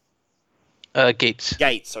 Traps? Gates.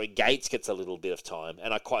 Gates gets a little bit of time,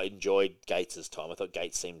 and I quite enjoyed Gates' time. I thought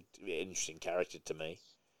Gates seemed an interesting character to me.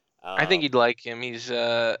 I think you'd like him. He's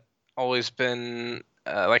always been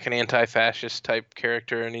like an anti-fascist type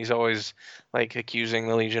character, and he's always like accusing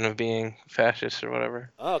the Legion of being fascist or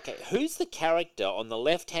whatever. Oh, okay. Who's the character on the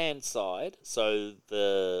left-hand side? So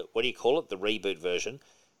the, what do you call it? The reboot version.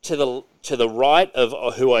 To the right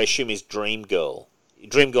of who I assume is Dream Girl.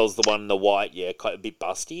 Dream Girl's the one in the white, quite a bit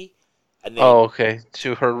busty. And then okay.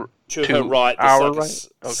 To her right, our like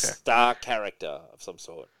right? Star character of some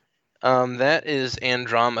sort. That is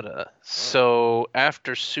Andromeda. So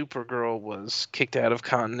after Supergirl was kicked out of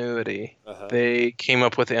continuity, they came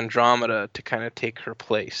up with Andromeda to kind of take her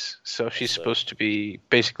place. So she's supposed to be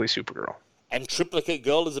basically Supergirl. And Triplicate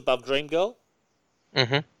Girl is above Dream Girl?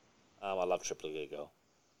 Mm-hmm. I love Triplicate Girl.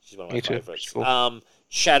 She's one of my Me favorites. Too. Cool.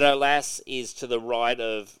 Shadow Lass is to the right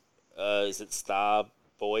of, is it Star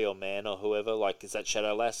Boy or Man or whoever? Like, is that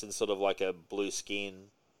Shadow Lass in sort of like a blue skin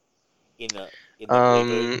in the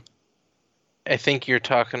reboot? I think you're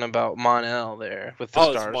talking about Mon-El there with the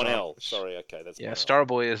stars. Oh, it's Mon-El. Sorry, okay, that's Mon-El.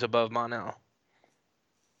 Starboy is above Mon-El.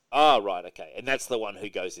 Oh, right, okay, and that's the one who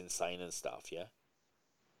goes insane and stuff, yeah.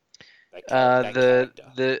 That character.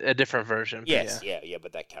 A different version. Yes, Yeah. yeah,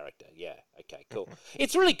 but that character, yeah. Okay, cool.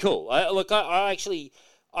 It's really cool. I actually,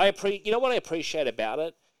 you know what I appreciate about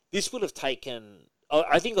it? This would have taken,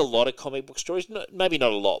 I think a lot of comic book stories, maybe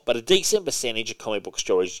not a lot, but a decent percentage of comic book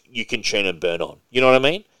stories you can churn and burn on. You know what I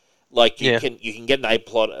mean? Like Yeah. you can get an A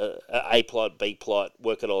plot, A plot, B plot,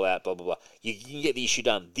 work it all out, blah blah blah. You can get the issue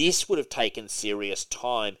done. This would have taken serious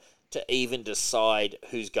time to even decide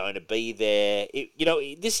who's going to be there.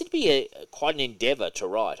 This would be quite an endeavour to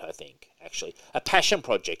write. I think actually a passion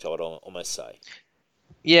project. I would almost say.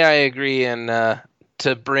 Yeah, I agree. And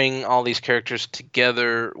to bring all these characters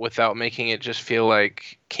together without making it just feel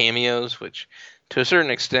like cameos, which to a certain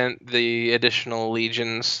extent the additional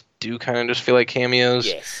legions do kind of just feel like cameos.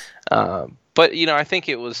 Yes. But I think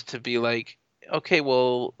it was to be like, okay,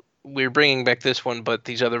 well, we're bringing back this one, but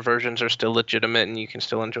these other versions are still legitimate, and you can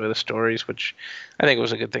still enjoy the stories, which I think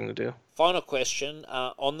was a good thing to do. Final question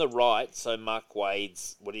on the right. So Mark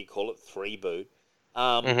Waid's, what do you call it? 3 boot.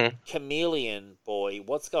 Chameleon Boy.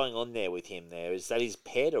 What's going on there with him? There is that his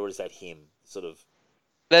pet or is that him? Sort of.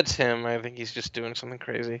 That's him. I think he's just doing something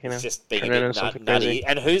crazy. He's just being turning a bit into nutty. crazy.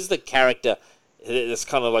 And who's the character? That's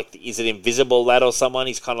kind of like, is it Invisible Lad or someone?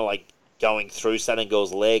 He's kind of like going through Saturn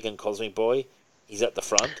Girl's leg and Cosmic Boy. He's at the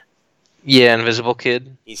front. Yeah, Invisible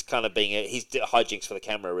Kid. He's kind of he's hijinks for the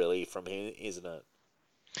camera, really, from him, isn't it?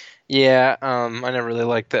 Yeah, I never really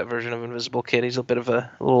liked that version of Invisible Kid. He's a bit of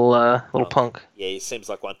a little punk. Yeah, he seems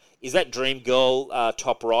like one. Is that Dream Girl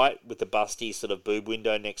top right with the busty sort of boob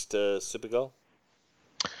window next to Supergirl?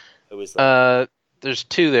 Who is that? There's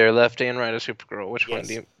 2 there, left and right of Supergirl. Which one Yes.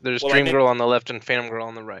 do you? There's Dream Girl on the left and Phantom Girl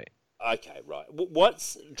on the right. Okay, right.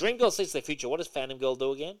 What's Dream Girl sees the future? What does Phantom Girl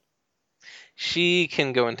do again? She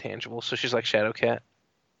can go intangible, so she's like Shadowcat.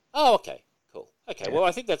 Oh, okay, cool. Okay, Yeah. well,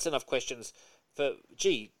 I think that's enough questions for.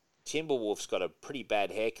 Gee, Timberwolf's got a pretty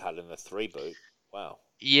bad haircut in the 3 boot. Wow.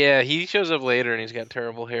 Yeah, he shows up later and he's got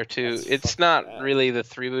terrible hair too. That's It's fucking not bad. really the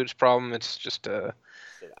 3 boots problem. It's just a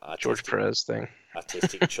George Perez thing.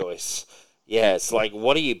 Artistic choice. Yeah, it's like,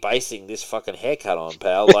 what are you basing this fucking haircut on,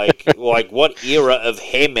 pal? Like what era of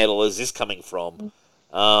hair metal is this coming from?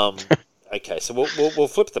 Okay, so we'll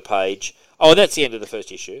flip the page. Oh, that's the end of the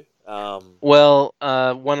first issue. Well,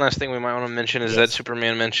 one last thing we might want to mention is Yes. that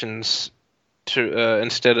Superman mentions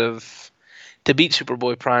instead of to beat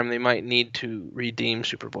Superboy Prime, they might need to redeem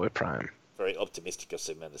Superboy Prime. Very optimistic of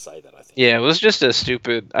Superman to say that, I think. Yeah, it was just a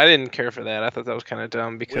stupid. I didn't care for that. I thought that was kind of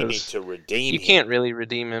dumb We need because to redeem you him. can't really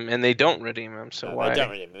redeem him, and they don't redeem him. So No, why? they don't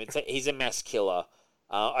redeem him. He's a mass killer.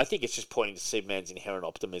 I think it's just pointing to Superman's inherent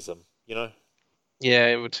optimism, you know? Yeah,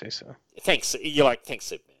 I would say so. Thanks,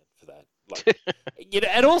 Superman for that. Like,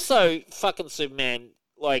 and also, fucking Superman,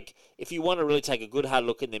 like, if you want to really take a good hard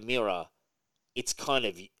look in the mirror, it's kind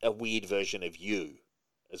of a weird version of you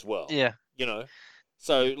as well. Yeah. You know?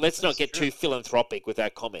 So let's not That's get true. too philanthropic with our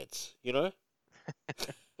comments, you know?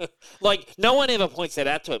 Like, no one ever points that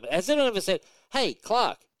out to him. Has anyone ever said, hey,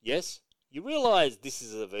 Clark, yes, you realise this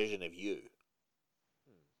is a version of you?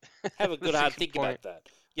 Have a good That's a hard good think point. about that.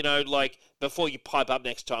 You know, like, before you pipe up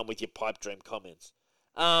next time with your pipe dream comments.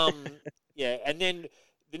 Yeah, and then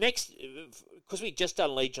the next, because we just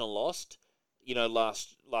done Legion Lost, you know,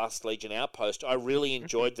 last Legion Outpost, I really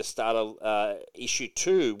enjoyed the start of issue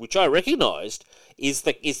 2, which I recognised is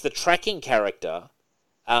the tracking character,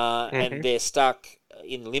 and they're stuck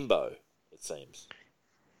in limbo. It seems.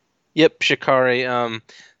 Yep, Shikari.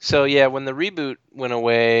 So yeah, when the reboot went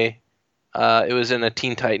away, it was in a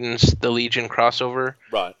Teen Titans, the Legion crossover,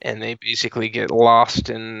 Right. and they basically get lost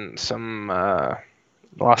in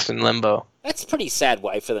lost in limbo. That's a pretty sad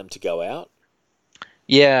way for them to go out.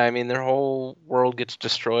 Yeah, I mean their whole world gets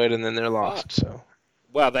destroyed and then they're lost. So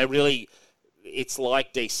Wow, they really. It's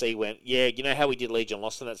like DC went, yeah, you know how we did Legion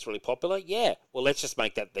Lost and that's really popular? Yeah, well, let's just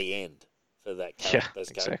make that the end for those characters.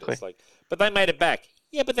 exactly. Like, but they made it back.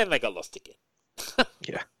 Yeah, but then they got lost again.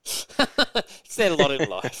 Yeah. It's their lot in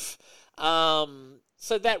life.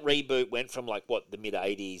 So that reboot went from like what the mid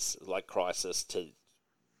 '80s, like Crisis, to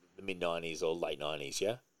the mid '90s or late '90s.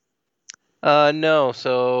 Yeah. No,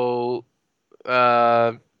 so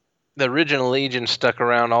the original Legion stuck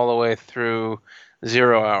around all the way through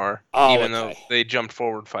 0 Hour, Oh, even though okay. they jumped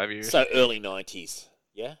forward 5 years. So early '90s.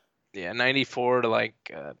 Yeah. Yeah, 94 to like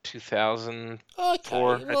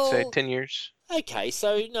 2004, Okay. I'd say Well, 10 years. okay.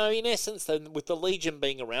 So no, in essence, then with the Legion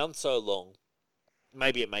being around so long,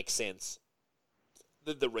 maybe it makes sense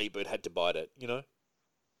that the reboot had to bite it. You know.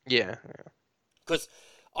 Yeah. Because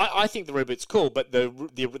I think the reboot's cool, but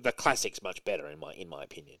the classic's much better in my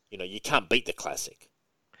opinion. You know, you can't beat the classic.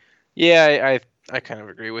 Yeah, I kind of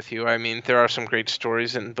agree with you. I mean, there are some great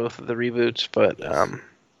stories in both of the reboots, but Yes.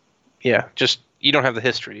 yeah, just you don't have the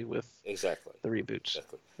history with Exactly. the reboots.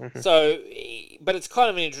 Exactly. Hmm. So, but it's kind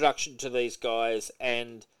of an introduction to these guys,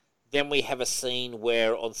 and then we have a scene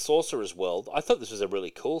where on Sorcerer's World, I thought this was a really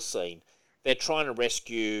cool scene. They're trying to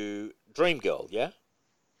rescue Dream Girl, yeah?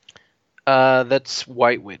 That's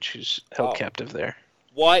White Witch who's held Oh, captive there.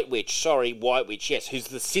 White Witch, sorry, White Witch, yes, who's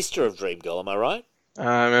the sister of Dream Girl, am I right?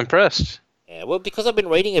 I'm impressed. Yeah, well, because I've been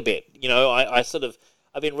reading a bit,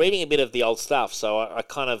 I've been reading a bit of the old stuff, so I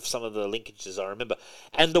kind of, some of the linkages I remember.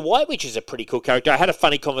 And the White Witch is a pretty cool character. I had a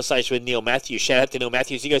funny conversation with Neil Matthews. Shout out to Neil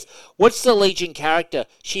Matthews. He goes, "What's the Legion character?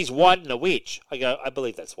 She's white and a witch." I go, "I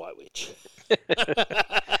believe that's White Witch."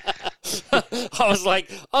 I was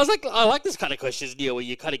like, I like this kind of questions, Neil, where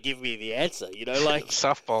you kind of give me the answer. You know, like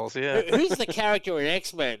Softballs, yeah. who's the character in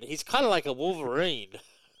X-Men? He's kind of like a Wolverine.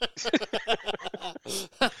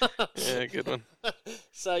 Yeah, good one.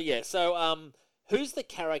 So who's the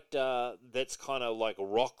character that's kind of like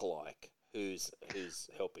rock-like? Who's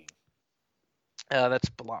helping? That's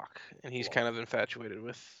Block, and he's Block. kind of infatuated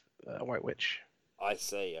with White Witch. I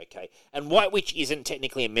see. Okay, and White Witch isn't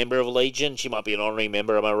technically a member of Legion. She might be an honorary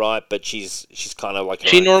member. Am I right? But she's kind of like her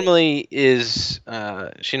She own thing. normally is.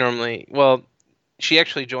 Well, she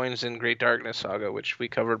actually joins in Great Darkness Saga, which we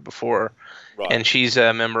covered before, Right. and she's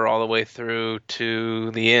a member all the way through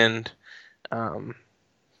to the end.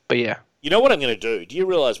 But yeah, You know what I'm going to do? Do you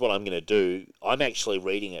realize what I'm going to do? I'm actually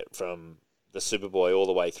reading it from the Superboy all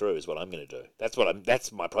the way through. Is what I'm going to do.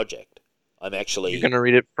 That's my project. I'm actually you're gonna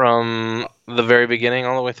read it from the very beginning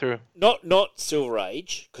all the way through. not Silver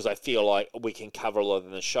Age because I feel like we can cover a lot in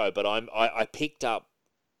the show. But I picked up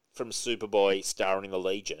from Superboy starring the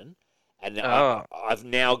Legion, and I've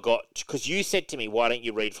now got because you said to me, why don't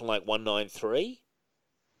you read from like 193?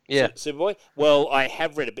 Yeah. Superboy. Well, I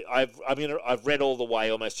have read a bit. I've read all the way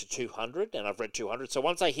almost to 200, and I've read 200. So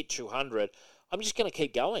once I hit 200, I'm just going to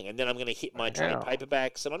keep going, and then I'm going to hit my trade Wow.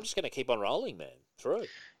 paperbacks, and I'm just going to keep on rolling, man, through.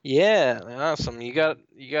 Yeah, awesome. You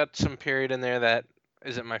got some period in there that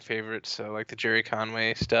isn't my favorite. So like the Jerry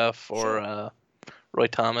Conway stuff or Sure. Roy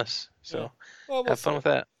Thomas. So Yeah. Well, we'll have fun see. with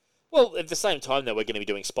that. Well, at the same time, though, we're going to be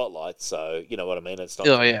doing spotlights, so you know what I mean. It's not.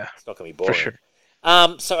 Oh yeah, It's not going to be for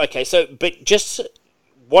boring. sure. But just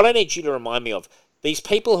what I need you to remind me of these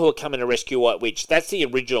people who are coming to rescue White Witch. That's the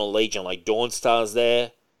original Legion, like Dawnstar's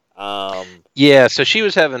there. Yeah, so she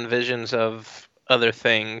was having visions of other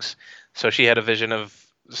things. So she had a vision of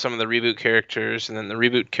some of the reboot characters, and then the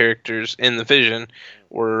reboot characters in the vision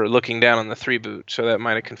were looking down on the 3-boot. So that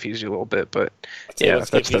might have confused you a little bit, but I'll tell you yeah, what's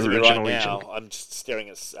that's the confusing me original right Legion. now. I'm just staring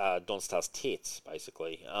at Dawnstar's tits,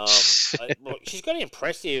 basically. Look, she's got an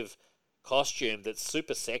impressive costume that's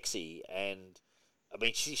super sexy, and I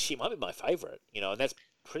mean, she might be my favorite, you know, and that's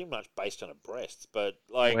pretty much based on her breasts. But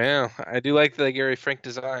like, Well, I do like the Gary Frank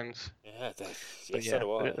designs, yeah, but so yeah,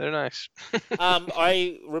 do I. they're nice.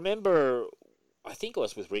 I remember, I think it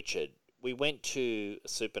was with Richard. We went to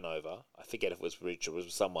Supernova. I forget if it was Richard, it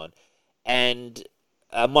was someone, and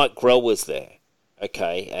Mike Grell was there.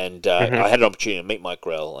 Okay, and Mhm. I had an opportunity to meet Mike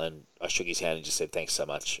Grell, and I shook his hand and just said thanks so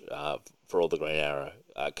much for all the Green Arrow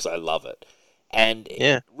because I love it, and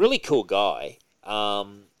Yeah. really cool guy.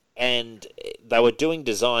 And they were doing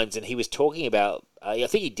designs, and he was talking about. I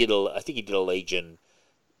think he did a Legion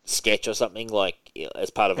sketch or something like as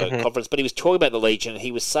part of a Mhm. conference, but he was talking about the Legion, and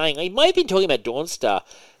he was saying he might have been talking about Dawnstar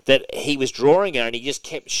that he was drawing her, and he just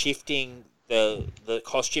kept shifting the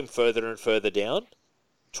costume further and further down,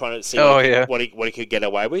 trying to see Oh yeah, what he could get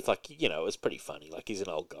away with. Like it was pretty funny. Like he's an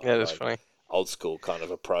old guy, yeah, that's right? funny. Old school kind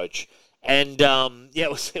of approach. And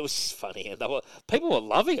it was just funny, and people were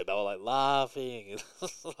loving it. They were like laughing.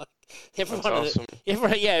 Like, everyone, That's awesome.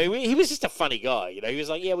 yeah, he was just a funny guy. You know, he was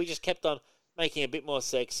like, yeah, we just kept on making it a bit more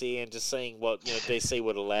sexy and just seeing what DC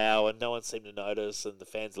would allow, and no one seemed to notice, and the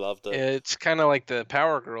fans loved it. It's kind of like the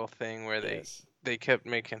Power Girl thing where Yes. they kept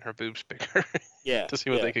making her boobs bigger Yeah, to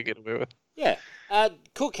see what yeah. they could get away with. Yeah,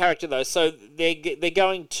 cool character though. So they're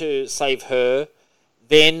going to save her.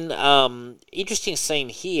 Then interesting scene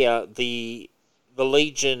here. The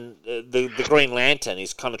Legion, the Green Lantern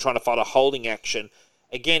is kind of trying to fight a holding action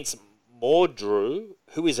against Mordru,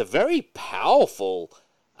 who is a very powerful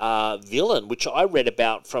villain, which I read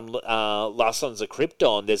about from Last Sons of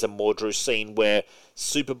Krypton. There's a Mordru scene where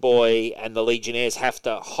Superboy and the Legionnaires have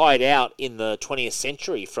to hide out in the 20th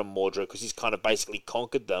century from Mordru because he's kind of basically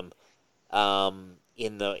conquered them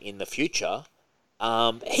in the future.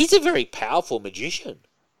 He's a very powerful magician.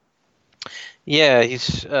 Yeah,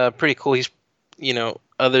 he's pretty cool. He's,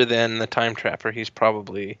 other than the Time Trapper, he's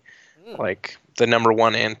probably like the number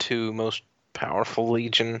 1 and 2 most powerful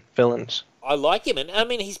Legion villains. I like him, and I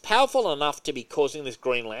mean he's powerful enough to be causing this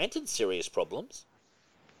Green Lantern serious problems.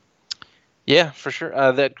 Yeah, for sure.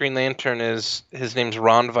 That Green Lantern his name's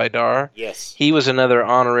Ron Vidar. Yes. He was another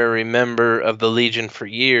honorary member of the Legion for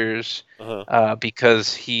years, Uh-huh.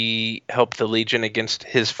 because he helped the Legion against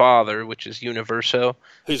his father, which is Universo,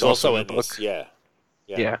 Who's who's also also in the in this? book. Yeah.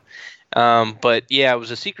 Yeah. Yeah. But yeah, it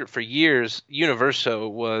was a secret for years. Universo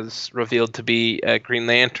was revealed to be a Green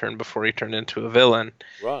Lantern before he turned into a villain,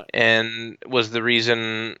 Right. and was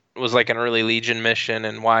like an early Legion mission,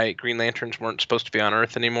 and why Green Lanterns weren't supposed to be on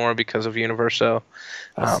Earth anymore because of Universo.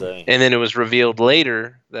 I see. And then it was revealed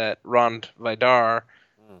later that Ron Vidar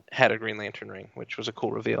Mm. had a Green Lantern ring, which was a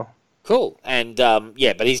cool reveal. Cool. And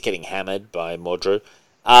yeah, but he's getting hammered by Mordru.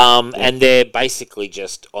 Yeah. And they're basically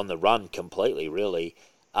just on the run completely, really.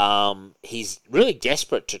 He's really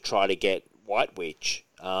desperate to try to get White Witch.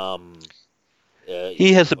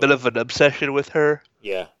 He has a bit of an obsession with her.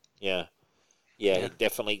 Yeah, yeah. Yeah. It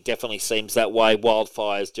definitely seems that way.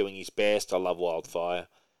 Wildfire's doing his best. I love Wildfire.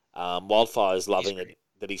 Wildfire's loving it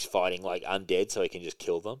that he's fighting like undead, so he can just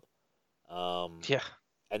kill them. Yeah.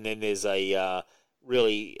 And then there's a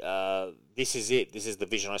really this is it. This is the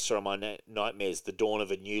vision I saw in my nightmares. The dawn of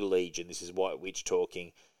a new legion. This is White Witch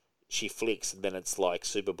talking. She flicks, and then it's like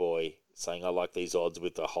Superboy saying, "I like these odds,"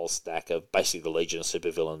 with a whole stack of basically the Legion of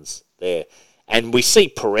supervillains there. And we see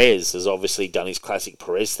Perez has obviously done his classic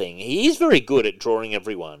Perez thing. He is very good at drawing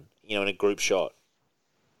everyone, in a group shot.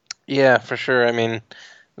 Yeah, for sure. I mean,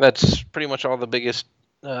 that's pretty much all the biggest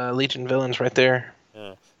Legion villains right there.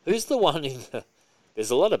 Yeah. Who's the one in the...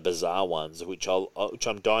 There's a lot of bizarre ones, which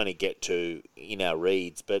I'm dying to get to in our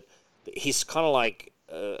reads, but he's kind of like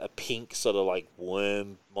a pink sort of like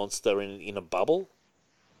worm monster in a bubble.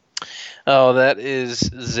 Oh, that is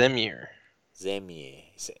Zemir. Zemir.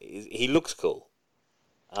 He looks cool.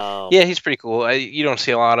 Yeah, he's pretty cool. You don't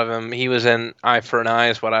see a lot of him. He was in Eye for an Eye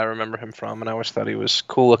is what I remember him from, and I always thought he was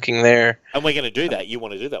cool looking there. And we're going to do that. You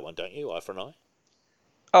want to do that one, don't you? Eye for an Eye?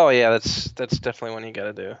 Oh, yeah, that's definitely one you got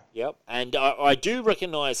to do. Yep. And I do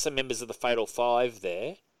recognise some members of the Fatal Five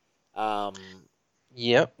there.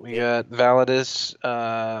 Yep, we got Validus,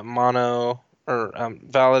 Mono, or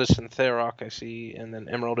Validus and Tharok, I see, and then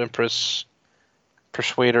Emerald Empress,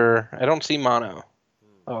 Persuader. I don't see Mono.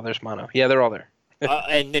 Oh, there's Mono. Yeah, they're all there.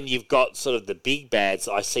 And then you've got sort of the big bads.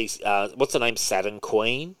 I see, what's her name? Saturn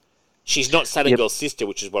Queen. She's not Saturn Girl's sister,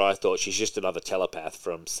 which is what I thought. She's just another telepath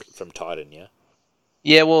from Titan, yeah?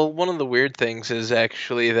 Yeah, well, one of the weird things is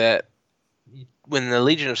actually that when the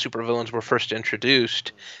Legion of Supervillains were first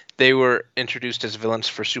introduced, they were introduced as villains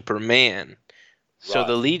for Superman. So Right.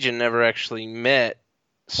 the Legion never actually met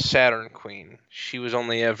Saturn Queen. She was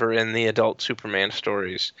only ever in the adult Superman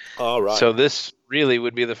stories. Oh, right. So this really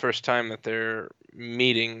would be the first time that they're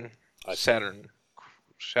meeting I see. Saturn.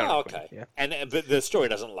 Saturn Oh, Queen, okay. yeah. And but the story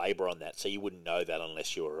doesn't labour on that, so you wouldn't know that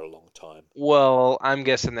unless you were a long time. Well, I'm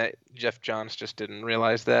guessing that Jeff Johns just didn't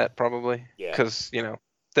realize that, probably. Yeah. Because,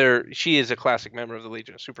 she is a classic member of the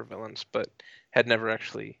Legion of Supervillains, but had never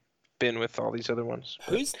actually been with all these other ones.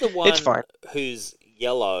 But Who's the one it's fine. who's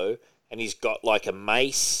yellow and he's got like a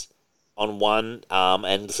mace on one arm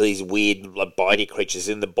and these weird like bitey creatures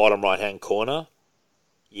in the bottom right-hand corner?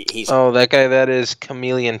 He's... Oh, that guy, that is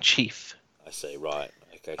Chameleon Chief. I see, right.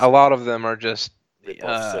 Okay. A lot of them are just,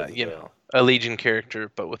 Rip-offs of the a Legion character,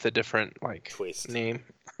 but with a different, twist. name.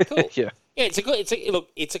 Cool. Yeah. Yeah,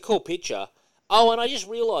 it's a cool picture. Oh, and I just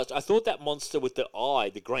realised, I thought that monster with the eye,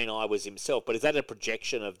 the green eye, was himself, but is that a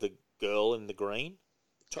projection of the girl in the green?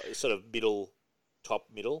 Sort of top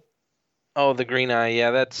middle? Oh, the green eye.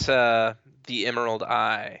 Yeah, that's the Emerald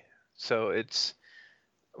Eye. So it's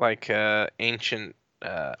like a ancient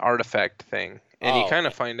artifact thing. And you kind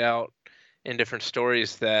of find out in different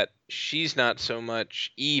stories that she's not so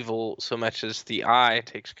much evil so much as the eye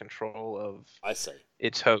takes control of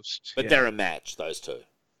its host. But they're a match, those two.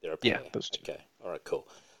 They're a pair. Yeah, those two. Okay, all right, cool.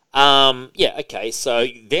 Okay, so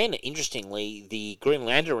then, interestingly, the Green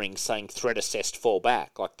Lantern ring saying threat assessed, fall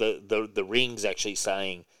back. Like, the ring's actually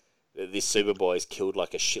saying that this Superboy's killed,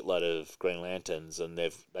 like, a shitload of Green Lanterns, and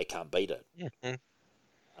they can't beat it.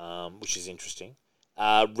 Mm-hmm. Which is interesting.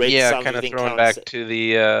 Red Sun's kind of within throwing current back to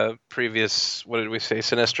the previous, what did we say,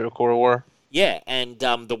 Sinestro Core War? Yeah, and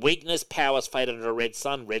the weakness, powers faded at a Red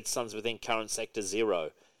Sun. Red Sun's within current sector 0.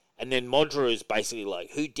 And then Modro's basically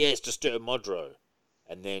like, who dares disturb Modro?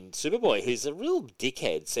 And then Superboy, who's a real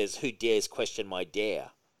dickhead, says, who dares question my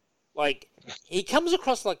dare? Like, he comes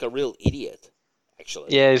across like a real idiot,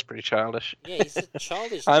 actually. Yeah, he's pretty childish. Yeah, he's a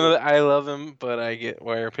childish I love him, but I get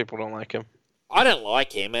why people don't like him. I don't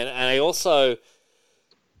like him, and I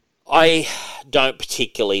don't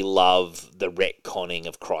particularly love the retconning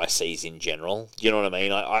of crises in general. You know what I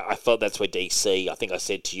mean? I felt that's where DC, I think I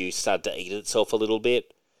said to you, started to eat itself a little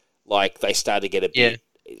bit. Like, they started to get a bit...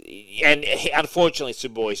 And unfortunately,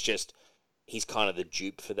 Superboy's just... He's kind of the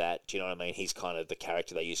dupe for that. Do you know what I mean? He's kind of the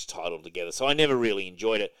character they used to title together. So I never really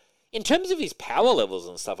enjoyed it. In terms of his power levels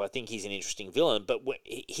and stuff, I think he's an interesting villain. But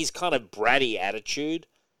his kind of bratty attitude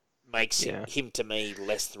makes him, to me,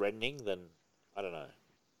 less threatening than... I don't know.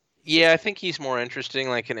 Yeah, I think he's more interesting,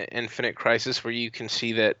 like in Infinite Crisis, where you can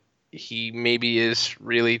see that he maybe is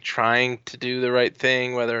really trying to do the right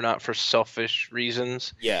thing, whether or not for selfish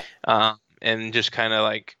reasons. Yeah. And just kind of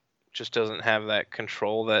like... just doesn't have that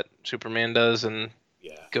control that Superman does, and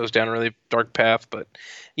goes down a really dark path. But,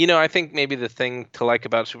 I think maybe the thing to like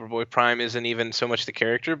about Superboy Prime isn't even so much the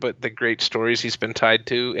character, but the great stories he's been tied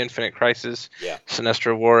to. Infinite Crisis,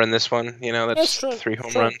 Sinestro War, and this one. That's 3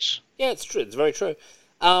 home runs. Yeah, it's true. It's very true.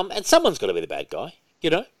 And someone's got to be the bad guy,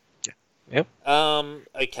 Yeah. Yep.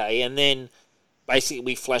 Okay, and then... basically,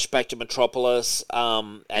 we flash back to Metropolis,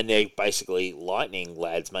 and they're basically Lightning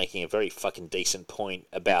Lad's making a very fucking decent point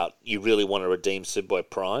about you really want to redeem Superboy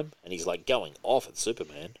Prime, and he's like going off at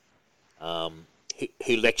Superman,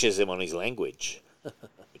 who lectures him on his language,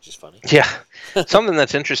 which is funny. Yeah. Something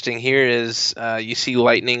that's interesting here is you see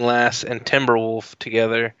Lightning Lass and Timberwolf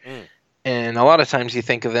together, and a lot of times you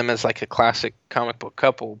think of them as like a classic comic book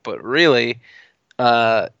couple, but really,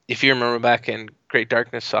 if you remember back in Great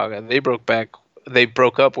Darkness Saga, they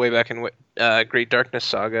broke up way back in Great Darkness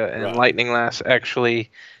Saga, and Lightning Lass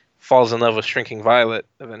actually falls in love with Shrinking Violet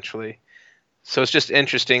eventually. So it's just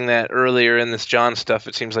interesting that earlier in this John stuff,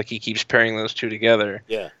 it seems like he keeps pairing those two together.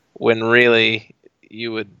 Yeah. When really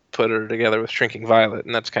you would put her together with Shrinking Violet,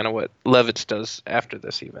 and that's kind of what Levitz does after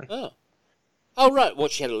this even. Oh, right. Well,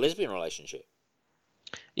 she had a lesbian relationship.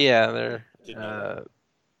 Yeah, they're...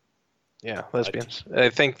 yeah, lesbians. I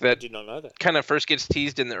think that did not know that. Kind of first gets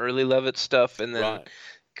teased in the early Levitz stuff, and then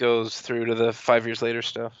goes through to the 5 years later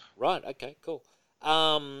stuff. Right. Okay. Cool.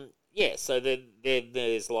 Yeah. So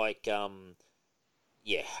there's like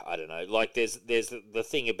I don't know. Like there's the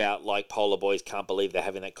thing about like Polar Boys can't believe they're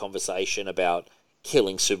having that conversation about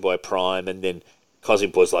killing Superboy Prime, and then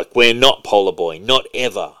Cosmic Boy's like, we're not Polar Boy, not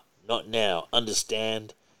ever, not now,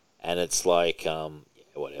 understand? And it's like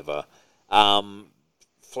whatever.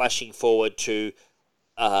 Flashing forward to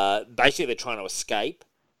basically they're trying to escape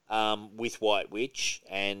with White Witch,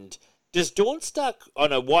 and does Dawnstar... Oh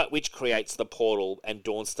no, White Witch creates the portal, and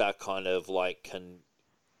Dawnstar kind of like can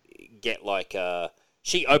get like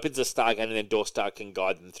she opens a Stargate, and then Dawnstar can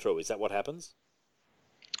guide them through. Is that what happens?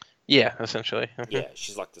 Yeah, essentially. Yeah,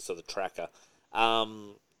 she's like the sort of tracker.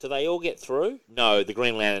 Do they all get through? No, the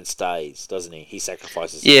Green Lantern stays, doesn't he? He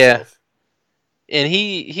sacrifices himself. And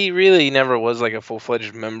he really never was like a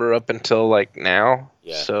full-fledged member up until like now.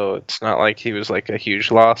 Yeah. So it's not like he was like a huge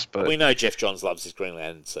loss, but we know Jeff Johns loves his Green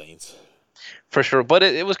Lantern scenes. For sure, but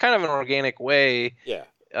it was kind of an organic way.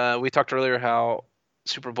 Yeah. We talked earlier how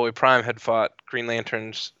Superboy Prime had fought Green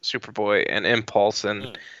Lanterns, Superboy, and Impulse,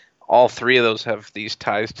 and all three of those have these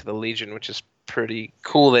ties to the Legion, which is pretty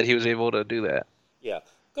cool that he was able to do that. Yeah.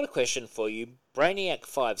 Got a question for you. Brainiac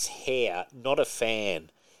 5's hair, not a fan.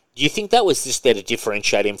 Do you think that was just there to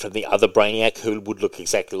differentiate him from the other Brainiac who would look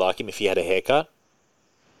exactly like him if he had a haircut?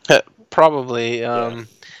 Probably. I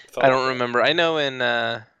don't remember. I know in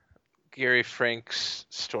Gary Frank's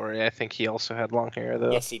story, I think he also had long hair,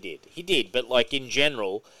 though. Yes, he did. He did, but like in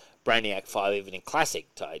general, Brainiac 5, even in classic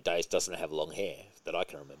days, doesn't have long hair that I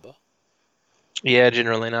can remember. Yeah,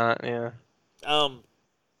 generally not, yeah.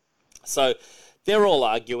 So they're all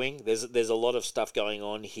arguing. There's a lot of stuff going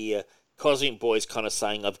on here. Cosmic Boy's kind of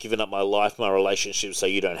saying, I've given up my life, my relationship, so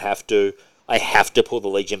you don't have to. I have to pull the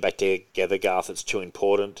Legion back together, Garth. It's too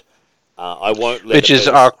important. I won't let Which is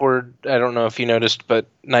awkward. I don't know if you noticed, but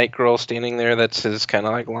Night Girl standing there, that's his kind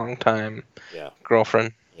of like long-time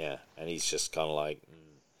girlfriend. Yeah, and he's just kind of like,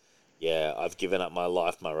 yeah, I've given up my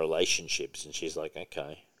life, my relationships. And she's like,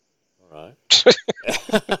 okay, all right.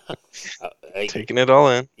 Taking it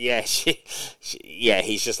all in. Yeah,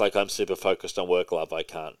 he's just like, I'm super focused on work, love. I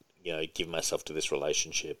can't, give myself to this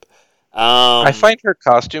relationship. I find her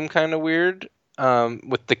costume kind of weird,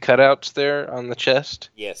 with the cutouts there on the chest.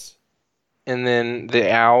 Yes. And then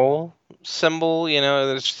the owl symbol,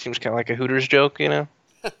 that seems kind of like a Hooters joke, Yeah,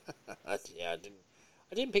 I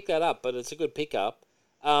didn't pick that up, but it's a good pickup.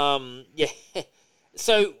 Yeah.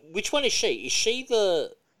 So, which one is she? Is she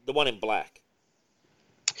the one in black?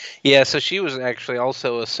 Yeah, so she was actually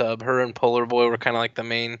also a sub. Her and Polar Boy were kind of like the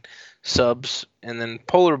main subs, and then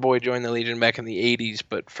Polar Boy joined the Legion back in the 80s,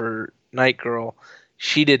 but for Night Girl,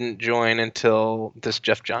 she didn't join until this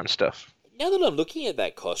Jeff Johns stuff. Now that I'm looking at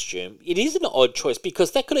that costume, it is an odd choice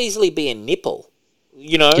because that could easily be a nipple,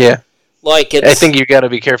 Yeah. Like I think you got to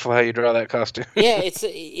be careful how you draw that costume. yeah,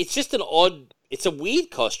 it's just an odd, it's a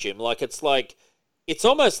weird costume. Like it's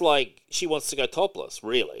almost like she wants to go topless,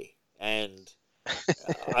 really, and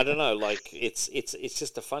I don't know. Like it's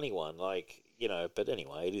just a funny one. Like but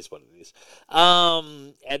anyway, it is what it is.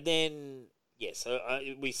 And then so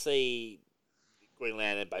we see Green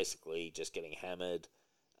Lantern basically just getting hammered,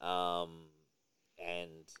 and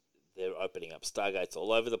they're opening up stargates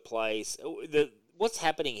all over the place. What's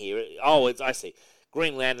happening here? Oh, I see.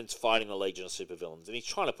 Green Lantern's fighting the Legion of Supervillains, and he's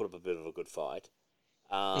trying to put up a bit of a good fight.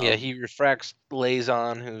 Yeah, he refracts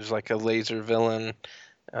Lazon, who's like a laser villain.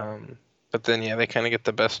 But then, they kind of get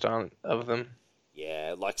the best of them.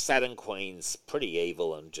 Yeah, like Saturn Queen's pretty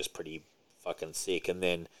evil and just pretty fucking sick, and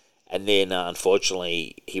then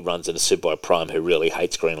unfortunately he runs into Superboy Prime, who really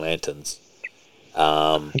hates Green Lanterns.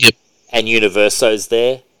 Yep. And Universo's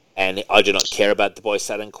there, and I do not care about the boy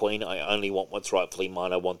Saturn Queen. I only want what's rightfully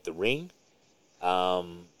mine. I want the ring.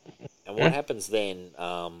 And what happens then?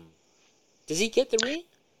 Does he get the ring?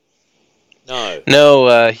 No.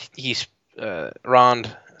 No,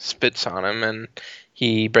 Rond spits on him, and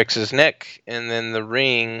he breaks his neck, and then the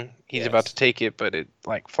ring, he's about to take it, but it,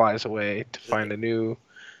 flies away to find a new...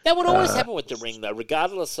 That would always happen with the ring, though,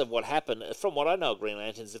 regardless of what happened. From what I know of Green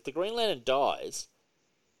Lanterns, if the Green Lantern dies...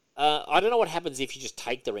 I don't know what happens if you just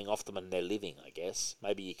take the ring off them and they're living, I guess.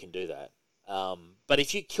 Maybe you can do that. But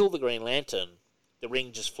if you kill the Green Lantern, the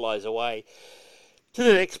ring just flies away to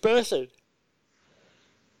the next person.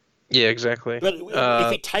 Yeah, exactly. But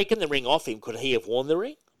if he'd taken the ring off him, could he have worn the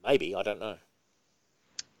ring? Maybe, I don't know.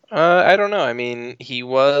 I don't know. I mean, he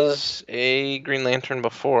was a Green Lantern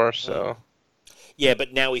before, so... Yeah,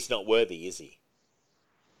 but now he's not worthy, is he?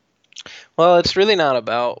 Well, it's really not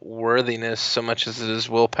about worthiness so much as it is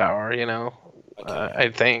willpower, Okay. I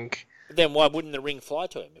think. But then why wouldn't the ring fly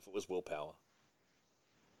to him if it was willpower?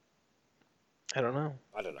 I don't know.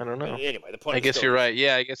 I don't know. But anyway, the point. I guess you're right.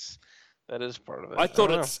 Yeah, I guess that is part of it. I thought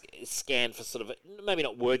it's scanned for sort of maybe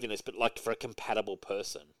not worthiness, but like for a compatible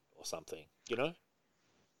person or something.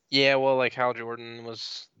 Yeah, well, like Hal Jordan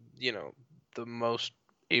was, the most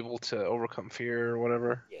able to overcome fear or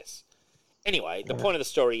whatever. Yes. Anyway, the point of the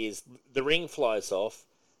story is the ring flies off,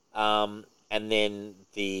 and then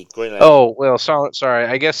the Green Lantern... Oh, well, sorry.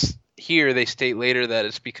 I guess here they state later that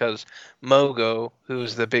it's because Mogo,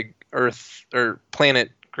 who's the big Earth or planet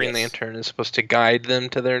Green Lantern, is supposed to guide them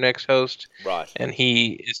to their next host. Right. And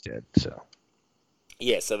he is dead, so...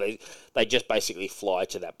 Yeah, so they just basically fly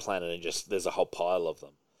to that planet and just... There's a whole pile of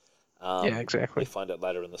them. Yeah, exactly. We find out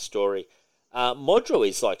later in the story. Modro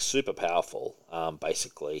is super powerful,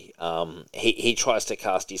 basically. He tries to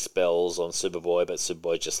cast his spells on Superboy, but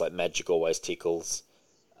Superboy just magic always tickles.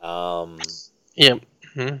 Yeah.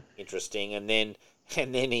 Mm-hmm. Interesting. And then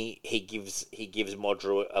he gives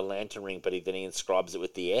Modro a lantern ring, but then he inscribes it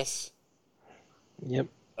with the S. Yep.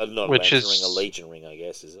 Not a lantern ring, a Legion ring, I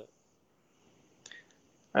guess, is it?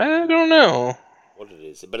 I don't know what it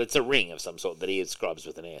is, but it's a ring of some sort that he inscribes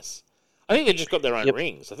with an S. I think they've just got their own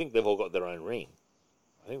rings. I think they've all got their own ring.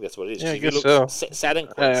 I think that's what it is. Yeah, I guess so. Saturn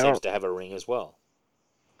Queen seems to have a ring as well.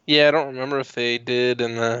 Yeah, I don't remember if they did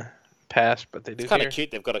in the past, but they do. It's kind of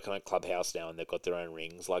cute. They've got a kind of clubhouse now, and they've got their own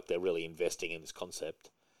rings. Like they're really investing in this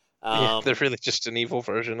concept. They're really just an evil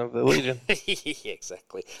version of the Legion. Yeah,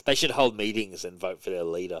 exactly. They should hold meetings and vote for their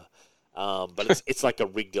leader. But it's like a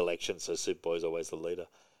rigged election, so Superboy's always the leader.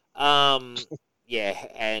 Yeah,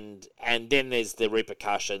 and then there's the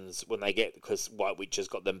repercussions when they get, because White Witch has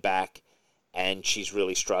got them back, and she's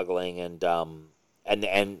really struggling, and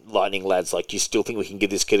Lightning Lad's like, "Do you still think we can give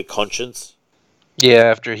this kid a conscience?" Yeah,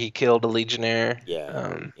 after he killed a Legionnaire.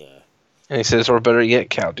 Yeah, And he says, or better yet,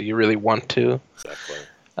 Cal, do you really want to? Exactly.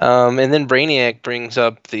 And then Brainiac brings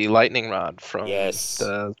up the lightning rod from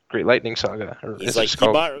the Great Lightning Saga. He's like,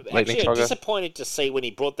 actually, I'm disappointed to see when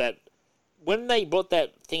he brought that. When they brought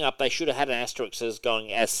that thing up, they should have had an asterisk as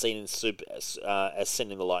going as seen in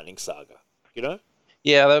the Lightning Saga.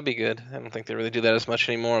 Yeah, that would be good. I don't think they really do that as much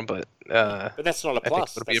anymore, but that's not a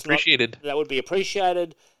plus. I think it would be appreciated. That would be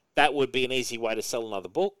appreciated. That would be an easy way to sell another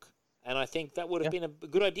book, and I think that would have been a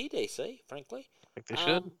good idea, DC. Frankly, I think they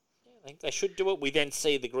should. I think they should do it. We then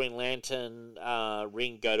see the Green Lantern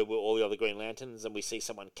ring go to all the other Green Lanterns, and we see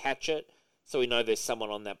someone catch it, so we know there's someone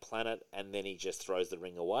on that planet, and then he just throws the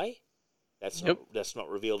ring away. That's not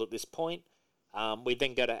revealed at this point. We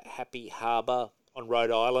then go to Happy Harbor on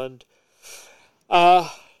Rhode Island.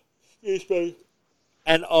 Excuse me.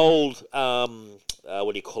 An old,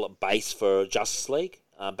 what do you call it, base for Justice League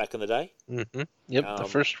back in the day. Mm-hmm. Yep, the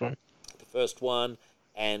first one. The first one.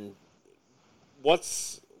 And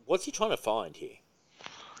what's he trying to find here?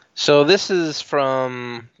 So this is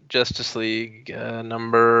from Justice League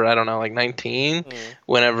number, I don't know, like 19. Mm.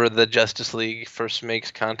 Whenever the Justice League first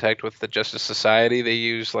makes contact with the Justice Society, they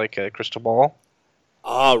use like a crystal ball.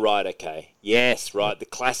 Oh, right, okay. Yes, right. The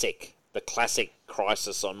classic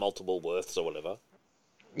Crisis on Multiple Worths or whatever.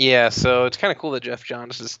 Yeah, so it's kind of cool that Jeff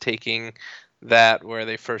Johns is taking that where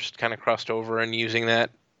they first kind of crossed over and using that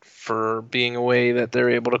for being a way that they're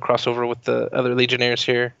able to cross over with the other Legionnaires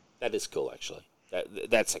here. That is cool, actually.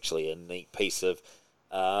 That's actually a neat piece of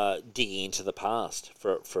digging into the past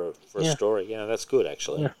for a story. Yeah, that's good,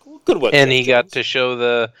 actually. Yeah. Good work, And Jeff he got Johns. to show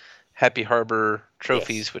the Happy Harbor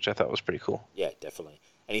trophies, Yes. which I thought was pretty cool. Yeah, definitely.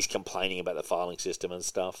 And he's complaining about the filing system and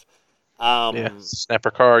stuff. Yeah,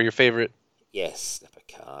 Snapper Carr, your favorite. Yes, Snapper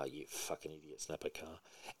Car, you fucking idiot, Snapper Car.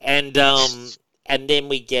 And then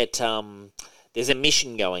we get there's a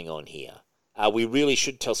mission going on here. We really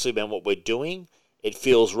should tell Superman what we're doing. It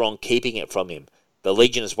feels wrong keeping it from him. The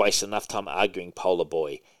Legion has wasted enough time arguing Polar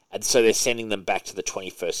Boy, and so they're sending them back to the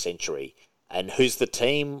 21st century. And who's the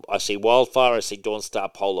team? I see Wildfire, I see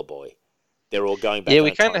Dawnstar, Polar Boy. They're all going back. Yeah, on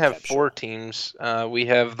we a kind time of have capsule. 4 teams. We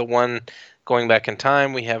have the one going back in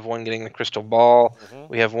time. We have one getting the crystal ball. Mhm.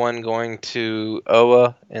 We have one going to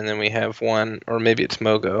Oa, and then we have one, or maybe it's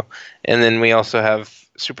Mogo, and then we also have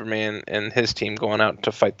Superman and his team going out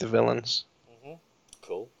to fight the villains.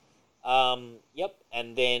 Cool. Yep.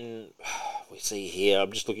 And then we see here.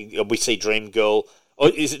 I'm just looking. We see Dream Girl. Oh,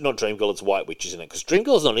 is it not Dream Girl? It's White Witch, isn't it? Because Dream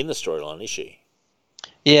Girl's not in the storyline, is she?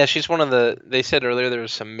 Yeah, she's one of the. They said earlier there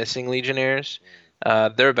was some missing Legionnaires.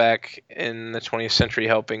 They're back in the 20th century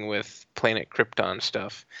helping with Planet Krypton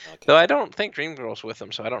stuff. Okay. Though I don't think Dream Girl's with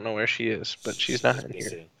them, so I don't know where she is, but she's not in here.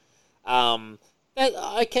 Missing.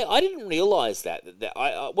 I didn't realize that.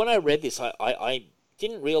 When I read this, I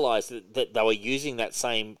didn't realize that they were using that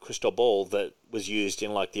same crystal ball that was used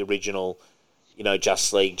in like the original,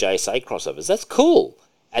 Justice League JSA crossovers. That's cool.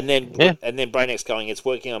 And then Brainiac's going, it's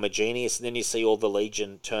working. I'm a genius. And then you see all the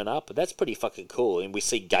Legion turn up. But that's pretty fucking cool. And we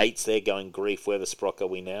see Gates there going, grief, where the sprock are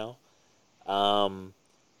we now?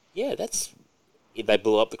 Yeah, they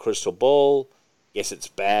blew up the crystal ball. Yes, it's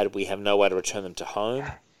bad. We have no way to return them to home.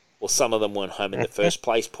 Well, some of them weren't home in the first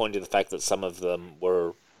place, pointing to the fact that some of them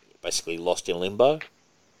were basically lost in limbo.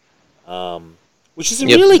 Which is a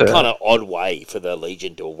really kind of odd way for the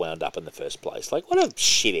Legion to have wound up in the first place. Like, what a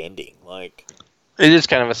shit ending. Like, it is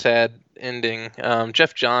kind of a sad ending.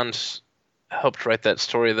 Jeff Johns helped write that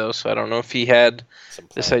story, though, so I don't know if he had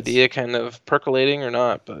this idea kind of percolating or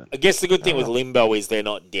not. But I guess the good thing with Limbo is they're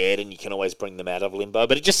not dead, and you can always bring them out of Limbo.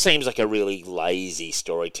 But it just seems like a really lazy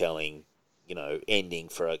storytelling, ending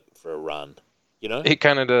for a run. It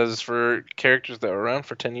kind of does for characters that were around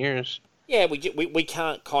for 10 years. Yeah, we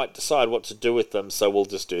can't quite decide what to do with them, so we'll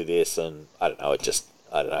just do this, and I don't know.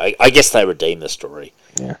 I don't know. I guess they redeem the story.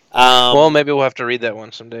 Yeah. Well, maybe we'll have to read that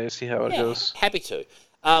one someday, see how it goes. Happy to.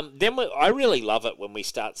 Then I really love it when we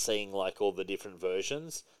start seeing like all the different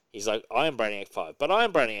versions. He's like, I am Brainiac 5, but I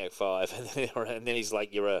am Brainiac 5, and then he's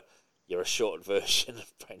like, you're a short version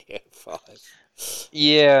of Brainiac 5.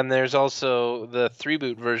 Yeah, and there's also the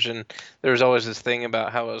 3-boot version. There was always this thing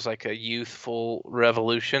about how it was like a youthful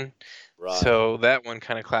revolution. Right. So that one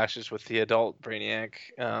kind of clashes with the adult Brainiac.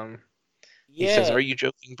 He says, "Are you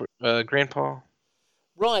joking, Grandpa?"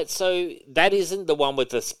 Right. So that isn't the one with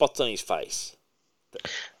the spots on his face.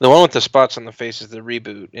 The one with the spots on the face is the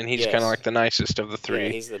reboot, and he's kind of like the nicest of the 3. Yeah,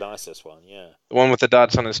 he's the nicest one. Yeah. The one with the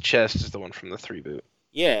dots on his chest is the one from the 3-boot.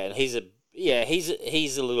 Yeah, and he's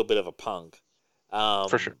a little bit of a punk.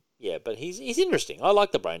 For sure. Yeah, but he's interesting. I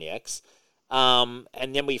like the Brainiacs.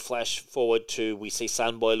 And then we flash forward to, we see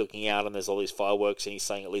Sunboy looking out and there's all these fireworks and he's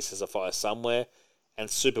saying at least there's a fire somewhere, and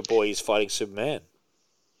Superboy is fighting Superman.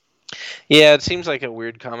 Yeah, it seems like a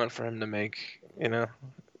weird comment for him to make,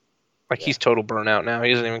 Like, he's total burnout now.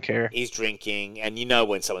 He doesn't even care. He's drinking, and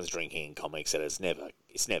when someone's drinking in comics, that it's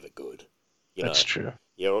never good. That's true.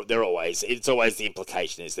 Yeah, it's always the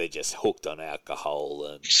implication is they're just hooked on alcohol,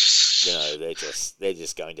 and they're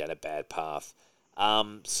just going down a bad path.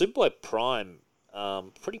 Superboy Prime,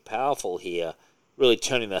 pretty powerful here, really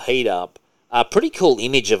turning the heat up. Pretty cool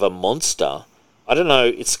image of a monster. I don't know,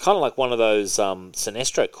 it's kind of like one of those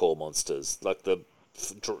Sinestro Corps monsters, like the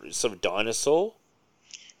sort of dinosaur.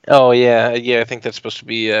 Oh, yeah, I think that's supposed to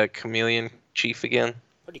be a Chameleon Chief again.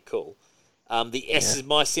 Pretty cool. The S is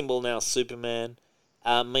my symbol now, Superman.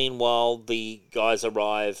 Meanwhile, the guys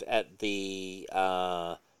arrive at the...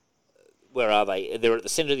 where are they? They're at the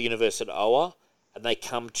center of the universe at Oa, and they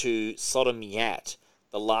come to Sodom Yat,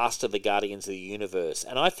 the last of the Guardians of the Universe.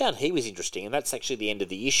 And I found he was interesting, and that's actually the end of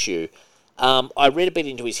the issue. I read a bit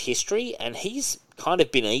into his history, and he's kind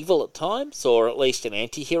of been evil at times, or at least an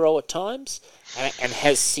anti-hero at times, and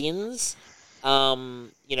has sins.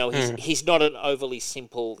 He's not an overly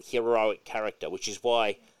simple heroic character, which is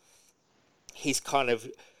why he's kind of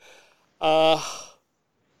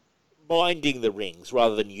minding the rings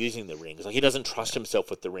rather than using the rings. Like, he doesn't trust himself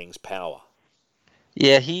with the rings' power.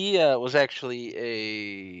 Yeah, he was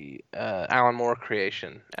actually a Alan Moore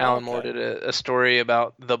creation. Alan Moore did a story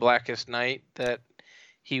about the Blackest Night that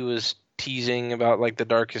he was teasing about, like, the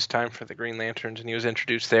darkest time for the Green Lanterns, and he was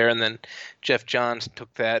introduced there. And then Jeff Johns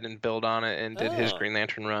took that and built on it and did his Green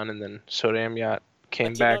Lantern run, and then So Amyot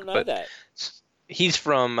came back. I did not know that. He's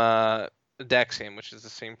from Daxam, which is the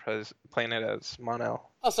same planet as Mon-El.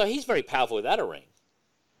 Oh, so he's very powerful without a ring.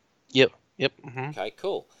 Yep. Mm-hmm. Okay,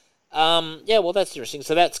 cool. Yeah, well, that's interesting.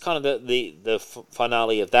 So that's kind of the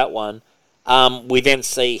finale of that one. We then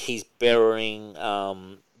see he's burying.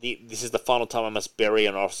 This is the final time I must bury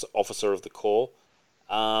an officer of the Corps.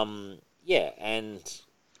 Yeah, and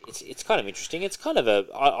it's kind of interesting. It's kind of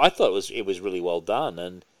I thought it was really well done,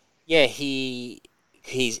 and yeah,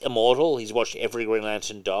 he's immortal. He's watched every Green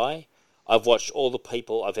Lantern die. I've watched all the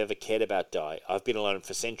people I've ever cared about die. I've been alone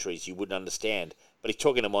for centuries. You wouldn't understand. But he's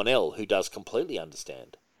talking to Mon-El, who does completely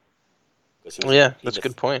understand. Yeah, that's a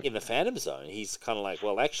good point. In the Phantom Zone, he's kind of like,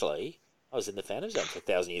 well, actually, I was in the Phantom Zone for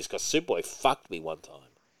 1,000 years because Superboy fucked me one time.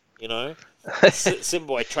 You know?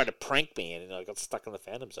 Superboy tried to prank me and I got stuck in the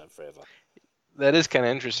Phantom Zone forever. That is kind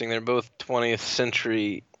of interesting. They're both 20th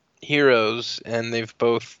century heroes, and they've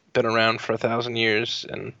both been around for 1,000 years,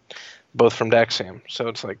 and both from Daxam. So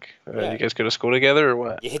it's like, you guys go to school together or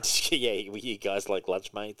what? Yeah, you guys like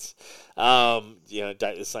lunch mates. Date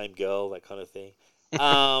the same girl, that kind of thing.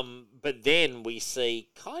 But then we see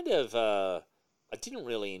kind of, I didn't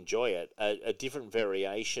really enjoy it, a different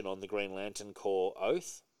variation on the Green Lantern Corps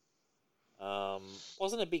oath.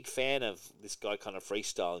 Wasn't a big fan of this guy kind of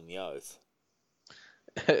freestyling the oath.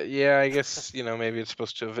 Yeah, I guess, maybe it's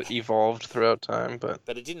supposed to have evolved throughout time, but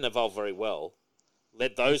it didn't evolve very well.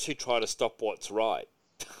 Let those who try to stop what's right.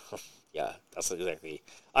 Yeah, that's exactly.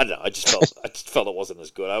 I don't know. I just felt it wasn't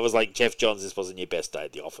as good. I was like, Jeff Johns, this wasn't your best day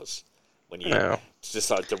at the office when you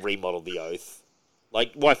decided to remodel the oath.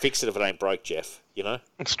 Like, why fix it if it ain't broke, Jeff? You know.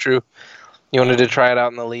 It's true. You wanted to try it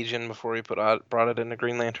out in the Legion before he brought it into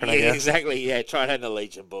Green Lantern, I guess. Exactly, yeah. Try it out in the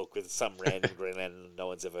Legion book with some random Green Lantern no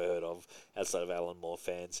one's ever heard of outside of Alan Moore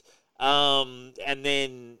fans. And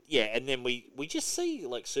then we just see,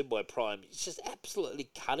 like, Superboy Prime, it's just absolutely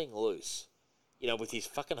cutting loose, with his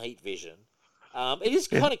fucking heat vision. It is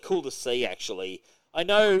kind of cool to see, actually. I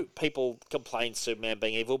know people complain Superman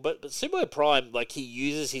being evil, but Superboy Prime, like, he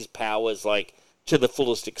uses his powers, like, to the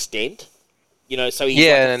fullest extent. So he's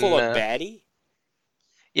like a full-on baddie.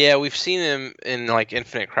 Yeah, we've seen him in, like,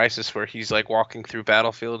 Infinite Crisis, where he's, like, walking through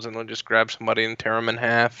battlefields and he'll just grab somebody and tear them in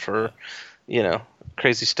half, or,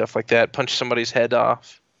 crazy stuff like that. Punch somebody's head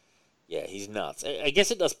off. Yeah, he's nuts. I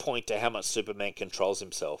guess it does point to how much Superman controls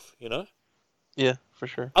himself, Yeah, for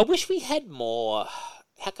sure. I wish we had more.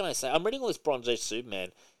 How can I say? I'm reading all this Bronze Age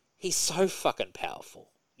Superman. He's so fucking powerful.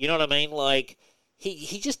 You know what I mean? Like,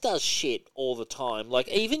 he just does shit all the time. Like,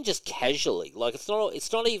 even just casually. Like, it's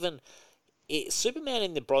not even. Superman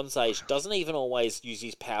in the Bronze Age doesn't even always use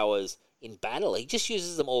his powers in battle. He just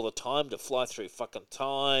uses them all the time to fly through fucking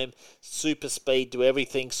time, super speed, do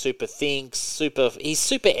everything, super thinks, he's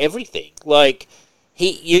super everything. Like,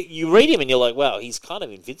 you read him and you're like, wow, he's kind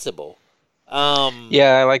of invincible.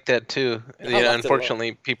 Yeah, I like that too.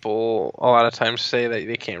 Unfortunately, people a lot of times say that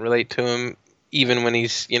they can't relate to him, even when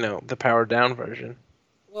he's, the powered down version.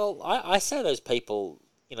 Well, I say those people,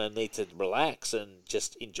 need to relax and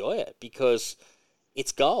just enjoy it because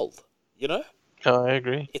it's gold, Oh, I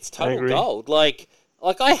agree. It's total gold. Like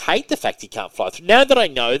I hate the fact he can't fly through. Now that I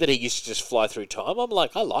know that he used to just fly through time, I'm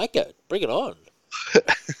like, I like it. Bring it on.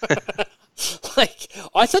 Like,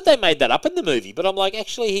 I thought they made that up in the movie, but I'm like,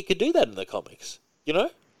 actually, he could do that in the comics,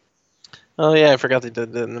 Oh, yeah, I forgot they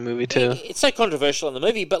did that in the movie, too. It's so controversial in the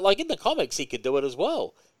movie, but, like, in the comics, he could do it as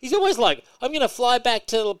well. He's always like, I'm going to fly back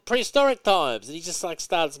to prehistoric times, and he just, like,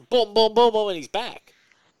 starts boom, boom, boom, boom, and he's back.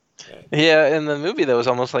 Yeah, in the movie, that was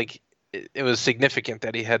almost like it was significant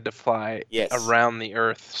that he had to fly around the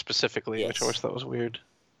Earth specifically, which I always thought was weird.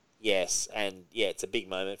 Yes, and yeah, it's a big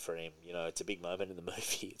moment for him. It's a big moment in the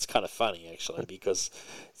movie. It's kind of funny, actually, because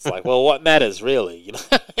it's like, well, what matters, really?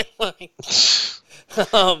 Anyway,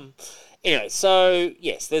 so,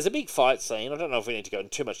 yes, there's a big fight scene. I don't know if we need to go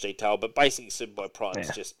into too much detail, but basically Superboy Prime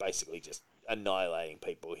is just annihilating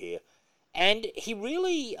people here. And he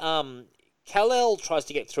really, Kal-El tries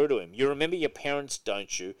to get through to him. You remember your parents,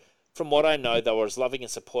 don't you? from what I know, they were as loving and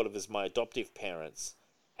supportive as my adoptive parents.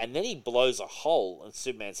 And then he blows a hole in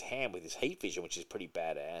Superman's hand with his heat vision, which is pretty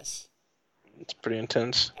badass. It's pretty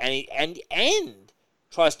intense. And he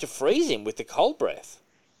tries to freeze him with the cold breath.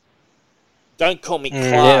 Don't call me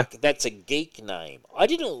Clark. That's a geek name. I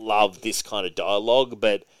didn't love this kind of dialogue,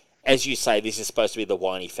 but as you say, this is supposed to be the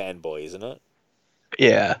whiny fanboy, isn't it?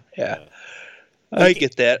 Yeah. I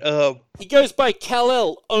get that. He goes by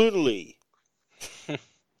Kal-El only.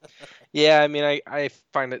 Yeah, I mean, I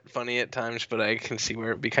find it funny at times, but I can see where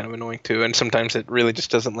it'd be kind of annoying too, and sometimes it really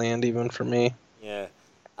just doesn't land even for me. Yeah.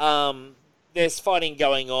 There's fighting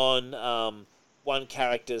going on. One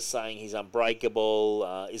character's saying he's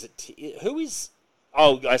unbreakable. Who is...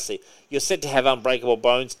 Oh, I see. You're said to have unbreakable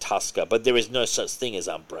bones, Tusker, but there is no such thing as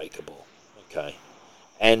unbreakable. Okay.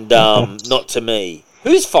 And not to me.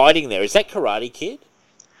 Who's fighting there? Is that Karate Kid?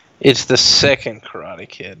 It's the second Karate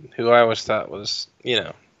Kid, who I always thought was,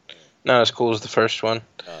 not as cool as the first one.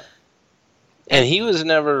 No. And he was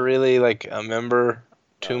never really like a member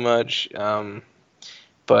too much.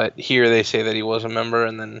 But here they say that he was a member,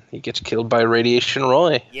 and then he gets killed by Radiation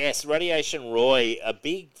Roy. Yes, Radiation Roy, a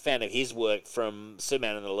big fan of his work from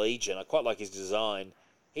Superman and the Legion. I quite like his design.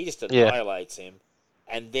 He just annihilates him.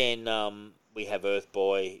 And then we have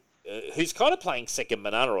Earthboy, who's kind of playing second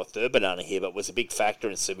banana or third banana here, but was a big factor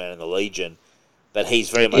in Superman and the Legion. But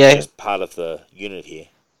he's very much just part of the unit here.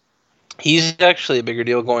 He's actually a bigger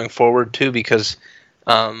deal going forward, too, because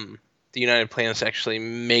the United Planets actually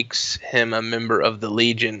makes him a member of the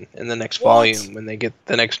Legion in the next volume when they get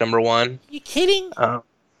the next number 1. You kidding?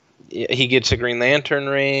 He gets a Green Lantern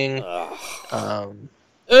ring. Earthman.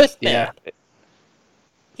 Yeah.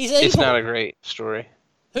 He's evil. It's not a great story.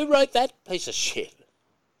 Who wrote that piece of shit?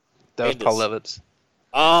 That was Paul Levitz.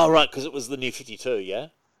 Oh, right, because it was the New 52, yeah?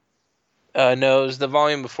 No, it was the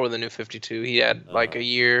volume before the New 52. He had like a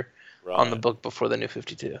year on the book before the New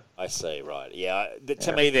 52. I see, right. Yeah,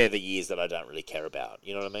 to me, they're the years that I don't really care about.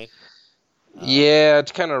 You know what I mean? Yeah,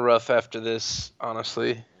 it's kind of rough after this,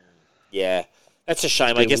 honestly. Yeah, that's a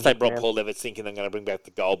shame. I guess they brought Paul Levitz thinking they're going to bring back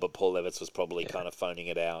the gold, but Paul Levitz was probably kind of phoning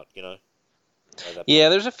it out, Yeah,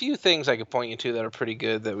 there's a few things I could point you to that are pretty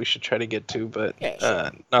good that we should try to get to, but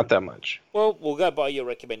not that much. Well, we'll go by your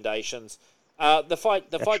recommendations. The fight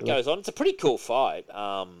goes on. It's a pretty cool fight,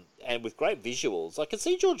 and with great visuals. I can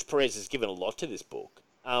see George Perez has given a lot to this book.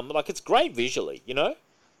 It's great visually, It's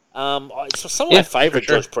some of my favourite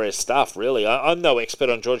George Perez stuff, really. I'm no expert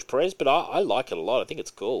on George Perez, but I like it a lot. I think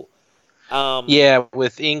it's cool.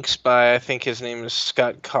 With inks by, I think his name is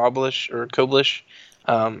Scott Koblish.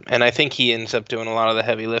 And I think he ends up doing a lot of the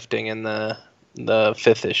heavy lifting in the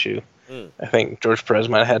 5th issue. I think George Perez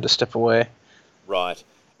might have had to step away. Right.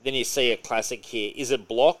 Then you see a classic here. Is it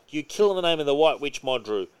Block? You kill in the name of the White Witch,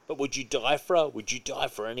 Modru. But would you die for her? Would you die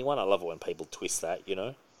for anyone? I love it when people twist that,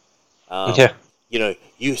 You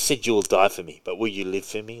said you will die for me, but will you live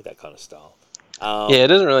for me? That kind of style. It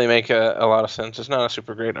doesn't really make a lot of sense. It's not a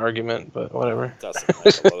super great argument, but whatever. It doesn't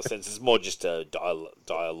make a lot of sense. It's more just a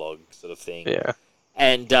dialogue sort of thing. Yeah.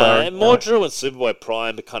 And Modru and Superboy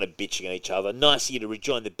Prime are kind of bitching at each other. Nice of you to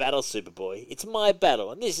rejoin the battle, Superboy. It's my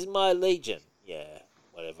battle, and this is my Legion. Yeah,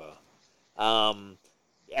 whatever.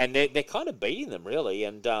 And they're kind of beating them, really.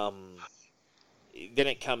 And then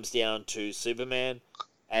it comes down to Superman.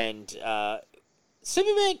 And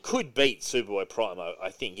Superman could beat Superboy Prime, I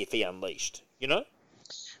think, if he unleashed,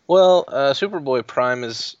 Well, Superboy Prime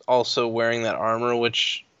is also wearing that armor,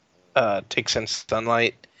 which takes in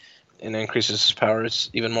sunlight and increases his powers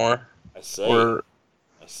even more. I see. Or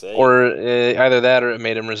either that, or it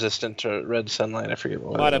made him resistant to red sunlight. I forget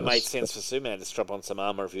what. Might have made sense for Superman to strap on some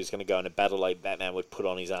armor if he was going to go in a battle. Like Batman would put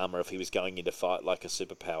on his armor if he was going into fight like a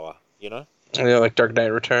superpower. Yeah, like Dark Knight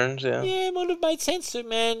Returns. Yeah. Yeah, it would have made sense,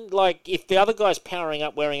 Superman. Like if the other guy's powering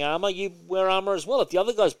up wearing armor, you wear armor as well. If the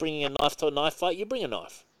other guy's bringing a knife to a knife fight, you bring a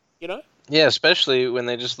knife. Yeah, especially when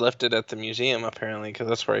they just left it at the museum, apparently, because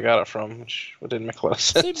that's where I got it from, which didn't make a lot of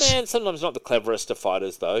sense. Superman, sometimes not the cleverest of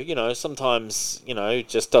fighters, though. Sometimes,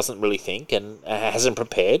 just doesn't really think and hasn't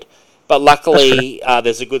prepared. But luckily,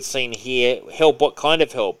 there's a good scene here. Help, what kind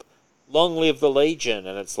of help? Long live the Legion.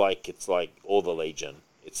 And it's like all the Legion.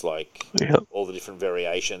 It's like all the different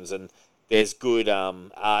variations. And there's good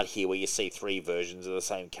art here where you see 3 versions of the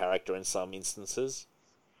same character in some instances.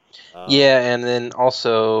 And then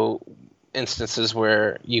also instances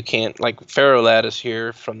where you can't, like Pharaoh Lad is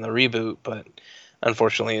here from the reboot, but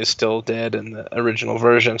unfortunately is still dead in the original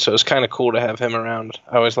version, so it's kind of cool to have him around.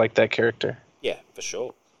 I always liked that character. Yeah, for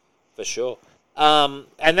sure.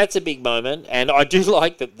 And that's a big moment, and I do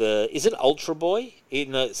like that is it Ultra Boy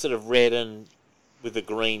in the sort of red and with the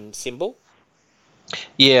green symbol?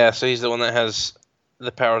 Yeah, so he's the one that has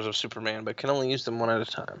the powers of Superman, but can only use them one at a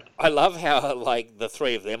time. I love how like the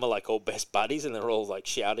three of them are like all best buddies and they're all like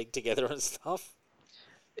shouting together and stuff.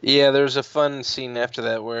 Yeah, there's a fun scene after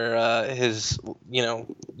that where his,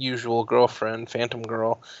 usual girlfriend, Phantom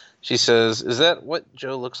Girl, she says, "Is that what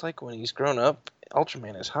Joe looks like when he's grown up?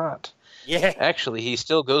 Ultraman is hot. Yeah, Actually, he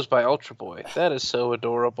still goes by Ultra Boy. That is so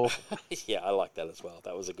adorable." yeah, I like that as well.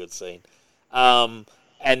 That was a good scene. Um,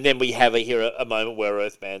 and then we have a moment where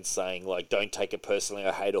Earthman's saying like, "Don't take it personally.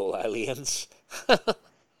 I hate all aliens." That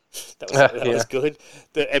Yeah. was good.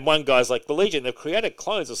 And one guy's like, "The Legion, they've created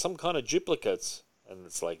clones or some kind of duplicates," and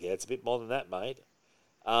it's like, "Yeah, it's a bit more than that, mate."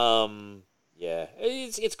 Yeah,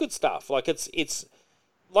 it's good stuff. Like it's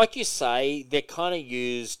like you say, they're kind of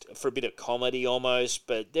used for a bit of comedy almost,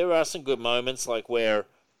 but there are some good moments like where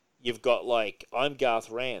you've got like, "I'm Garth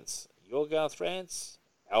Rance, you're Garth Rance,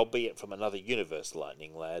 albeit from another universe,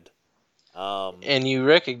 Lightning Lad." And you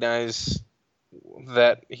recognize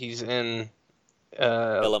that he's in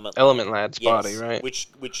Element Lad, Element Lad's body, yes, right?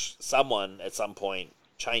 which someone at some point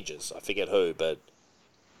changes. I forget who, but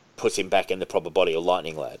puts him back in the proper body of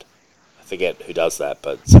Lightning Lad. I forget who does that,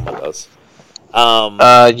 but someone does.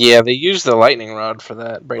 Yeah, they use the lightning rod for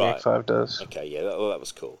that. Brainiac Right. 5 does. Okay, yeah, that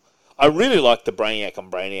was cool. I really like the Brainiac on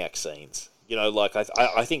Brainiac scenes. You know, like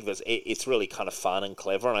I think it's really kind of fun and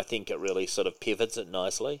clever, and I think it really sort of pivots it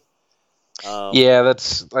nicely. Yeah,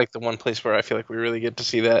 that's like the one place where I feel like we really get to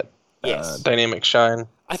see that Yes, dynamic shine.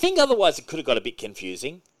 I think otherwise it could have got a bit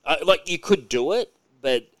confusing. Like you could do it,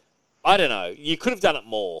 but I don't know. You could have done it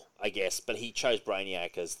more, I guess. But he chose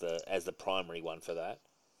Brainiac as the primary one for that.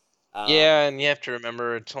 Yeah, and you have to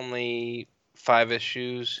remember it's only 5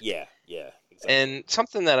 issues. Yeah, exactly. And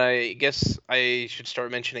something that I guess I should start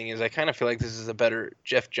mentioning is I kind of feel like this is a better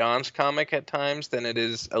Jeff Johns comic at times than it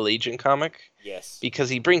is a Legion comic. Yes. Because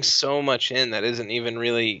he brings so much in that isn't even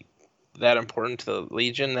really that important to the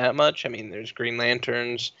Legion that much. I mean, there's Green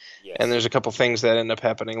Lanterns, Yes. and there's a couple things that end up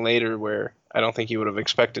happening later where I don't think you would have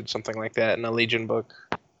expected something like that in a Legion book.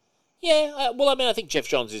 Yeah, well, I mean, I think Jeff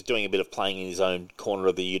Johns is doing a bit of playing in his own corner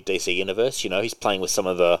of the DC universe. You know, he's playing with some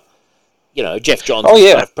of the, Jeff Johns Oh, was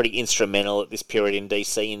yeah. kind of pretty instrumental at this period in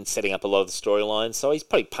DC in setting up a lot of the storylines. So he's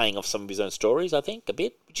probably paying off some of his own stories, I think, a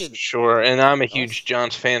bit, which is Sure, and I'm a nice. huge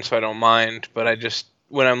Johns fan, so I don't mind, but I just,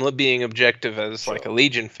 when I'm being objective as like a Sure.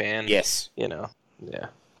 Legion fan, Yes. yeah.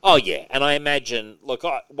 Oh, yeah, and I imagine, look,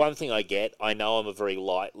 one thing I know I'm a very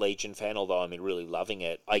light Legion fan, although I'm really loving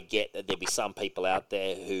it. I get that there'd be some people out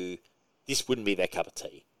there who this wouldn't be their cup of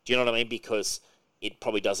tea. Do you know what I mean? Because it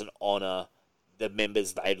probably doesn't honour the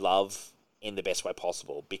members they love in the best way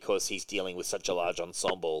possible because he's dealing with such a large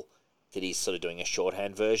ensemble that he's sort of doing a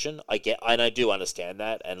shorthand version. And I do understand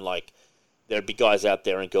that, and like, there'd be guys out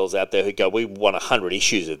there and girls out there who go, "We want 100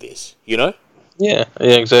 issues of this," you know? Yeah,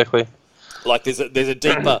 exactly. Like there's a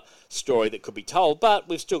deeper story that could be told, but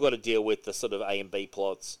we've still got to deal with the sort of A and B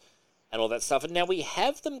plots and all that stuff. And now we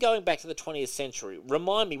have them going back to the 20th century.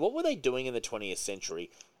 Remind me, what were they doing in the 20th century?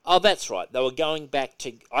 Oh, that's right. They were going back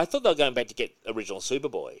to. I thought they were going back to get original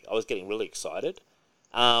Superboy. I was getting really excited.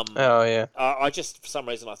 Oh, yeah. I just, for some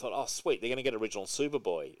reason, I thought, oh, sweet, they're going to get original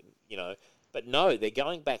Superboy, But no, they're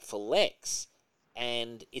going back for Lex.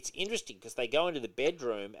 And it's interesting because they go into the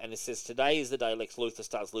bedroom and it says, "Today is the day Lex Luthor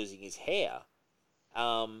starts losing his hair."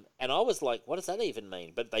 And I was like, what does that even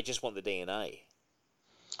mean? But they just want the DNA.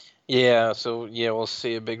 Yeah, so, we'll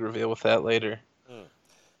see a big reveal with that later.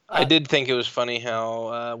 I did think it was funny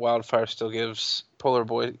how Wildfire still gives Polar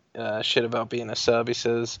Boy shit about being a sub. He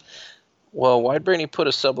says, "Well, why'd Brainy put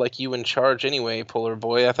a sub like you in charge anyway, Polar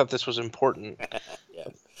Boy? I thought this was important." Yeah.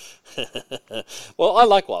 Well, I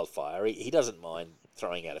like Wildfire. He doesn't mind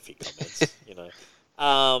throwing out a few comments,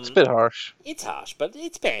 It's a bit harsh. It's harsh, but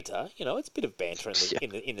it's banter. It's a bit of banter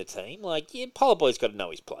in the team. Like, yeah, Polar Boy's got to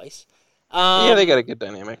know his place. Yeah, they got a good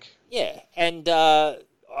dynamic. Yeah, and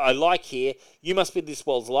I like here, "You must be this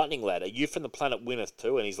world's Lightning Lad. Are you from the planet Wynneth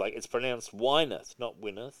too?" And he's like, "It's pronounced Wyneth, not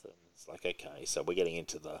Wynneth." And it's like, okay, so we're getting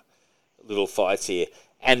into the little fights here.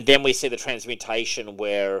 And then we see the transmutation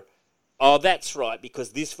where, oh, that's right,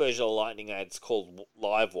 because this version of Lightning Lad's called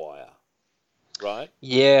Livewire, right?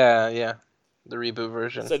 Yeah. The reboot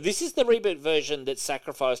version. So this is the reboot version that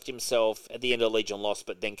sacrificed himself at the end of Legion Lost,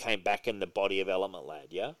 but then came back in the body of Element Lad,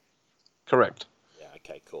 yeah? Correct. Yeah,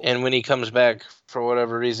 okay, cool. And when he comes back, for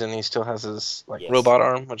whatever reason, he still has his Yes. robot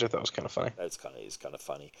arm, which I thought was kind of funny. That's kind of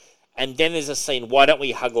funny. And then there's a scene, "Why don't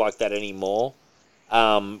we hug like that anymore?"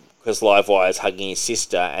 Because Livewire's hugging his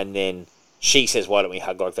sister, and then she says, "Why don't we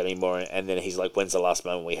hug like that anymore?" And then he's like, "When's the last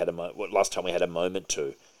moment we had last time we had a moment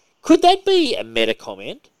to?" Could that be a meta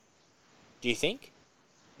comment? Do you think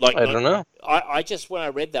Like, I don't know. I just, when I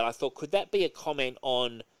read that, I thought, could that be a comment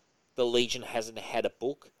on the Legion hasn't had a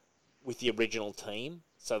book with the original team,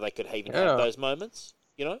 so they could even have those moments?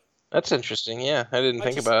 You know, that's interesting. Yeah, I didn't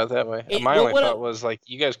think just, about it that way. My only thought was like,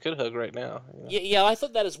 you guys could hug right now. You know? Yeah, I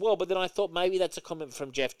thought that as well. But then I thought maybe that's a comment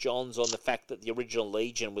from Jeff Johns on the fact that the original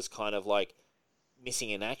Legion was kind of like missing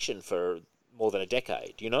in action for more than a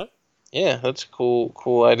decade. You know? Yeah, that's a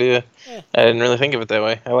cool idea. Yeah. I didn't really think of it that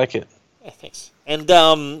way. I like it. Yeah, thanks. And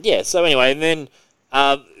yeah. So anyway, and then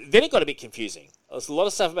it got a bit confusing. There was a lot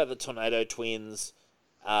of stuff about the Tornado Twins.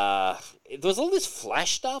 There was all this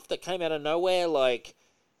Flash stuff that came out of nowhere, like,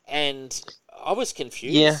 and I was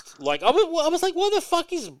confused. Yeah. Like, I was like, why the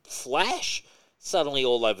fuck is Flash suddenly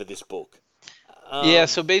all over this book? Yeah,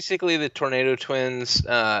 so basically the Tornado Twins,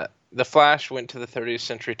 the Flash went to the 30th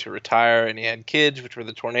century to retire, and he had kids, which were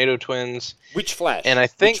the Tornado Twins. Which Flash? And I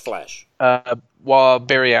think Which Flash? While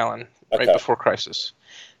Barry Allen, Okay. right before Crisis.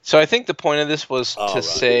 So I think the point of this was to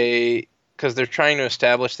say, because they're trying to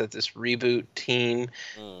establish that this reboot team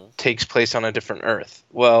takes place on a different Earth.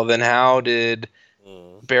 Well, then how did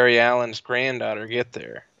Barry Allen's granddaughter get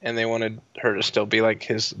there? And they wanted her to still be like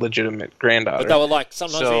his legitimate granddaughter. But they were like,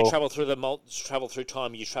 sometimes when you travel through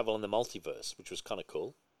time, you travel in the multiverse, which was kind of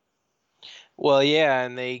cool. Well, yeah,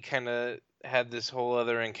 and they kind of had this whole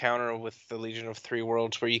other encounter with the Legion of Three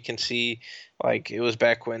Worlds where you can see, like, it was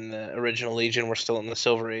back when the original Legion were still in the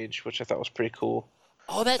Silver Age, which I thought was pretty cool.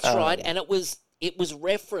 Oh, that's right. And it was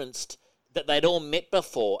referenced that they'd all met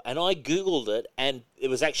before, and I Googled it, and it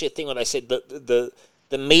was actually a thing when I said that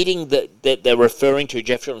the meeting that they're referring to,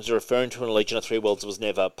 Jeff Johns is referring to in Legion of Three Worlds, was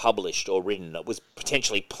never published or written. It was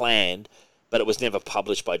potentially planned, but it was never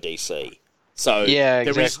published by DC. So yeah,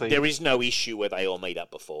 exactly. There is no issue where they all meet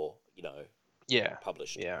up before,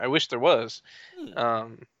 published. Yeah, I wish there was.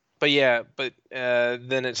 But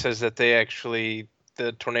then it says that they actually,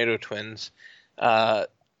 the Tornado Twins,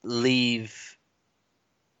 leave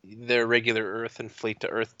their regular Earth and fleet to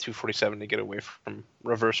Earth 247 to get away from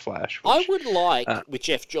Reverse Flash. I would like with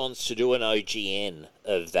Jeff Johns to do an OGN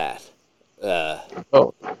of that.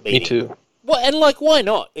 Meeting. Me too. Well, and why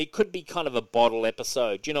not? It could be kind of a bottle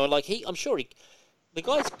episode. I'm sure the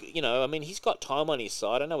guy's, he's got time on his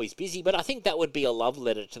side. I know he's busy, but I think that would be a love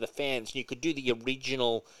letter to the fans. And you could do the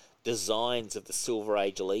original designs of the Silver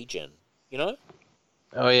Age Legion,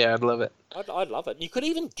 Oh, yeah, I'd love it. I'd love it. You could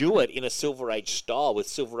even do it in a Silver Age style with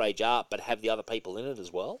Silver Age art, but have the other people in it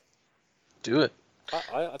as well. Do it.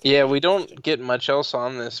 I think we don't get much else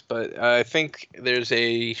on this, but I think there's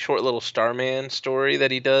a short little Starman story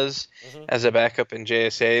that he does as a backup in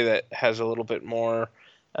JSA that has a little bit more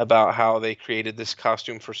about how they created this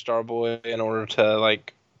costume for Starboy in order to,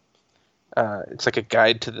 it's like a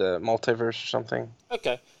guide to the multiverse or something.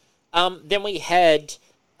 Okay. Then we had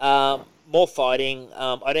more fighting.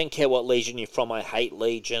 I don't care what Legion you're from. I hate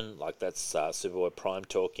Legion. That's Superboy Prime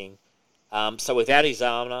talking. So without his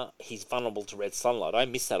armor, he's vulnerable to red sunlight. I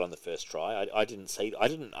missed that on the first try. I didn't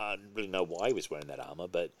really know why he was wearing that armor,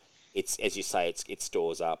 but it's, as you say, it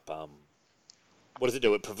stores up. What does it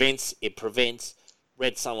do? It prevents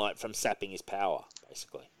red sunlight from sapping his power,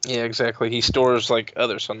 basically. Yeah, exactly. He stores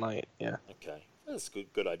other sunlight. Yeah. Okay, that's a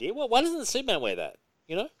good idea. Well, why doesn't the Superman wear that?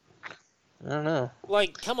 I don't know.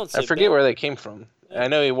 Come on, Superman. I forget where they came from. Yeah. I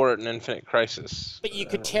know he wore it in Infinite Crisis. But you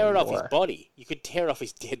could tear it off his body. You could tear off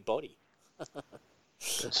his dead body.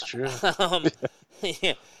 That's true.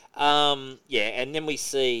 Yeah. And then we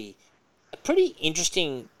see a pretty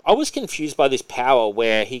interesting. I was confused by this power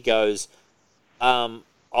where he goes, I'll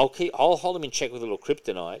hold him in check with a little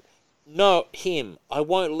kryptonite. No, him. I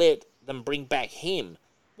won't let them bring back him.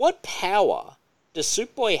 What power does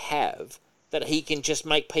Superboy have that he can just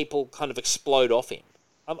make people kind of explode off him?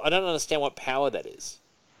 I don't understand what power that is.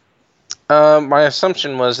 My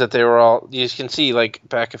assumption was that they were all. You can see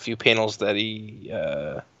back a few panels that he.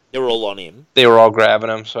 They were all on him. They were all grabbing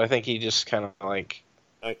him, so I think he just kind of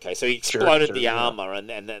Okay, so he exploded the armor, and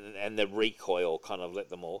the recoil kind of let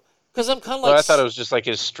them all. Because I'm kind of Well, I thought it was just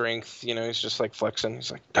his strength. He's just flexing.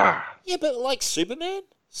 He's ah. Yeah, but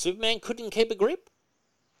Superman couldn't keep a grip.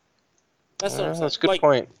 That's what I'm saying. That's a good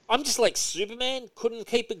point. I'm just Superman couldn't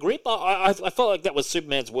keep a grip. I felt like that was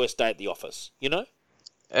Superman's worst day at the office.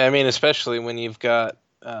 I mean, especially when you've got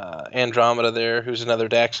Andromeda there, who's another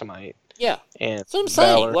Daxamite. Yeah. And that's what I'm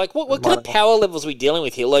saying. Valor, what kind of power levels are we dealing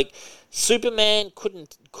with here? Superman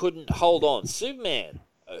couldn't hold on. Superman,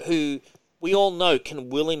 who we all know can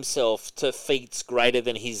will himself to feats greater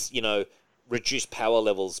than his, reduced power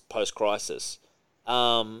levels post-crisis.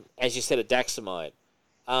 As you said, a Daxamite.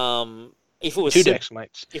 If it was two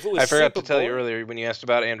Daxamites. If it was I forgot to tell you earlier when you asked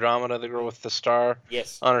about Andromeda, the girl with the star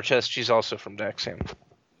yes. on her chest. She's also from Daxam.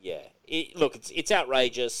 Yeah. Look, it's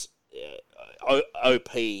outrageous.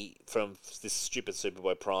 OP from this stupid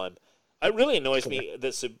Superboy Prime. It really annoys me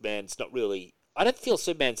that Superman's not really. I don't feel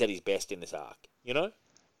Superman's at his best in this arc. You know.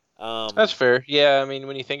 That's fair. Yeah, I mean,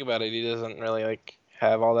 when you think about it, he doesn't really like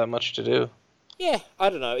have all that much to do. Yeah, I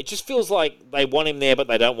don't know. It just feels like they want him there, but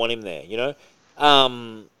they don't want him there. You know.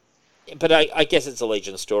 But I guess it's a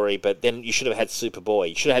Legion story. But then you should have had Superboy.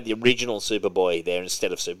 You should have had the original Superboy there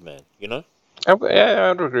instead of Superman. You know. Yeah,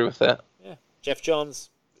 I would agree with that. Yeah. Jeff Johns.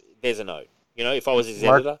 There's a note. You know, if I was his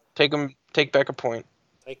Mark, editor, take back a point.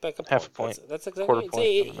 take back a point. Half a point. That's exactly. Quarter point.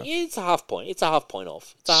 It's a half point. It's a half point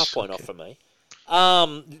off. It's a half point off for me.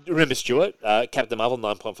 Remember Stewart, Captain Marvel,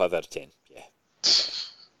 9.5 out of 10. Yeah.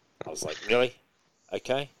 I was like, really?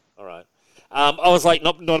 Okay, all right. I was like,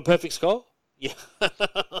 not a perfect score. Yeah.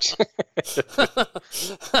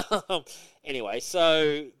 Anyway,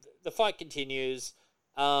 so the fight continues.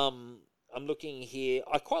 I'm looking here.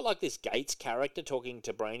 I quite like this Gates character talking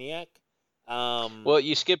to Brainiac. Well,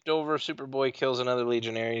 you skipped over Superboy kills another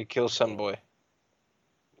Legionary, kills Sunboy.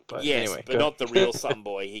 But yes, anyway, but not the real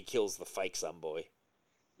Sunboy. He kills the fake Sunboy.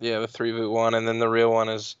 Yeah, the 3-boot one, and then the real one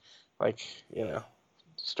is like,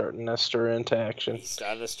 starting to stir into action. He's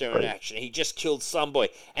starting to stir in action. He just killed Sunboy,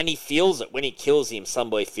 and he feels it. When he kills him,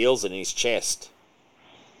 Sunboy feels it in his chest.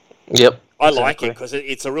 Yep. I like it because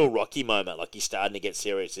it's a real Rocky moment. Like, he's starting to get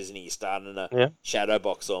serious, isn't he? He's starting to shadow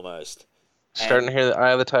box almost. Starting to hear the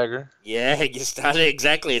Eye of the Tiger. Yeah, you're starting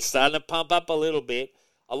exactly. It's starting to pump up a little bit.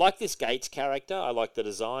 I like this Gates character. I like the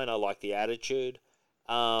design. I like the attitude.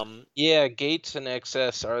 Yeah, Gates and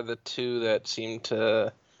XS are the two that seem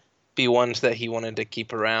to be ones that he wanted to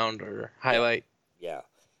keep around or highlight. Yeah.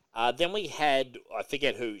 Then we had, I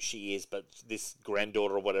forget who she is, but this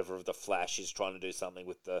granddaughter or whatever of the Flash is trying to do something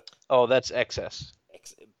with the... Oh, that's XS.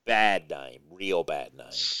 Bad name. Real bad name.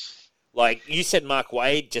 Like, you said Mark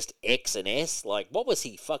Waid, just X and S. Like, what was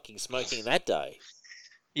he fucking smoking that day?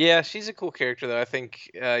 Yeah, she's a cool character, though. I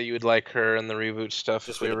think you would like her in the reboot stuff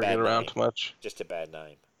Just if we with a ever bad get around name. too much. Just a bad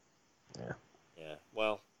name. Yeah. Yeah.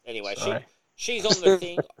 Well, anyway, Sorry. she's on the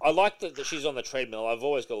thing. I like that she's on the treadmill. I've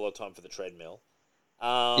always got a lot of time for the treadmill.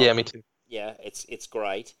 Yeah, me too. Yeah, it's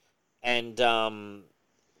great. And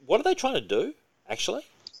what are they trying to do, actually?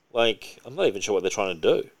 Like, I'm not even sure what they're trying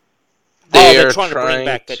to do. They're trying to bring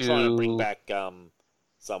back. They're trying to bring back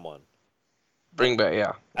someone. Bring back,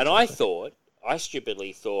 yeah. And I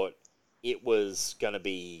stupidly thought it was going to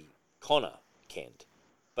be Connor Kent,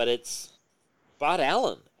 but it's Bart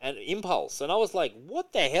Allen and Impulse, and I was like,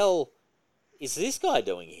 what the hell is this guy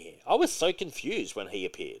doing here? I was so confused when he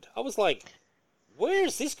appeared. I was like, where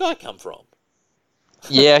does this guy come from?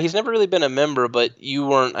 Yeah, he's never really been a member, but you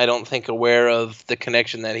weren't, I don't think, aware of the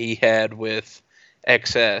connection that he had with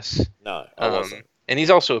XS. No, I wasn't. And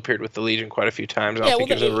he's also appeared with the Legion quite a few times. I don't think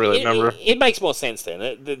he was ever really a member. It makes more sense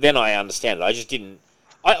then. Then I understand it. I just didn't...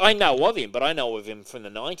 I know of him, but I know of him from the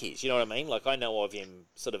 90s. You know what I mean? Like, I know of him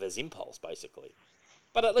sort of as Impulse, basically.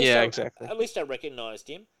 But at least, exactly. At least I recognised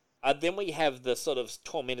him. Then we have the sort of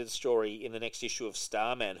tormented story in the next issue of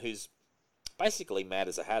Starman, who's basically mad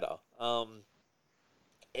as a hatter.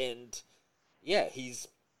 And yeah, he's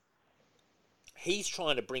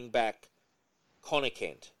trying to bring back Connor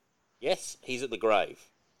Kent. Yes, he's at the grave.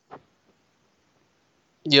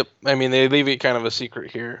 Yep, I mean they leave it kind of a secret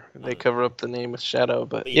here. They cover up the name with Shadow,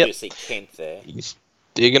 but you do see Kent there. He's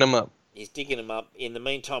digging him up. He's digging him up. In the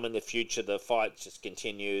meantime, in the future, the fight just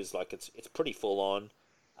continues. Like it's pretty full on.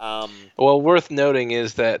 Well, worth noting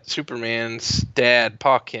is that Superman's dad,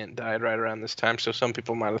 Pa Kent, died right around this time, so some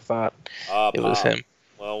people might have thought it was him.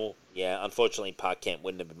 Well, yeah, unfortunately, Pa Kent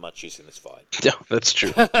wouldn't have been much use in this fight. No, that's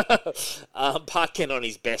true. Pa Kent on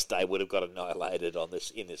his best day would have got annihilated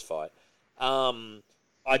in this fight.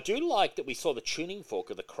 I do like that we saw the tuning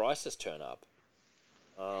fork of the Crisis turn up.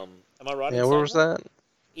 Am I right? Yeah, where was that?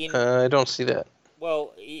 I don't see that.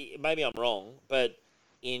 Well, maybe I'm wrong, but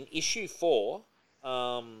in issue 4,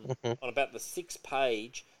 on about the 6th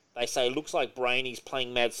page, they say, looks like Brainy's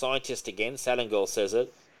playing mad scientist again, Saturn Girl says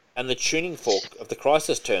it, and the tuning fork of the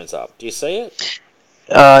Crisis turns up. Do you see it?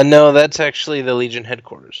 No, that's actually the Legion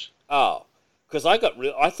headquarters. Oh, because I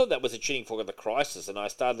thought that was a tuning fork of the Crisis, and I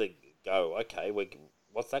started to go, okay,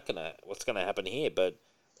 what's gonna happen here? But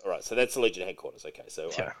all right, so that's the Legion headquarters. Okay,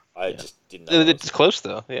 so yeah. I just didn't know. It's close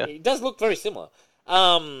though. Yeah, it does look very similar.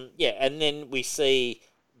 Yeah, and then we see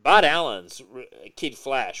Bart Allen's Kid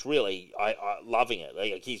Flash really, I loving it.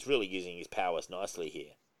 Like he's really using his powers nicely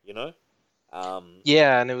here. You know.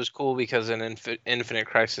 Yeah, and it was cool because in Infinite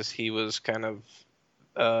Crisis he was kind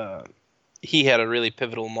of he had a really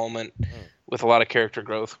pivotal moment with a lot of character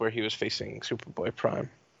growth where he was facing Superboy Prime.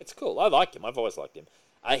 It's cool. I like him. I've always liked him.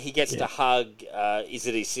 He gets to hug. Is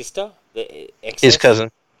it his sister? The XF? His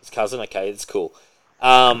cousin. His cousin. Okay, that's cool.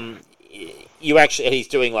 He's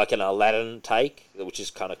doing like an Aladdin take, which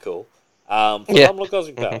is kind of cool. Phenomenal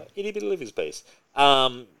cosmic power. Itty bitty live his piece.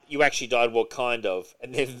 You actually died. What kind of?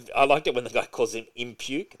 And then I liked it when the guy calls him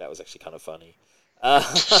Impuke. That was actually kind of funny.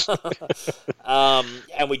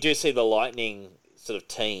 And we do see the lightning sort of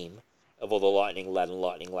team of all the lightning lad and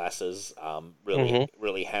lightning lasses,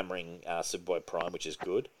 really hammering Superboy Prime, which is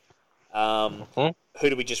good. Who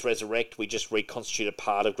do we just resurrect? We just reconstituted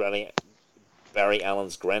part of Barry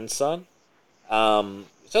Allen's grandson. So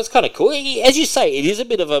it's kind of cool. As you say, it is a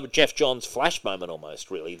bit of a Jeff Johns Flash moment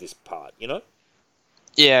almost, really, this part, you know?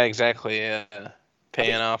 Yeah, exactly. Yeah.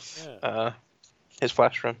 Paying off his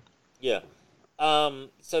Flash run. Yeah.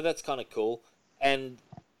 So that's kind of cool. And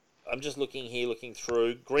I'm just looking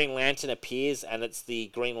through. Green Lantern appears, and it's the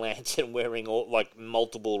Green Lantern wearing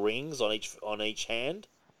multiple rings on each hand.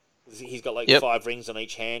 He's got 5 rings on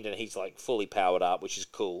each hand, and he's fully powered up, which is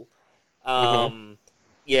cool.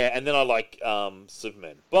 Yeah, and then I like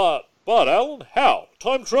Superman. But Alan, how?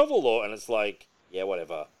 Time travel or? And it's yeah,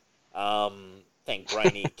 whatever. Thank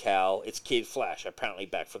Brainy Cal. It's Kid Flash, apparently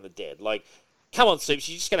back from the dead. Come on, Soups,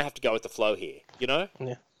 you're just gonna have to go with the flow here, you know?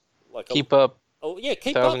 Yeah. Keep up. Oh yeah,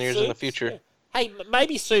 keep 1,000 up, years Soups. in the future. Yeah. Hey,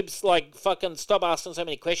 maybe Soups fucking stop asking so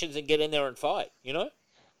many questions and get in there and fight, you know?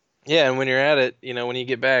 Yeah, and when you're at it, when you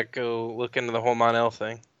get back, go look into the whole Mon-El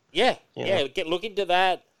thing. Yeah, look into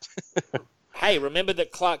that. Hey, remember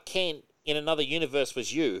that Clark Kent in another universe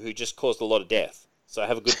was you, who just caused a lot of death. So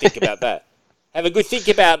have a good think about that. Have a good think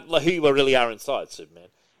about who you really are inside, Superman.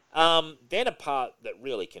 Then a part that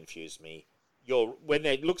really confused me. When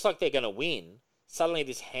it looks like they're going to win, suddenly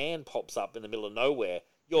this hand pops up in the middle of nowhere.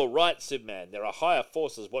 You're right, Superman. There are higher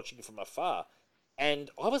forces watching from afar. And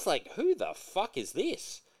I was like, who the fuck is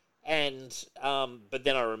this? And but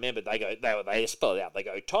then I remembered they spell it out. They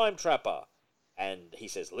go, Time Trapper. And he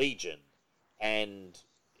says Legion. And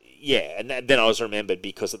yeah, and then I was remembered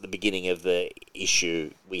because at the beginning of the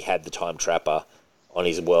issue, we had the Time Trapper on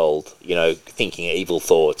his world, thinking evil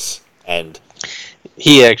thoughts. And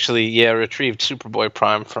he actually, retrieved Superboy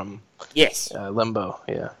Prime from Limbo,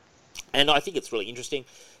 And I think it's really interesting.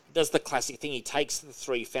 He does the classic thing. He takes the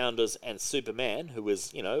 3 founders and Superman, who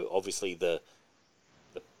was, obviously the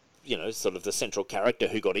sort of the central character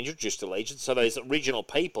who got introduced to Legion. So those original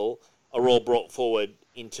people are all brought forward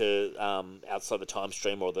into outside the time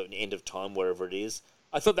stream or the end of time, wherever it is.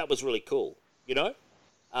 I thought that was really cool, Yeah,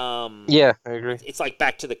 I agree. It's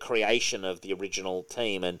back to the creation of the original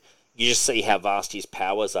team, and you just see how vast his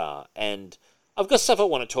powers are. And I've got stuff I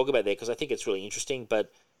want to talk about there because I think it's really interesting,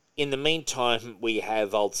 but in the meantime, we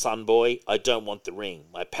have old Sunboy. I don't want the ring.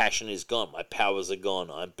 My passion is gone. My powers are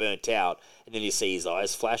gone. I'm burnt out. And then you see his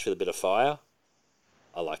eyes flash with a bit of fire.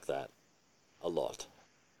 I like that a lot.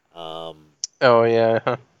 Oh,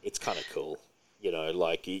 yeah. It's kind of cool. You're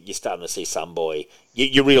starting to see Sunboy.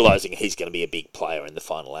 You're realizing he's going to be a big player in the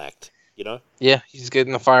final act, Yeah, he's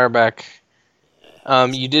getting the fire back.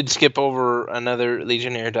 You did skip over another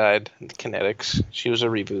Legionnaire died, Kinetics. She was a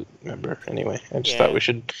reboot member, anyway. I just thought we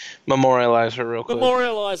should memorialize her real quick.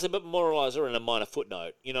 Memorialize her in a minor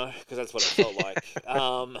footnote, because that's what it felt like.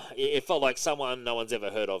 It felt like someone no one's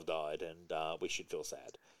ever heard of died, and we should feel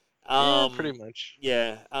sad. Pretty much.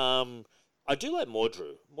 Yeah. I do like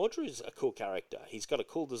Mordru. Mordru's a cool character. He's got a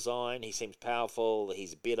cool design. He seems powerful.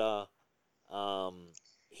 He's bitter.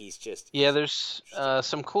 He's just... Yeah, there's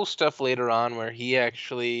some cool stuff later on where he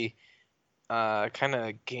actually kind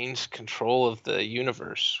of gains control of the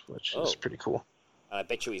universe, which is pretty cool. I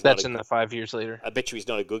bet you he's That's in the 5 years later. I bet you he's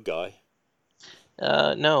not a good guy.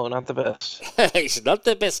 No, not the best. He's not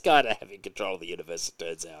the best guy to have in control of the universe, it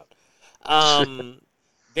turns out.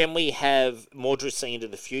 Then we have Mordru seeing into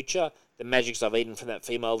the future. The magics I've eaten from that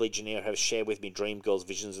female Legionnaire have shared with me Dream Girl's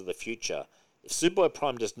visions of the future. If Superboy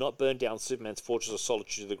Prime does not burn down Superman's Fortress of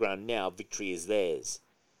Solitude to the ground now, victory is theirs.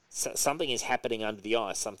 Something is happening under the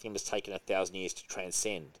ice. Something has taken 1,000 years to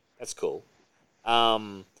transcend. That's cool.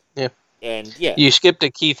 Yeah. And yeah. You skipped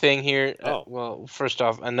a key thing here. Oh. Well, first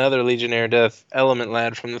off, another Legionnaire death, Element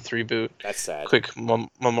Lad from the 3 boot. That's sad. Quick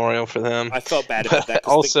memorial for them. I felt bad about that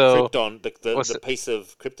because also, the piece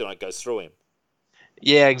of kryptonite goes through him.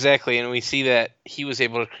 Yeah, exactly. And we see that he was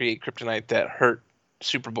able to create kryptonite that hurt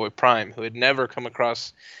Superboy Prime, who had never come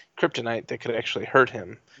across kryptonite that could actually hurt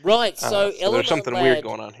him. Right, so there's something weird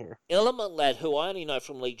going on here. Element Lad, who I only know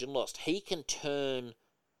from Legion Lost, he can turn,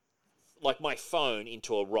 my phone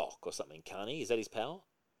into a rock or something, can't he? Is that his power?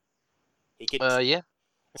 He could. Yeah.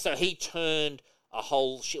 So he turned a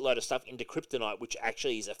whole shitload of stuff into kryptonite, which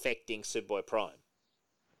actually is affecting Superboy Prime.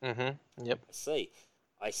 Mm-hmm. Yep. I see.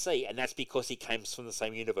 I see, and that's because he came from the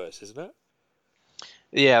same universe, isn't it?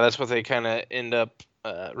 Yeah, that's what they kind of end up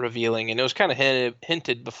revealing, and it was kind of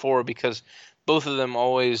hinted before because both of them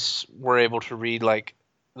always were able to read like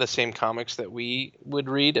the same comics that we would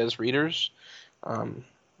read as readers, and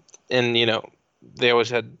they always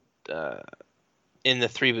had in the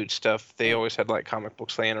three boot stuff they always had like comic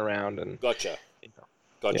books laying around and Gotcha. you know,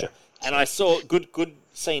 Gotcha. yeah. And I saw good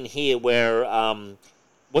scene here where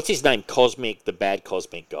what's his name? Cosmic, the bad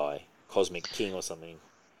Cosmic guy, Cosmic King or something.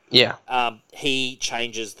 Yeah. He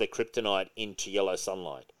changes the kryptonite into yellow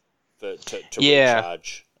sunlight to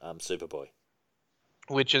recharge Superboy.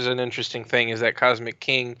 Which is an interesting thing, is that Cosmic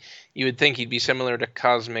King, you would think he'd be similar to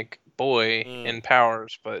Cosmic Boy in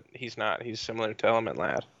powers, but he's not. He's similar to Element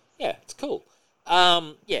Lad. Yeah, it's cool.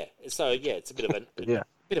 It's a bit of a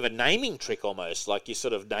bit of a naming trick almost. Like you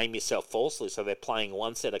sort of name yourself falsely, so they're playing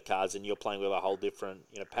one set of cards and you're playing with a whole different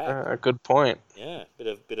pack. A good point. Yeah,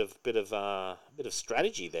 bit of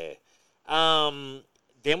strategy there.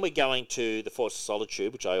 Then we're going to the Force of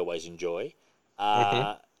Solitude, which I always enjoy.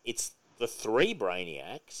 It's the three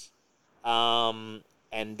Brainiacs,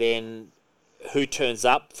 and then who turns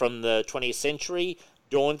up from the 20th century?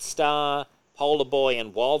 Dawnstar, Polar Boy,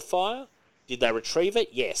 and Wildfire. Did they retrieve it?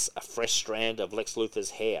 Yes, a fresh strand of Lex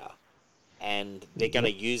Luthor's hair. And they're going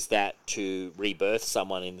to use that to rebirth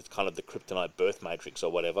someone in kind of the kryptonite birth matrix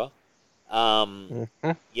or whatever.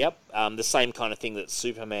 Yep. The same kind of thing that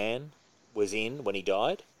Superman was in when he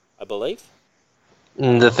died, I believe.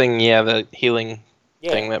 The healing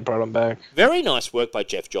thing that brought him back. Very nice work by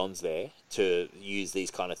Jeff Johns there to use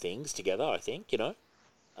these kind of things together, I think, and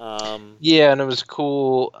it was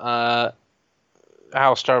cool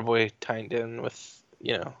how Starboy tied in with,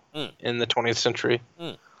 in the 20th century.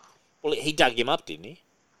 Well, he dug him up, didn't he?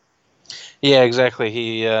 Yeah, exactly.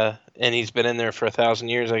 He and he's been in there for 1,000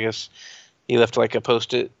 years, I guess. He left like a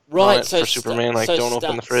post-it for Superman, don't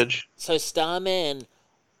open the fridge. So Starman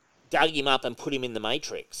dug him up and put him in the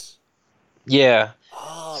Matrix. Yeah.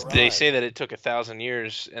 Oh, right. They say that it took 1,000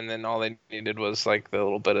 years, and then all they needed was like the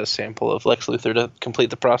little bit of sample of Lex Luthor to complete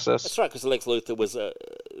the process. That's right, because Lex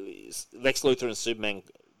Luthor and Superman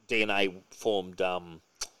DNA formed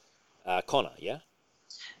Connor, yeah?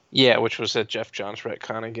 Yeah, which was a Jeff Johns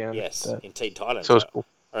retcon again. Yes, in Teen Titans. So it was cool.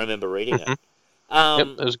 I remember reading it. Yep,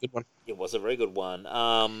 it was a good one. It was a very good one.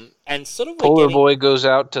 And sort of Polar Boy goes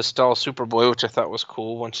out to stall Superboy, which I thought was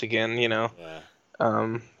cool. Once again,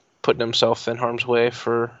 putting himself in harm's way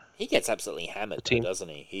for. He gets absolutely hammered, though, doesn't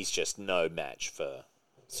he? He's just no match for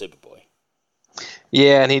Superboy.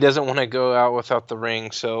 Yeah, and he doesn't want to go out without the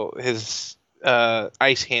ring, so his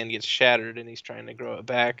ice hand gets shattered, and he's trying to grow it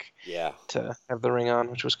back. Yeah. To have the ring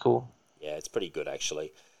on, which was cool. Yeah, it's pretty good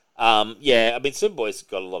actually. Superboy's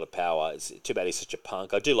got a lot of power. It's too bad he's such a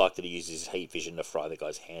punk. I do like that he uses his heat vision to fry the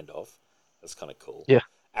guy's hand off. That's kind of cool. Yeah.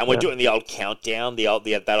 And we're doing the old countdown,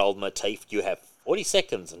 that old motif. You have 40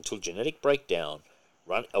 seconds until genetic breakdown.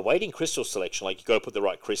 Awaiting crystal selection. Like, you've got to put the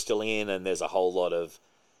right crystal in, and there's a whole lot of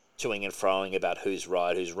toing and froing about who's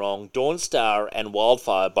right, who's wrong. Dawnstar and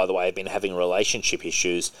Wildfire, by the way, have been having relationship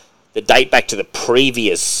issues that date back to the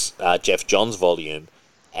previous Jeff Johns volume.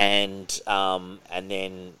 And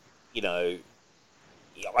then, I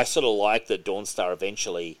sort of like that Dawnstar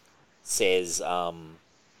eventually says,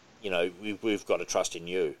 we've got to trust in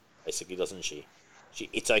you, basically, doesn't she?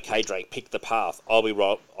 It's okay, Drake, pick the path. I'll be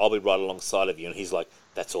right alongside of you. And he's like,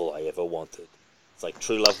 that's all I ever wanted. It's like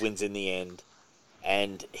true love wins in the end.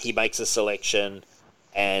 And he makes a selection,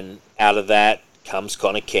 and out of that comes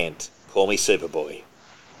Connor Kent. Call me Superboy.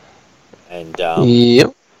 And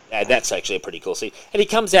yep. And that's actually a pretty cool scene. And he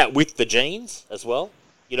comes out with the jeans as well,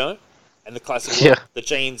 and the classic look, the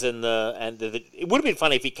jeans and the it would have been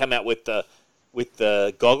funny if he come out with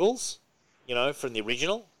the goggles, from the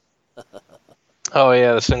original. Oh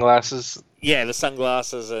yeah, the sunglasses. Yeah, the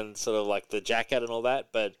sunglasses and sort of like the jacket and all that.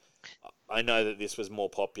 But I know that this was more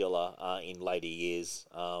popular in later years.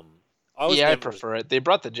 I prefer it. They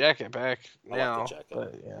brought the jacket back now. I like the jacket.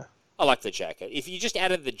 But, yeah. I like the jacket. If you just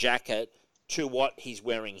added the jacket to what he's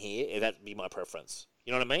wearing here, that'd be my preference.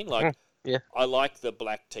 You know what I mean? Like, yeah. I like the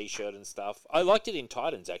black T-shirt and stuff. I liked it in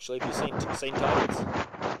Titans, actually. Have you seen Titans?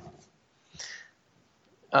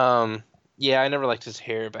 Yeah, I never liked his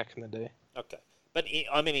hair back in the day. Okay. But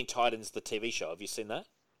in Titans, the TV show. Have you seen that?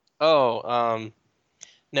 Oh,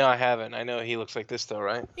 no, I haven't. I know he looks like this, though,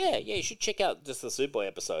 right? Yeah, you should check out just the Superboy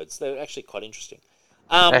episodes. They're actually quite interesting.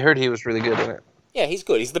 I heard he was really good in it. Yeah, he's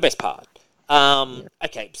good. He's the best part.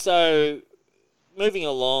 Okay, so moving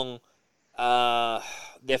along,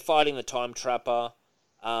 they're fighting the Time Trapper.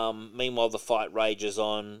 Meanwhile, the fight rages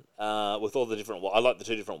on with all the different. I like the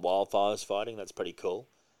two different wildfires fighting. That's pretty cool.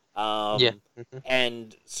 Yeah.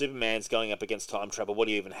 And Superman's going up against Time Trapper. What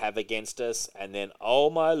do you even have against us? And then, oh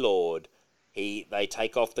my lord, they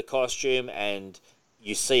take off the costume, and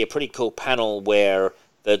you see a pretty cool panel where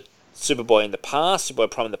the Superboy in the past,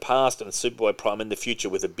 Superboy Prime in the past, and Superboy Prime in the future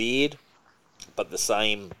with a beard, but the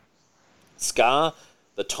same scar.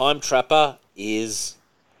 The Time Trapper is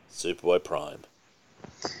Superboy Prime.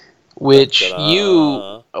 Which Ta-da.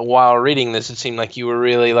 you, while reading this, it seemed like you were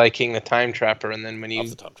really liking the Time Trapper, and then when you Love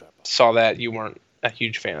the Time Trapper. saw that, you weren't a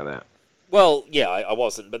huge fan of that. Well, yeah, I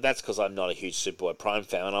wasn't, but that's because I'm not a huge Superboy Prime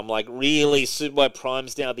fan. And I'm like, really? Superboy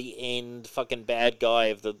Prime's now the end fucking bad guy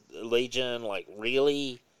of the Legion? Like,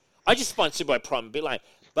 really? I just find Superboy Prime a bit lame.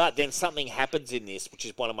 But then something happens in this, which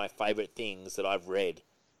is one of my favourite things that I've read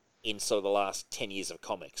in sort of the last 10 years of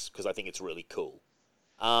comics, because I think it's really cool.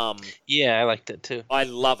 Yeah, I liked it too. I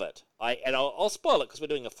love it. I'll spoil it because we're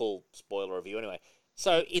doing a full spoiler review anyway.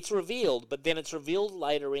 So it's revealed, but then it's revealed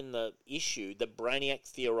later in the issue that Brainiac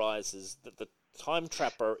theorizes that the Time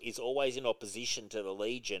Trapper is always in opposition to the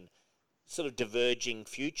Legion, sort of diverging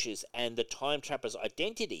futures, and the Time Trapper's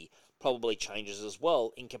identity probably changes as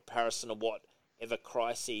well in comparison to whatever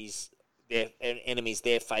crises their enemies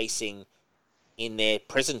they're facing in their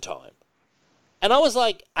present time. And I was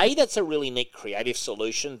like, that's a really neat creative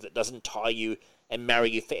solution that doesn't tie you and marry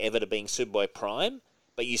you forever to being Superboy Prime,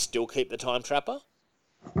 but you still keep the Time Trapper.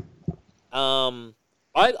 I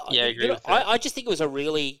agree with that. I just think it was a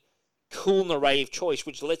really cool narrative choice,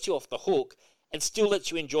 which lets you off the hook and still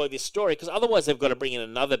lets you enjoy this story, because otherwise they've got to bring in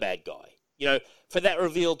another bad guy. You know, for that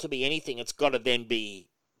reveal to be anything, it's got to then be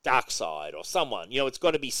Darkseid or someone. You know, it's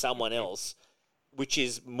got to be someone else, which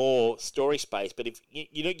is more story space. But if do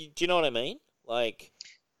you know what I mean? Like,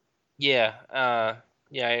 yeah, I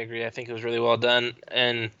agree. I think it was really well done,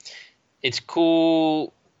 and it's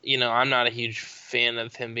cool. You know, I'm not a huge fan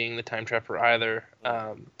of him being the Time Trapper either,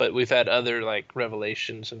 but we've had other like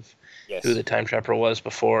revelations of who the Time Trapper was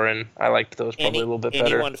before, and I liked those probably a little bit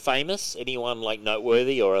better. Anyone famous? Anyone like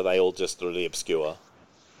noteworthy, or are they all just really obscure?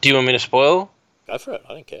 Do you want me to spoil? Go for it.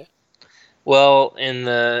 I don't care. Well, in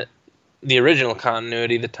the original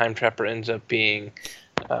continuity, the Time Trapper ends up being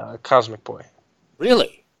Cosmic Boy.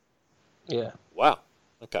 Really? Yeah. Wow.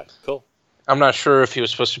 Okay. Cool. I'm not sure if he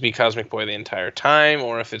was supposed to be Cosmic Boy the entire time,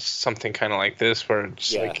 or if it's something kind of like this, where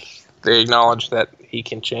it's like they acknowledge that he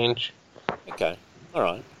can change. Okay. All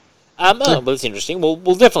right. Well, that's interesting. We'll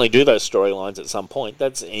definitely do those storylines at some point.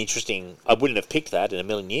 That's interesting. I wouldn't have picked that in a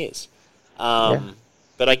million years.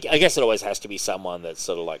 But I guess it always has to be someone that's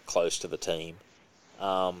sort of like close to the team.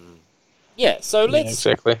 So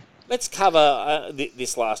let's cover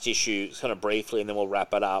this last issue kind of briefly, and then we'll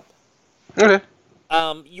wrap it up. Okay.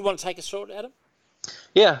 You want to take us through it, Adam?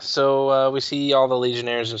 Yeah, so we see all the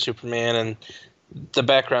Legionnaires and Superman, and the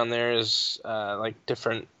background there is like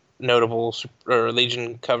different notable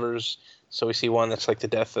Legion covers. So we see one that's like the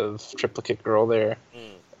death of Triplicate Girl there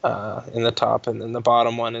in the top, and then the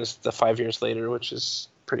bottom one is the 5 years later, which is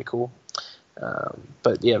pretty cool.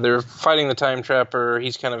 But yeah, they're fighting the Time Trapper.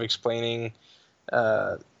 He's kind of explaining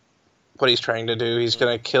what he's trying to do. He's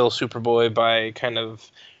going to kill Superboy by kind of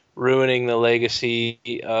ruining the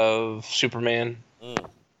legacy of Superman.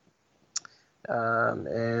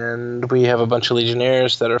 And we have a bunch of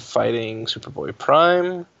Legionnaires that are fighting Superboy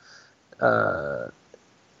Prime.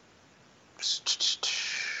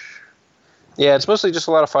 Yeah, it's mostly just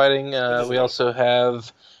a lot of fighting. We also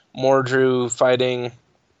have Mordru fighting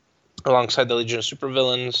alongside the Legion of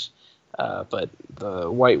Supervillains. But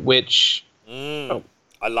the White Witch...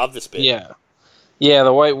 I love this bit. Yeah,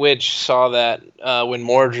 the White Witch saw that when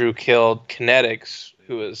Mordru killed Kinetics,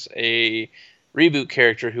 who was a reboot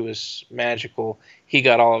character who was magical, he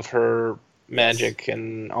got all of her magic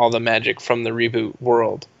and all the magic from the reboot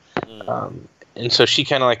world. And so she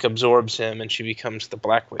kind of like absorbs him, and she becomes the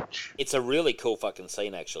Black Witch. It's a really cool fucking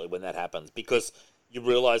scene, actually, when that happens, because you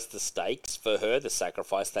realize the stakes for her, the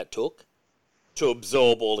sacrifice that took to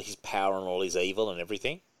absorb all his power and all his evil and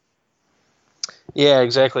everything. Yeah,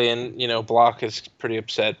 exactly. And, Block is pretty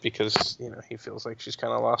upset because, he feels like she's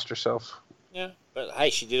kind of lost herself. Yeah, but hey,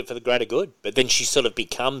 she did it for the greater good. But then she sort of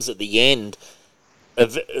becomes, at the end,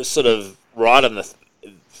 sort of right on the...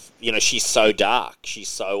 she's so dark.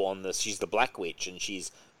 She's the Black Witch, and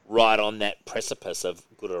she's right on that precipice of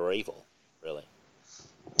good or evil, really.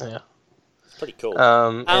 Yeah. It's pretty cool.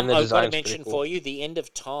 And the I've got to design's mention cool. for you, The End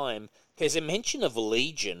of Time. There's a mention of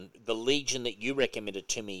Legion, the Legion that you recommended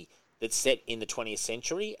to me, that's set in the 20th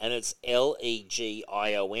century, and it's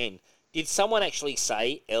Legion. Did someone actually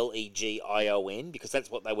say Legion? Because that's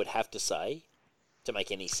what they would have to say. to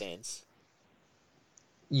make any sense.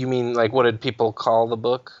 You mean, like, what did people call the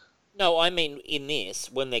book? No, I mean in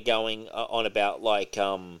this, when they're going on about, like,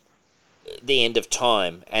 the end of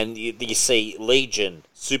time, and you see Legion,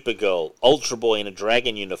 Supergirl, Ultra Boy in a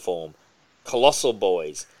dragon uniform, Colossal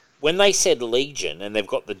Boys. When they said Legion and they've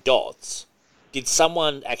got the dots, did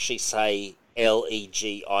someone actually say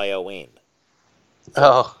Legion?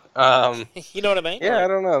 Oh, You know what I mean? yeah, I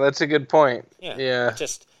don't know. That's a good point. Yeah.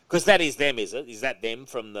 Just because that is them, is it? Is that them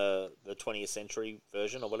from the 20th century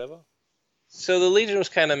version or whatever? So the Legion was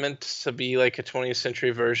kind of meant to be like a 20th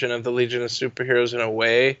century version of the Legion of Superheroes in a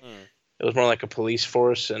way. It was more like a police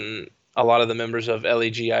force, and a lot of the members of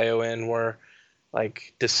Legion were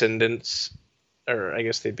like descendants, or I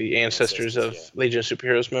guess they'd be ancestors of Legion of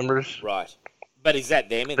Superheroes members. Right. But is that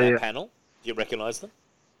them in that panel? Do you recognize them?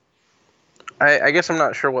 I guess I'm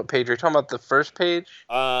not sure what page you're talking about. The first page?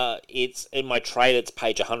 It's in my trade. It's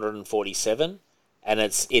page 147, and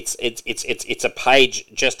it's a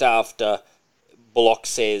page just after Block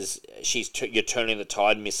says you're turning the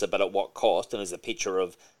tide, Mister, but at what cost? And there's a picture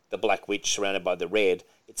of the Black Witch surrounded by the red.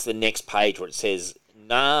 It's the next page where it says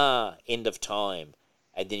 "Nah, end of time,"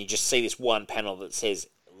 and then you just see this one panel that says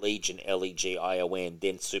Legion, Legion,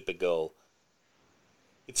 then Supergirl.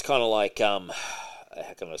 It's kind of like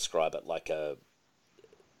how can I describe it? Like I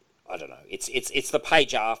don't know. It's the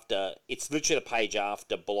page after. It's literally the page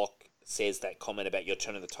after Block says that comment about you're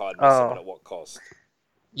turning the tide, Mister, but at what cost?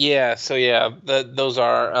 Yeah. So those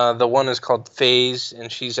are the one is called Phase,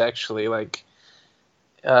 and she's actually like.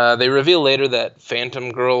 They reveal later that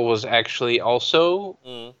Phantom Girl was actually also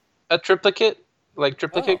a triplicate, like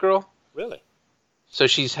triplicate girl. Really? So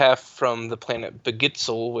she's half from the planet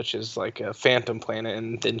Begitzel, which is like a phantom planet,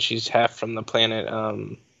 and then she's half from the planet.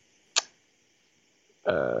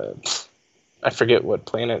 I forget what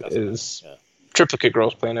planet is Triplicate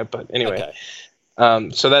Girl's planet, but anyway.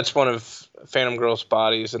 Okay. So that's one of Phantom Girl's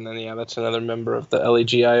bodies, and then that's another member of the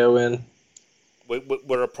Legion.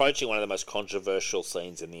 We're approaching one of the most controversial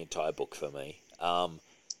scenes in the entire book for me.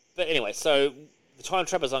 But anyway, so the time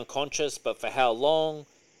trapper's unconscious, but for how long?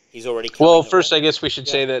 He's already Well, first, I guess we should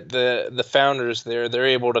say that the founders they're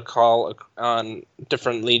able to call on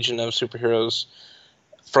different Legion of Superheroes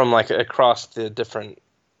from like across the different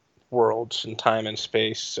worlds in time and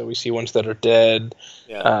space. So we see ones that are dead,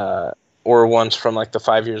 or ones from like the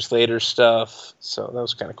 5 years later stuff. So that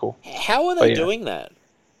was kind of cool. How are they doing that?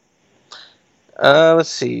 Let's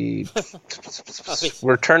see.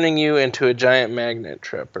 We're turning you into a giant magnet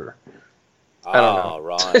trapper. I don't know.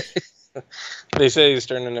 Right. They say he's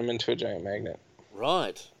turning them into a giant magnet.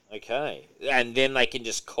 Right. Okay. And then they can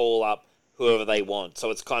just call up whoever they want. So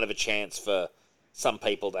it's kind of a chance for some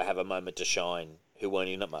people to have a moment to shine who weren't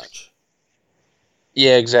in it much.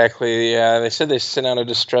 Yeah, exactly. Yeah, they said they sent out a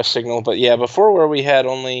distress signal, but before where we had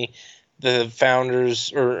only the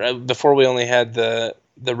founders, or before we only had the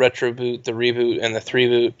retro boot, the reboot, and the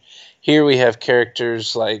 3-boot. Here we have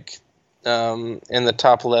characters like in the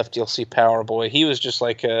top left you'll see Power Boy. He was just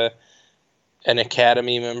like an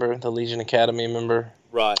Academy member, the Legion Academy member.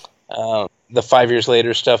 Right. The 5 years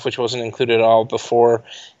later stuff, which wasn't included at all before.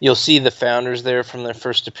 You'll see the founders there from their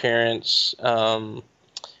first appearance.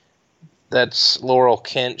 That's Laurel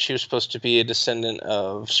Kent. She was supposed to be a descendant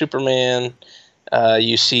of Superman.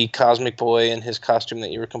 You see Cosmic Boy in his costume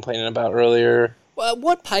that you were complaining about earlier. Well,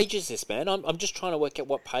 what page is this, man? I'm just trying to work out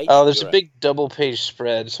what page. Oh, there's a big double-page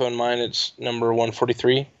spread. So in mine, it's number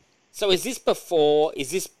 143. So is this before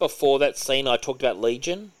that scene I talked about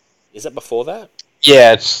Legion? Is it before that?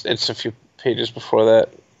 Yeah, it's a few pages before that.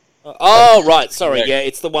 Oh, right. Sorry. Yeah,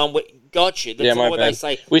 it's the one. Got you. That's my bad. They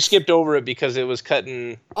say. We skipped over it because it was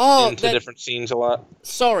cutting into different scenes a lot.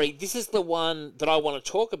 Sorry, this is the one that I want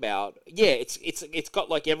to talk about. Yeah, it's got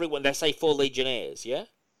like everyone. They say 4 Legionnaires. Yeah.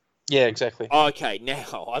 Yeah, exactly. Okay,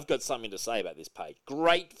 now I've got something to say about this page.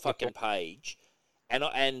 Great fucking page, and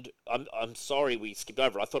I'm sorry we skipped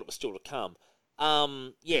over it. I thought it was still to come.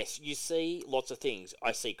 Yes, you see lots of things.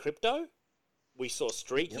 I see Crypto. We saw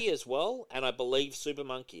Streaky as well, and I believe Super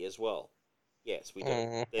Monkey as well. Yes, we do.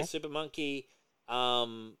 Mm-hmm. There's Super Monkey.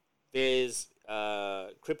 There's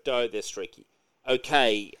Crypto. There's Streaky.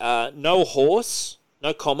 Okay. No Horse.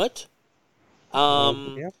 No Comet.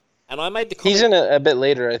 And I made the comment... He's in a bit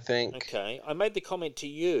later, I think. Okay. I made the comment to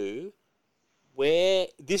you where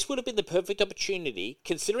this would have been the perfect opportunity,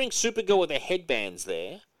 considering Supergirl with their headbands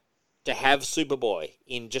there, to have Superboy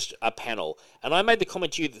in just a panel. And I made the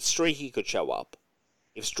comment to you that Streaky could show up.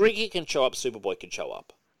 If Streaky can show up, Superboy can show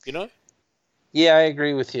up. You know? Yeah, I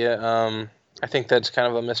agree with you. I think that's kind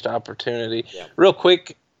of a missed opportunity. Yeah. Real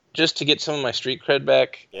quick, just to get some of my street cred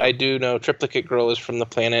back, I do know Triplicate Girl is from the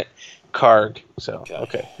planet Karg. So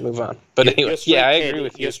okay, move on. But anyway, yeah, I agree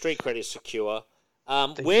with you. Your street cred is secure.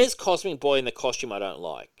 Where's Cosmic Boy in the costume I don't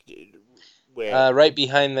like? Where? Right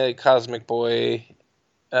behind the Cosmic Boy,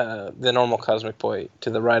 the normal Cosmic Boy, to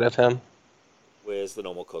the right of him. Where's the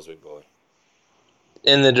normal Cosmic Boy?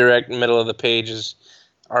 In the direct middle of the page is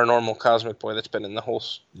our normal Cosmic Boy that's been in the whole,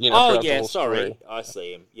 Oh yeah, the whole story. I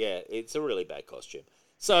see him. Yeah, it's a really bad costume.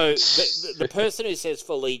 So the person who says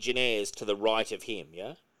for Legionnaires to the right of him,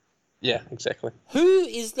 yeah? Yeah, exactly. Who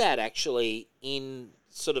is that actually in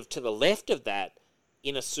sort of to the left of that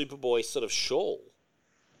in a Superboy sort of shawl?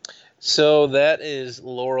 So that is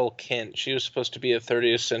Laurel Kent. She was supposed to be a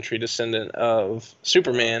 30th century descendant of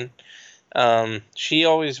Superman. She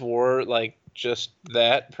always wore like just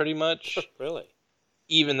that pretty much. Really?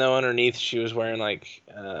 Even though underneath she was wearing like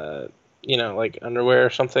like underwear or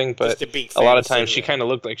something, but a lot of times she kind of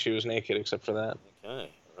looked like she was naked except for that. Okay,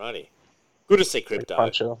 righty. Good to see Crypto.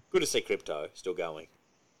 Poncho. Good to see Crypto still going.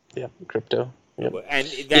 Yeah, Crypto. Yep. And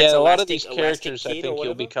that's a lot of these characters I think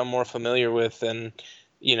you'll become more familiar with, and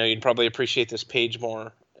you'd probably appreciate this page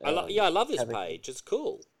more. I love this page. It's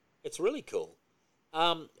cool. It's really cool.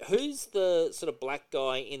 Who's the sort of black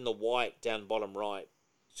guy in the white down bottom right,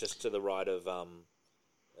 just to the right of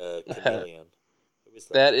Chameleon? Who is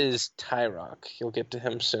that? That is Tyrock. You'll get to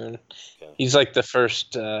him soon. Okay. He's like the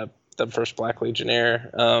first Black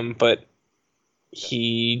Legionnaire, but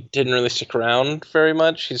he didn't really stick around very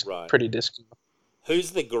much. He's pretty disco.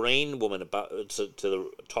 Who's the green woman above to the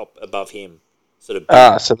top above him? Sort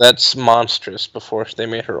of. So that's Monstrous before they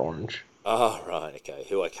made her orange. Oh, right. Okay.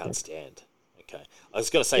 Who I can't stand. Okay. I was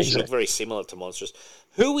going to say she looked very similar to Monstrous.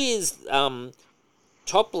 Who is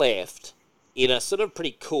top left in a sort of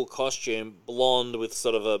pretty cool costume, blonde with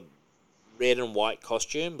sort of a red and white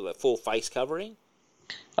costume with a full face covering?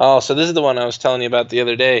 Oh, so this is the one I was telling you about the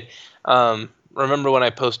other day. Remember when I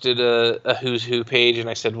posted a Who's Who page and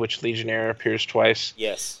I said which Legionnaire appears twice?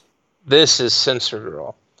 Yes. This is Censor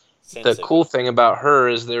Girl. The cool thing about her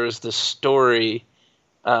is there was this story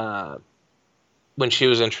when she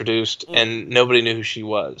was introduced, and nobody knew who she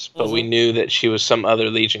was, but we knew that she was some other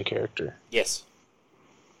Legion character. Yes.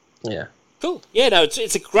 Yeah. Cool. Yeah, no,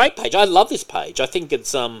 it's a great page. I love this page. I think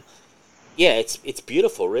it's it's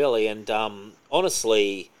beautiful, really, and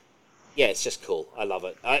honestly, yeah, it's just cool. I love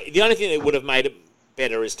it. The only thing that would have made it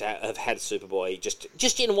better is to have had Superboy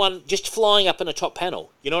just in one, just flying up in a top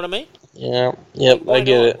panel. You know what I mean? Yeah. Yep. I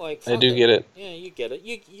get it. I do get it. Yeah, you get it.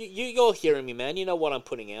 You're hearing me, man. You know what I'm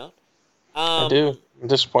putting out. I do. I'm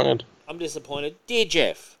disappointed. Dear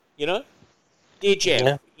Jeff, Dear Jeff,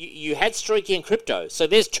 yeah. You had Streaky and Crypto, so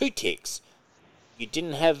there's 2 ticks. You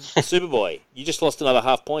didn't have Superboy. You just lost another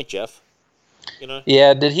half point, Jeff.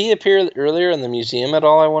 Yeah, did he appear earlier in the museum at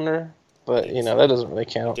all, I wonder? But, that doesn't really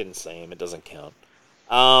count. I didn't see him. It doesn't count.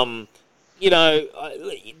 I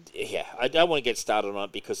don't want to get started on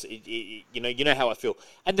it because, you know how I feel.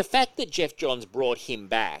 And the fact that Jeff Johns brought him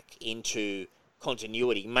back into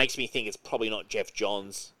continuity makes me think it's probably not Jeff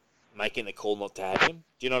Johns making the call not to have him.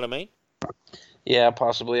 Do you know what I mean? Yeah,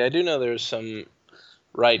 possibly. I do know there's some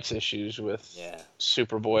rights issues with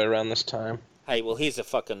Superboy around this time. Hey, well, here's a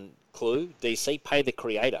fucking clue. DC, pay the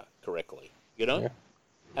creator correctly. Yeah.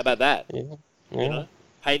 How about that? Yeah.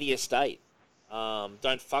 Pay the estate.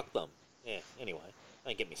 Don't fuck them. Yeah, anyway.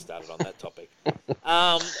 Don't get me started on that topic.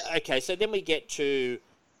 Okay, so then we get to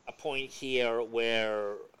a point here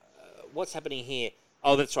where... what's happening here?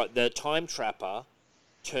 Oh, that's right. The Time Trapper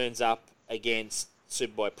turns up against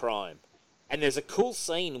Superboy Prime. And there's a cool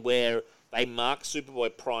scene where they mark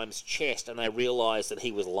Superboy Prime's chest and they realise that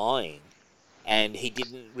he was lying. And he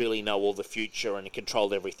didn't really know all the future and he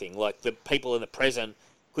controlled everything. Like, the people in the present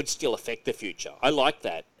could still affect the future. I like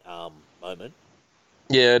that moment.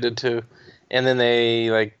 Yeah, I did too. And then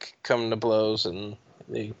they, come to blows and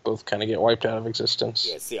they both kind of get wiped out of existence.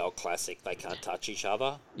 Yeah, it's the old classic. They can't touch each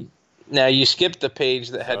other. Now, you skipped the page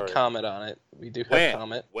that had Comet on it. We do have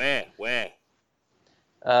Comet. Where?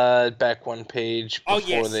 Back one page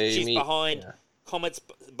before they she's meet. Behind. Yeah. Comet's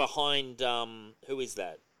behind, who is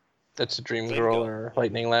that? That's a Dream Girl or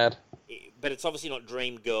Lightning Lad. But it's obviously not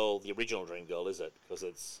Dream Girl, the original Dream Girl, is it? Because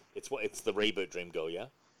it's the reboot Dream Girl, yeah?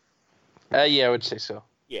 Yeah, I would say so.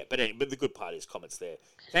 Yeah, but the good part is Comet's there.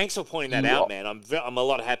 Thanks for pointing that out, man. I'm a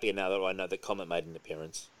lot happier now that I know that Comet made an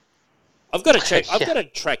appearance. I've got to check. I've got to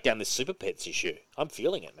track down this Super Pets issue. I'm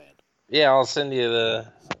feeling it, man. Yeah, I'll send you the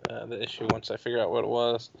issue once I figure out what it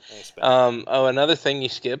was. Thanks, man. Another thing you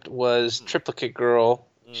skipped was Triplicate Girl.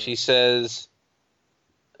 She says,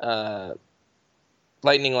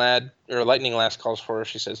 Lightning Lass calls for her.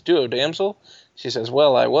 She says, "Duo damsel." She says,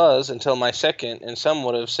 well, I was until my second, and some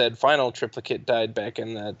would have said final triplicate died back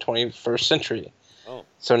in the 21st century. Oh.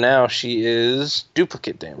 So now she is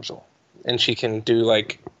duplicate damsel, and she can do,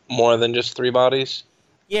 like, more than just 3 bodies.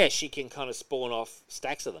 Yeah, she can kind of spawn off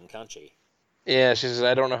stacks of them, can't she? Yeah, she says,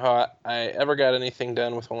 I don't know how I ever got anything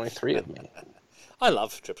done with only 3 of me. I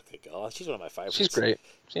love Triplicate Girl. She's one of my favorites. She's great.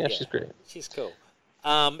 Yeah, she's great. She's cool.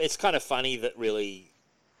 It's kind of funny that really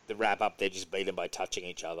the wrap up, they're just beaten by touching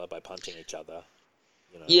each other, by punching each other.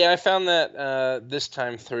 You know? Yeah, I found that this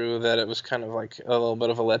time through that it was kind of like a little bit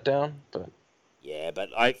of a letdown, but... Yeah, but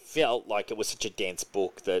I felt like it was such a dense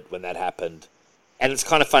book that when that happened... And it's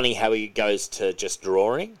kind of funny how he goes to just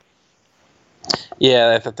drawing.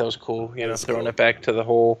 Yeah, I thought that was cool. Throwing it back to the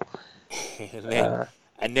whole...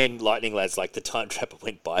 and then Lightning Lad's like, the time trapper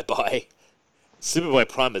went bye-bye. Superboy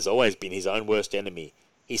Prime has always been his own worst enemy.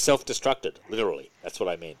 He self-destructed, literally. That's what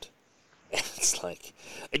I meant. It's like...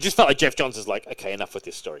 It just felt like Jeff Johnson's like, okay, enough with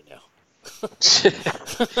this story now.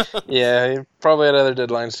 Yeah, he probably had other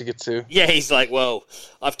deadlines to get to. Yeah, he's like, well,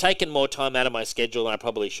 I've taken more time out of my schedule than I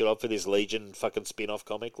probably should have for this Legion fucking spin-off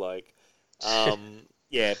comic. Like,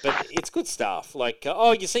 yeah, but it's good stuff. Like,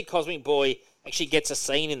 you see Cosmic Boy actually gets a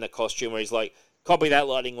scene in the costume where he's like, copy that,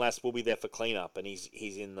 Lightning Lass, we'll be there for cleanup. And he's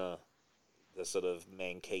in the sort of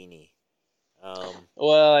mankini.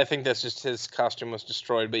 Well, I think that's just his costume was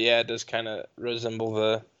destroyed, but yeah, it does kind of resemble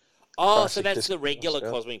the... Oh, so that's the regular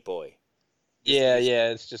stuff. Cosmic Boy. Yeah,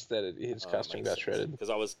 it's just that his costume got shredded.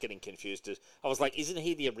 Because I was getting confused. I was like, isn't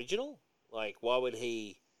he the original? Like, why would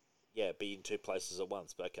he, be in 2 places at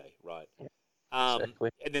once? But okay, right.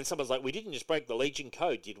 Exactly. And then someone's like, we didn't just break the Legion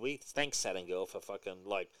code, did we? Thanks, Saturn Girl, for fucking,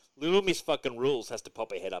 like, Little Miss fucking Rules has to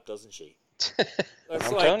pop her head up, doesn't she? I'm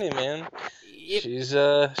telling you, man. Yep.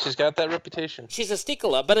 She's got that reputation. She's a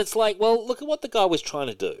stickler, but it's like, well, look at what the guy was trying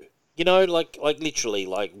to do. You know, like literally,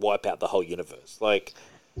 like, wipe out the whole universe. Like...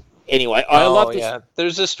 Anyway, I love this. Yeah.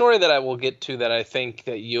 There's a story that I will get to that I think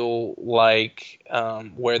that you'll like,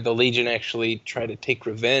 where the Legion actually try to take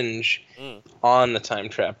revenge on the Time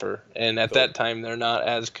Trapper, and at that time they're not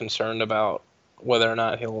as concerned about whether or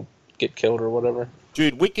not he'll get killed or whatever.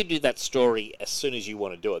 Dude, we could do that story as soon as you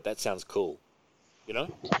want to do it. That sounds cool. You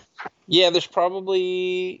know? Yeah, there's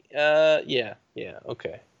probably, okay,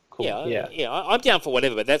 cool. Yeah. I'm down for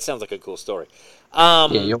whatever, but that sounds like a cool story.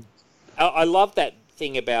 I love that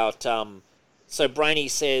thing about so Brainy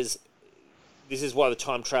says this is why the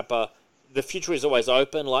Time Trapper, the future is always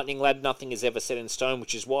open, Lightning Lad, nothing is ever set in stone,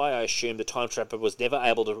 which is why I assume the Time Trapper was never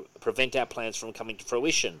able to prevent our plans from coming to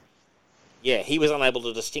fruition. Yeah, he was unable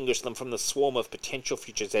to distinguish them from the swarm of potential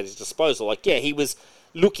futures at his disposal. Like, yeah, he was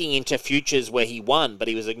looking into futures where he won, but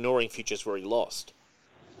he was ignoring futures where he lost.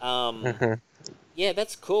 Yeah,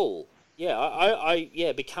 that's cool. Yeah,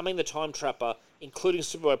 I becoming the Time Trapper, including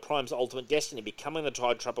Superboy Prime's ultimate destiny, becoming the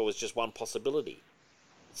Time Trapper was just one possibility.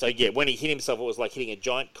 So, yeah, when he hit himself, it was like hitting a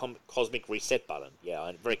giant cosmic reset button. Yeah,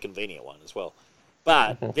 a very convenient one as well.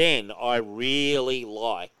 But then I really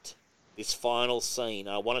liked this final scene.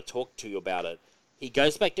 I want to talk to you about it. He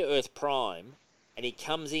goes back to Earth Prime, and he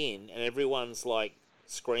comes in, and everyone's, like,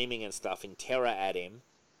 screaming and stuff in terror at him.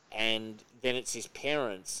 And then it's his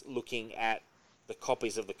parents looking at the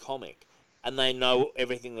copies of the comic, and they know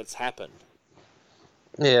everything that's happened.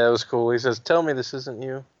 Yeah, it was cool. He says, tell me this isn't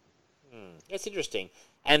you. That's interesting.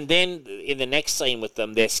 And then in the next scene with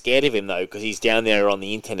them, they're scared of him, though, because he's down there on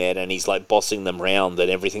the internet and he's, like, bossing them round,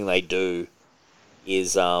 and everything they do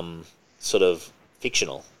is sort of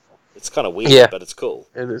fictional. It's kind of weird, but it's cool.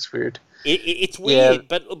 It is weird. It's weird,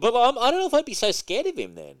 but I don't know if I'd be so scared of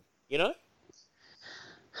him then, you know?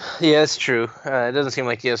 Yeah, it's true. It doesn't seem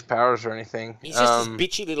like he has powers or anything. He's just this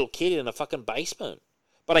bitchy little kid in a fucking basement.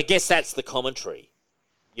 But I guess that's the commentary,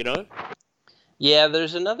 you know? Yeah,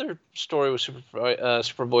 there's another story with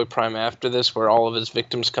Superboy Prime after this where all of his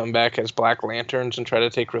victims come back as Black Lanterns and try to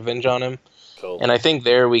take revenge on him. Cool. And I think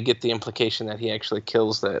there we get the implication that he actually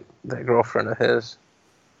kills that girlfriend of his.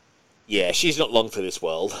 Yeah, she's not long for this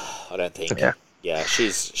world, I don't think. Yeah,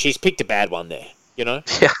 she's picked a bad one there, you know?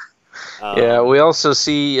 Yeah. Yeah, we also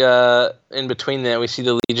see, in between that, we see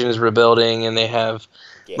the Legion is rebuilding, and they have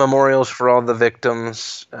memorials for all the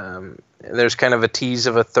victims. There's kind of a tease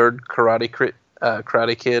of a third Karate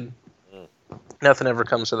Kid. Nothing ever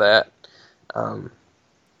comes of that.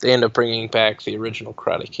 They end up bringing back the original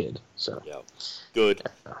Karate Kid. So good.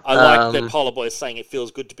 I like that Polar Boy is saying it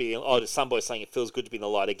feels good to be. Some boy saying it feels good to be in the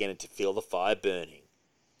light again and to feel the fire burning.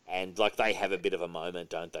 And, like, they have a bit of a moment,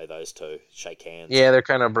 don't they, those two? Shake hands. Yeah, they're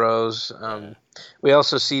kind of bros. We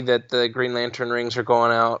also see that the Green Lantern rings are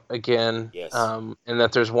going out again. Yes. And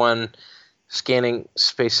that there's one scanning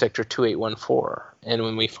space sector 2814, and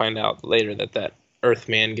when we find out later that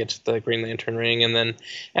Earthman gets the Green Lantern ring, and then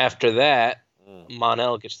after that,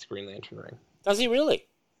 Mon-El gets the Green Lantern ring. Does he really?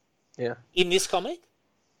 Yeah. In this comic?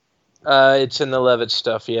 It's in the Levitt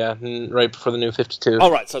stuff, yeah, right before the New 52.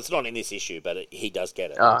 Oh, right, so it's not in this issue, but he does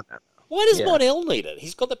get it. Oh, no. Why does Mon-El need it?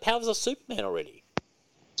 He's got the powers of Superman already.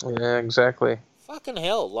 Yeah, exactly. Fucking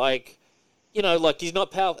hell, like, you know, like he's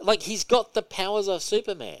not he's got the powers of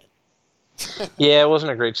Superman. Yeah, it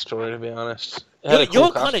wasn't a great story, to be honest.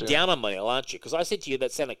 You're kind of down on Mon-El, aren't you? Because I said to you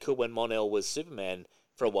that sounded cool when Mon-El was Superman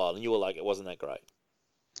for a while, and you were like, it wasn't that great.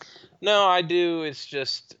 No, I do. It's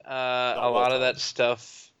just a lot of that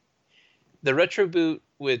stuff. The retro boot,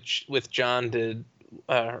 which with John did,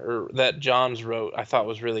 or that Johns wrote, I thought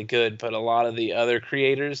was really good. But a lot of the other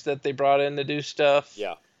creators that they brought in to do stuff,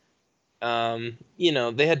 you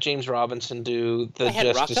know, they had James Robinson do the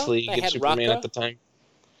Justice League and Superman at the time.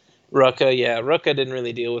 Rucka, yeah. Rucka didn't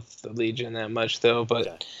really deal with the Legion that much, though.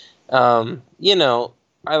 But, you know,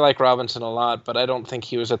 I like Robinson a lot, but I don't think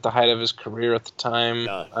he was at the height of his career at the time.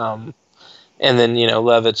 No. And then, you know,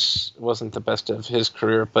 Levitz wasn't the best of his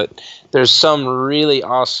career. But there's some really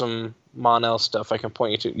awesome Mon-El stuff I can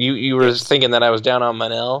point you to. You were thinking that I was down on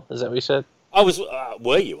Mon-El? Is that what you said? I was.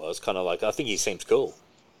 Were you? I was kind of like, I think he seems cool.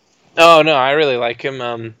 Oh, no, I really like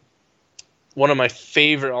him. One of my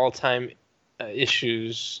favorite all-time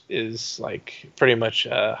issues is like pretty much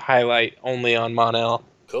a highlight only on Mon-El.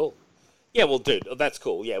 Cool. Yeah, well, dude, that's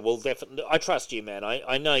cool. Yeah, well, definitely. I trust you, man.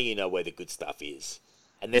 I know you know where the good stuff is.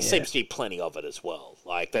 And there seems to be plenty of it as well.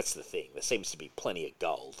 Like, that's the thing. There seems to be plenty of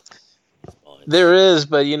gold. There is,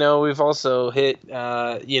 but, you know, we've also hit, you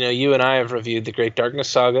know, you and I have reviewed the Great Darkness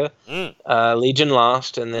Saga, Legion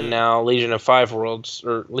Lost, and then now Legion of 5 Worlds,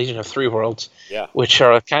 or Legion of 3 Worlds, which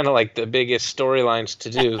are kind of like the biggest storylines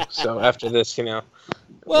to do. So after this, you know,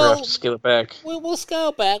 we'll have to scale it back. We'll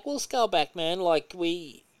scale back. We'll scale back, man. Like,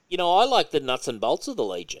 you know, I like the nuts and bolts of the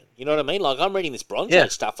Legion. You know what I mean? Like, I'm reading this Bronze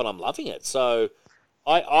Age stuff and I'm loving it. So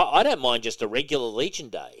I don't mind just a regular Legion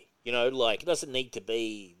day. You know, like, it doesn't need to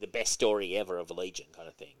be the best story ever of a Legion kind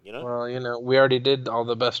of thing, you know? Well, you know, we already did all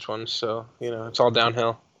the best ones, so, you know, it's all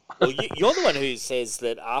downhill. Well, you're the one who says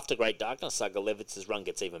that after Great Darkness Saga, Levitz's run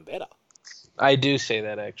gets even better. I do say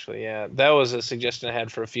that, actually, yeah. That was a suggestion I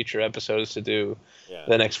had for future episodes to do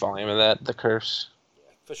the next volume of that, The Curse.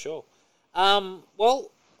 Yeah, for sure.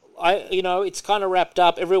 Well, you know, it's kind of wrapped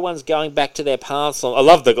up. Everyone's going back to their paths. I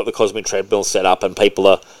love they've got the Cosmic Treadmill set up and people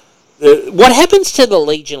are... what happens to the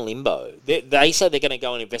Legion Limbo? They say they're going to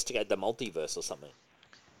go and investigate the multiverse or something.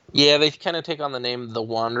 Yeah, they kind of take on the name The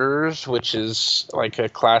Wanderers, which is like a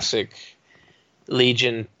classic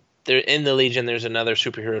Legion. In the Legion, there's another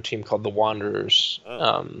superhero team called the Wanderers,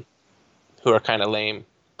 who are kind of lame.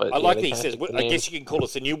 But I like that he says, I guess you can call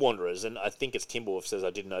us the new Wanderers, and I think it's Timberwolf says, I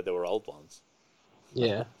didn't know there were old ones.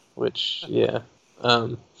 Yeah, which,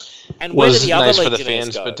 and where was do the other nice for the Legionnaires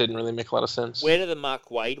fans, go? but didn't really make a lot of sense. Where do the Mark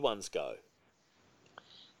Waid ones go?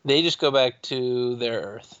 They just go back to their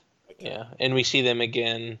Earth. Okay. Yeah, and we see them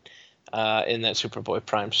again in that Superboy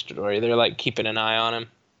Prime story. They're like keeping an eye on him.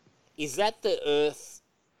 Is that the Earth?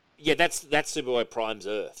 Yeah, that's Superboy Prime's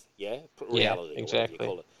Earth. Yeah, reality. Yeah, exactly. Or whatever you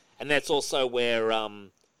call it. And that's also where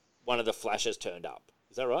one of the Flashes turned up.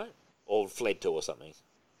 Is that right? Or fled to or something?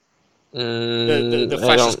 The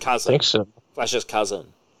Flash's cousin. I think so. Flash's cousin.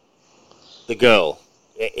 The girl.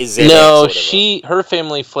 Is no, her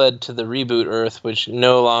family fled to the reboot Earth, which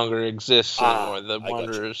no longer exists anymore. The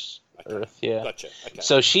Wanderers Earth, yeah. Gotcha. Okay.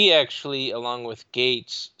 So she actually, along with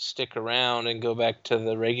Gates, stick around and go back to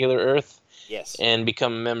the regular Earth. Yes. And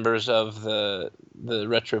become members of the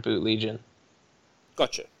Retroboot Legion.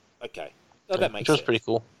 Gotcha. Okay. Oh, that makes sense. Which was pretty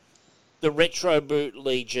cool. The Retroboot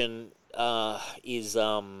Legion is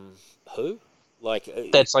who?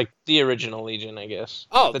 Like that's like the original Legion, I guess.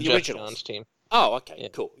 Oh, the the Jeff original Johns team. Oh, okay,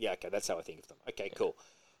 cool. Yeah, okay, that's how I think of them. Okay, cool.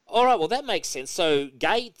 All right, well, that makes sense. So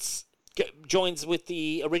Gates joins with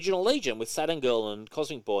the original Legion with Saturn Girl and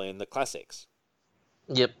Cosmic Boy and the classics.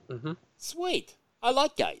 Yep. Mm-hmm. Sweet. I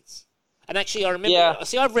like Gates. And actually, I remember... Yeah.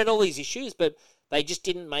 See, I've read all these issues, but they just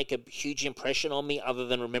didn't make a huge impression on me other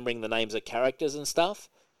than remembering the names of characters and stuff.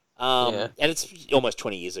 And it's almost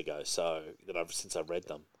 20 years ago, so since I've read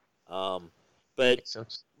them. But,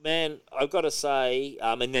 man, I've got to say...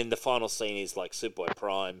 and then the final scene is like Superboy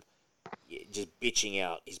Prime just bitching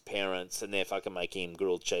out his parents and they're fucking making him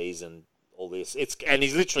grilled cheese and all this. And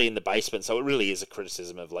he's literally in the basement, so it really is a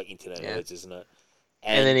criticism of like internet nerds, isn't it?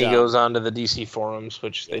 And then he goes on to the DC forums,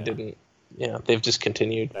 which they didn't... Yeah, they've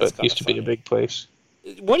discontinued, but used to be a big place.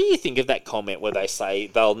 What do you think of that comment where they say,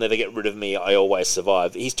 they'll never get rid of me, I always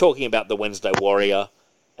survive? He's talking about the Wednesday Warrior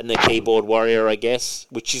and the keyboard warrior, I guess,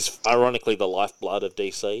 which is ironically the lifeblood of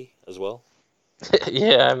DC as well.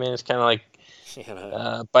 Yeah, I mean, it's kind of like You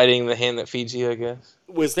know. biting the hand that feeds you, I guess.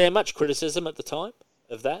 Was there much criticism at the time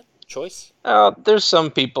of that choice? There's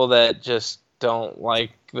some people that just don't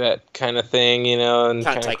like that kind of thing, and Can't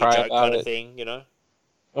kind of take a cry joke about kind it. of thing, you know?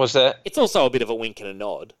 What's that? It's also a bit of a wink and a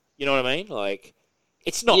nod. You know what I mean? Like,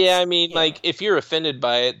 it's not... Yeah, I mean, you know. if you're offended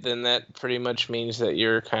by it, then that pretty much means that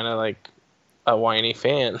you're kind of like a whiny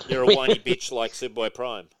fan. You're a whiny bitch like Superboy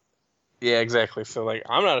Prime. Yeah, exactly. So, like,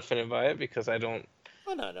 I'm not offended by it because I don't,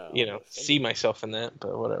 Oh, no. see myself in that,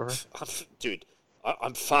 but whatever. Dude,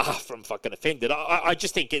 I'm far from fucking offended. I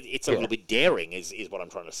just think it's a little bit daring, is what I'm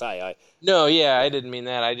trying to say. No, yeah, I didn't mean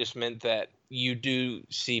that. I just meant that you do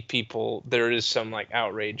see people, there is some, like,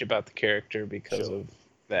 outrage about the character because of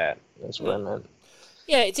that. That's what I meant.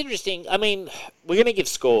 Yeah, it's interesting. I mean, we're going to give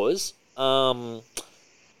scores. I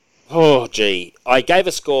gave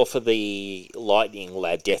a score for the Lightning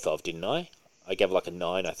Lad Death of, didn't I? I gave like a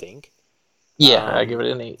 9, I think. Yeah, I give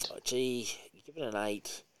it an 8. You give it an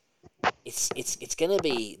 8. It's going to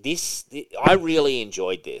be this. I really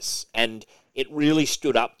enjoyed this, and it really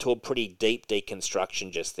stood up to a pretty deep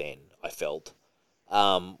deconstruction just then, I felt.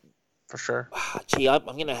 For sure. I'm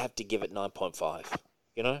going to have to give it 9.5,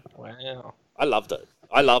 you know? Wow. I loved it.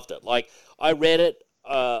 Like, I read it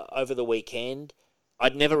over the weekend.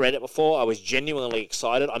 I'd never read it before. I was genuinely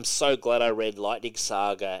excited. I'm so glad I read Lightning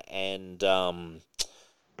Saga and the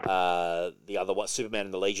other one, Superman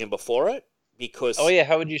and the Legion, before it, because... Oh, yeah,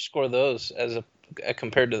 how would you score those as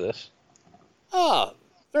compared to this?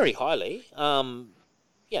 Very highly.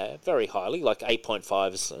 Yeah, very highly, like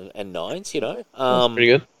 8.5s and 9s, you know. That's pretty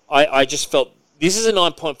good. I just felt... This is a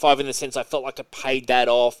 9.5 in the sense I felt like I paid that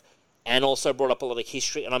off and also brought up a lot of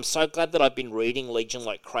history. And I'm so glad that I've been reading Legion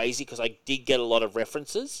like crazy because I did get a lot of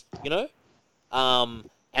references, you know,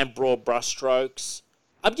 and broad brushstrokes.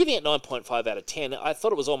 I'm giving it 9.5 out of 10. I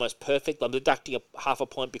thought it was almost perfect. I'm deducting half a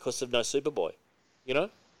point because of no Superboy, you know?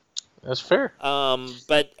 That's fair.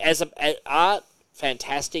 But as art,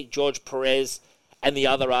 fantastic. George Perez and the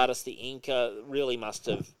other artists, the Inca, really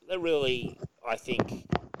they really, I think,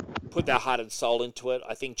 put their heart and soul into it.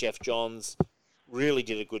 I think Jeff Johns really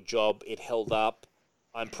did a good job. It held up.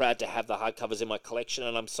 I'm proud to have the hardcovers in my collection,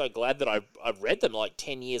 and I'm so glad that I've read them like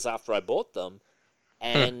 10 years after I bought them.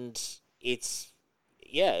 And I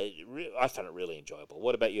found it really enjoyable.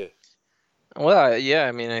 What about you? Well, yeah,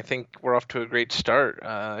 I mean, I think we're off to a great start.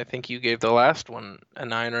 I think you gave the last one a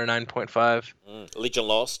 9 or a 9.5. Legion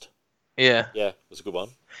Lost? Yeah. Yeah, it was a good one.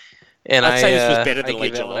 And I'd say this was better than I gave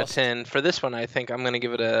Legion that one Lost. a 10. For this one, I think I'm going to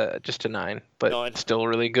give it just a 9, but 9. still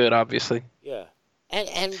really good, obviously. Yeah.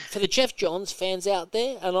 And for the Jeff Johns fans out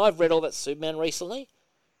there, and I've read all that Superman recently,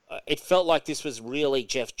 it felt like this was really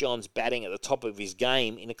Jeff Johns batting at the top of his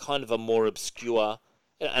game in a kind of a more obscure,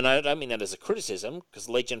 and I don't mean that as a criticism, because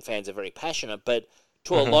Legion fans are very passionate, but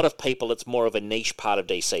to a lot of people, it's more of a niche part of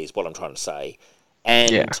DC is what I'm trying to say.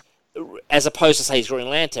 And as opposed to, say, his Green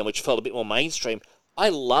Lantern, which felt a bit more mainstream, I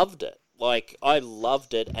loved it. Like, I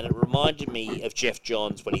loved it, and it reminded me of Jeff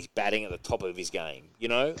Johns when he's batting at the top of his game, you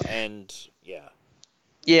know? And, yeah.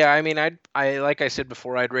 Yeah, I mean, I like I said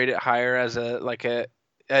before, I'd rate it higher as a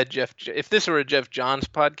Jeff. If this were a Jeff Johns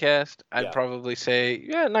podcast, I'd probably say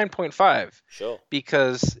 9.5. Sure.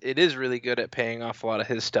 Because it is really good at paying off a lot of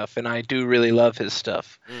his stuff, and I do really love his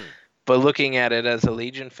stuff. But looking at it as a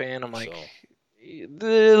Legion fan, I'm like,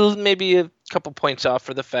 maybe a couple points off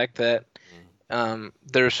for the fact that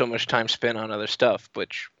there's so much time spent on other stuff,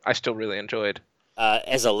 which I still really enjoyed.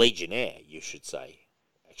 As a Legionnaire, you should say.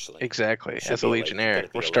 Actually. Exactly. As a Legionnaire,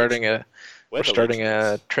 we're starting a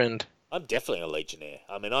trend. I'm definitely a Legionnaire.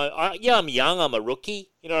 I mean, I'm young. I'm a rookie.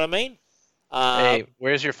 You know what I mean? Hey,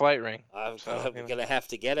 where's your flight ring? I'm gonna have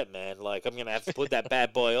to get it, man. Like, I'm gonna have to put that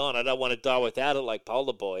bad boy on. I don't want to die without it, like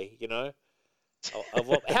Polar Boy. You know?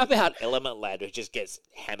 How about Element Lad, who just gets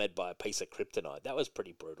hammered by a piece of kryptonite? That was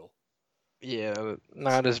pretty brutal. Yeah,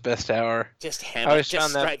 not his best hour. Just I hammered, always just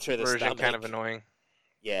found straight that through the version stomach. kind of annoying.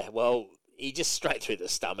 Yeah, well, he just straight through the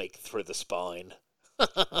stomach, through the spine.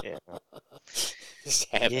 Yeah. Just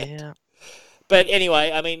hammered. Yeah. But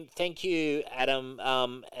anyway, I mean, thank you, Adam,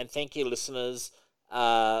 and thank you, listeners.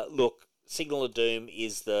 Look, Signal of Doom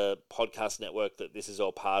is the podcast network that this is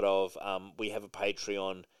all part of. We have a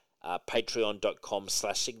Patreon,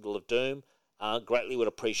 patreon.com/Signal of Doom. Greatly would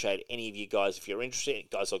appreciate any of you guys, if you're interested,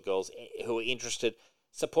 guys or girls who are interested,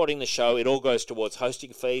 supporting the show. It all goes towards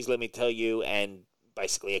hosting fees, let me tell you, and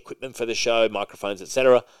basically equipment for the show, microphones,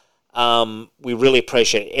 etc. We really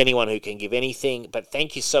appreciate anyone who can give anything, but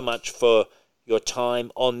thank you so much for your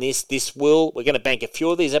time on this. We're going to bank a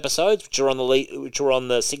few of these episodes, which are on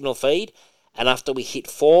the Signal feed, and after we hit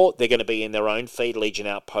 4, they're going to be in their own feed, Legion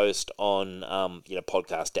Outpost on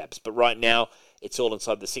podcast apps. But right now, it's all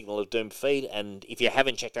inside the Signal of Doom feed, and if you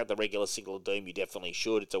haven't checked out the regular Signal of Doom, you definitely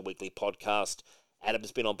should. It's a weekly podcast.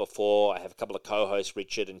 Adam's been on before. I have a couple of co-hosts,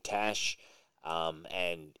 Richard and Tash,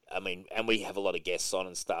 and we have a lot of guests on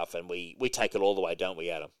and stuff, and we take it all the way, don't we,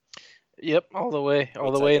 Adam? Yep, all the way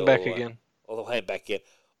and back again. All the way and back again.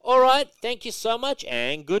 All right, thank you so much,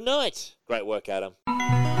 and good night. Great work, Adam.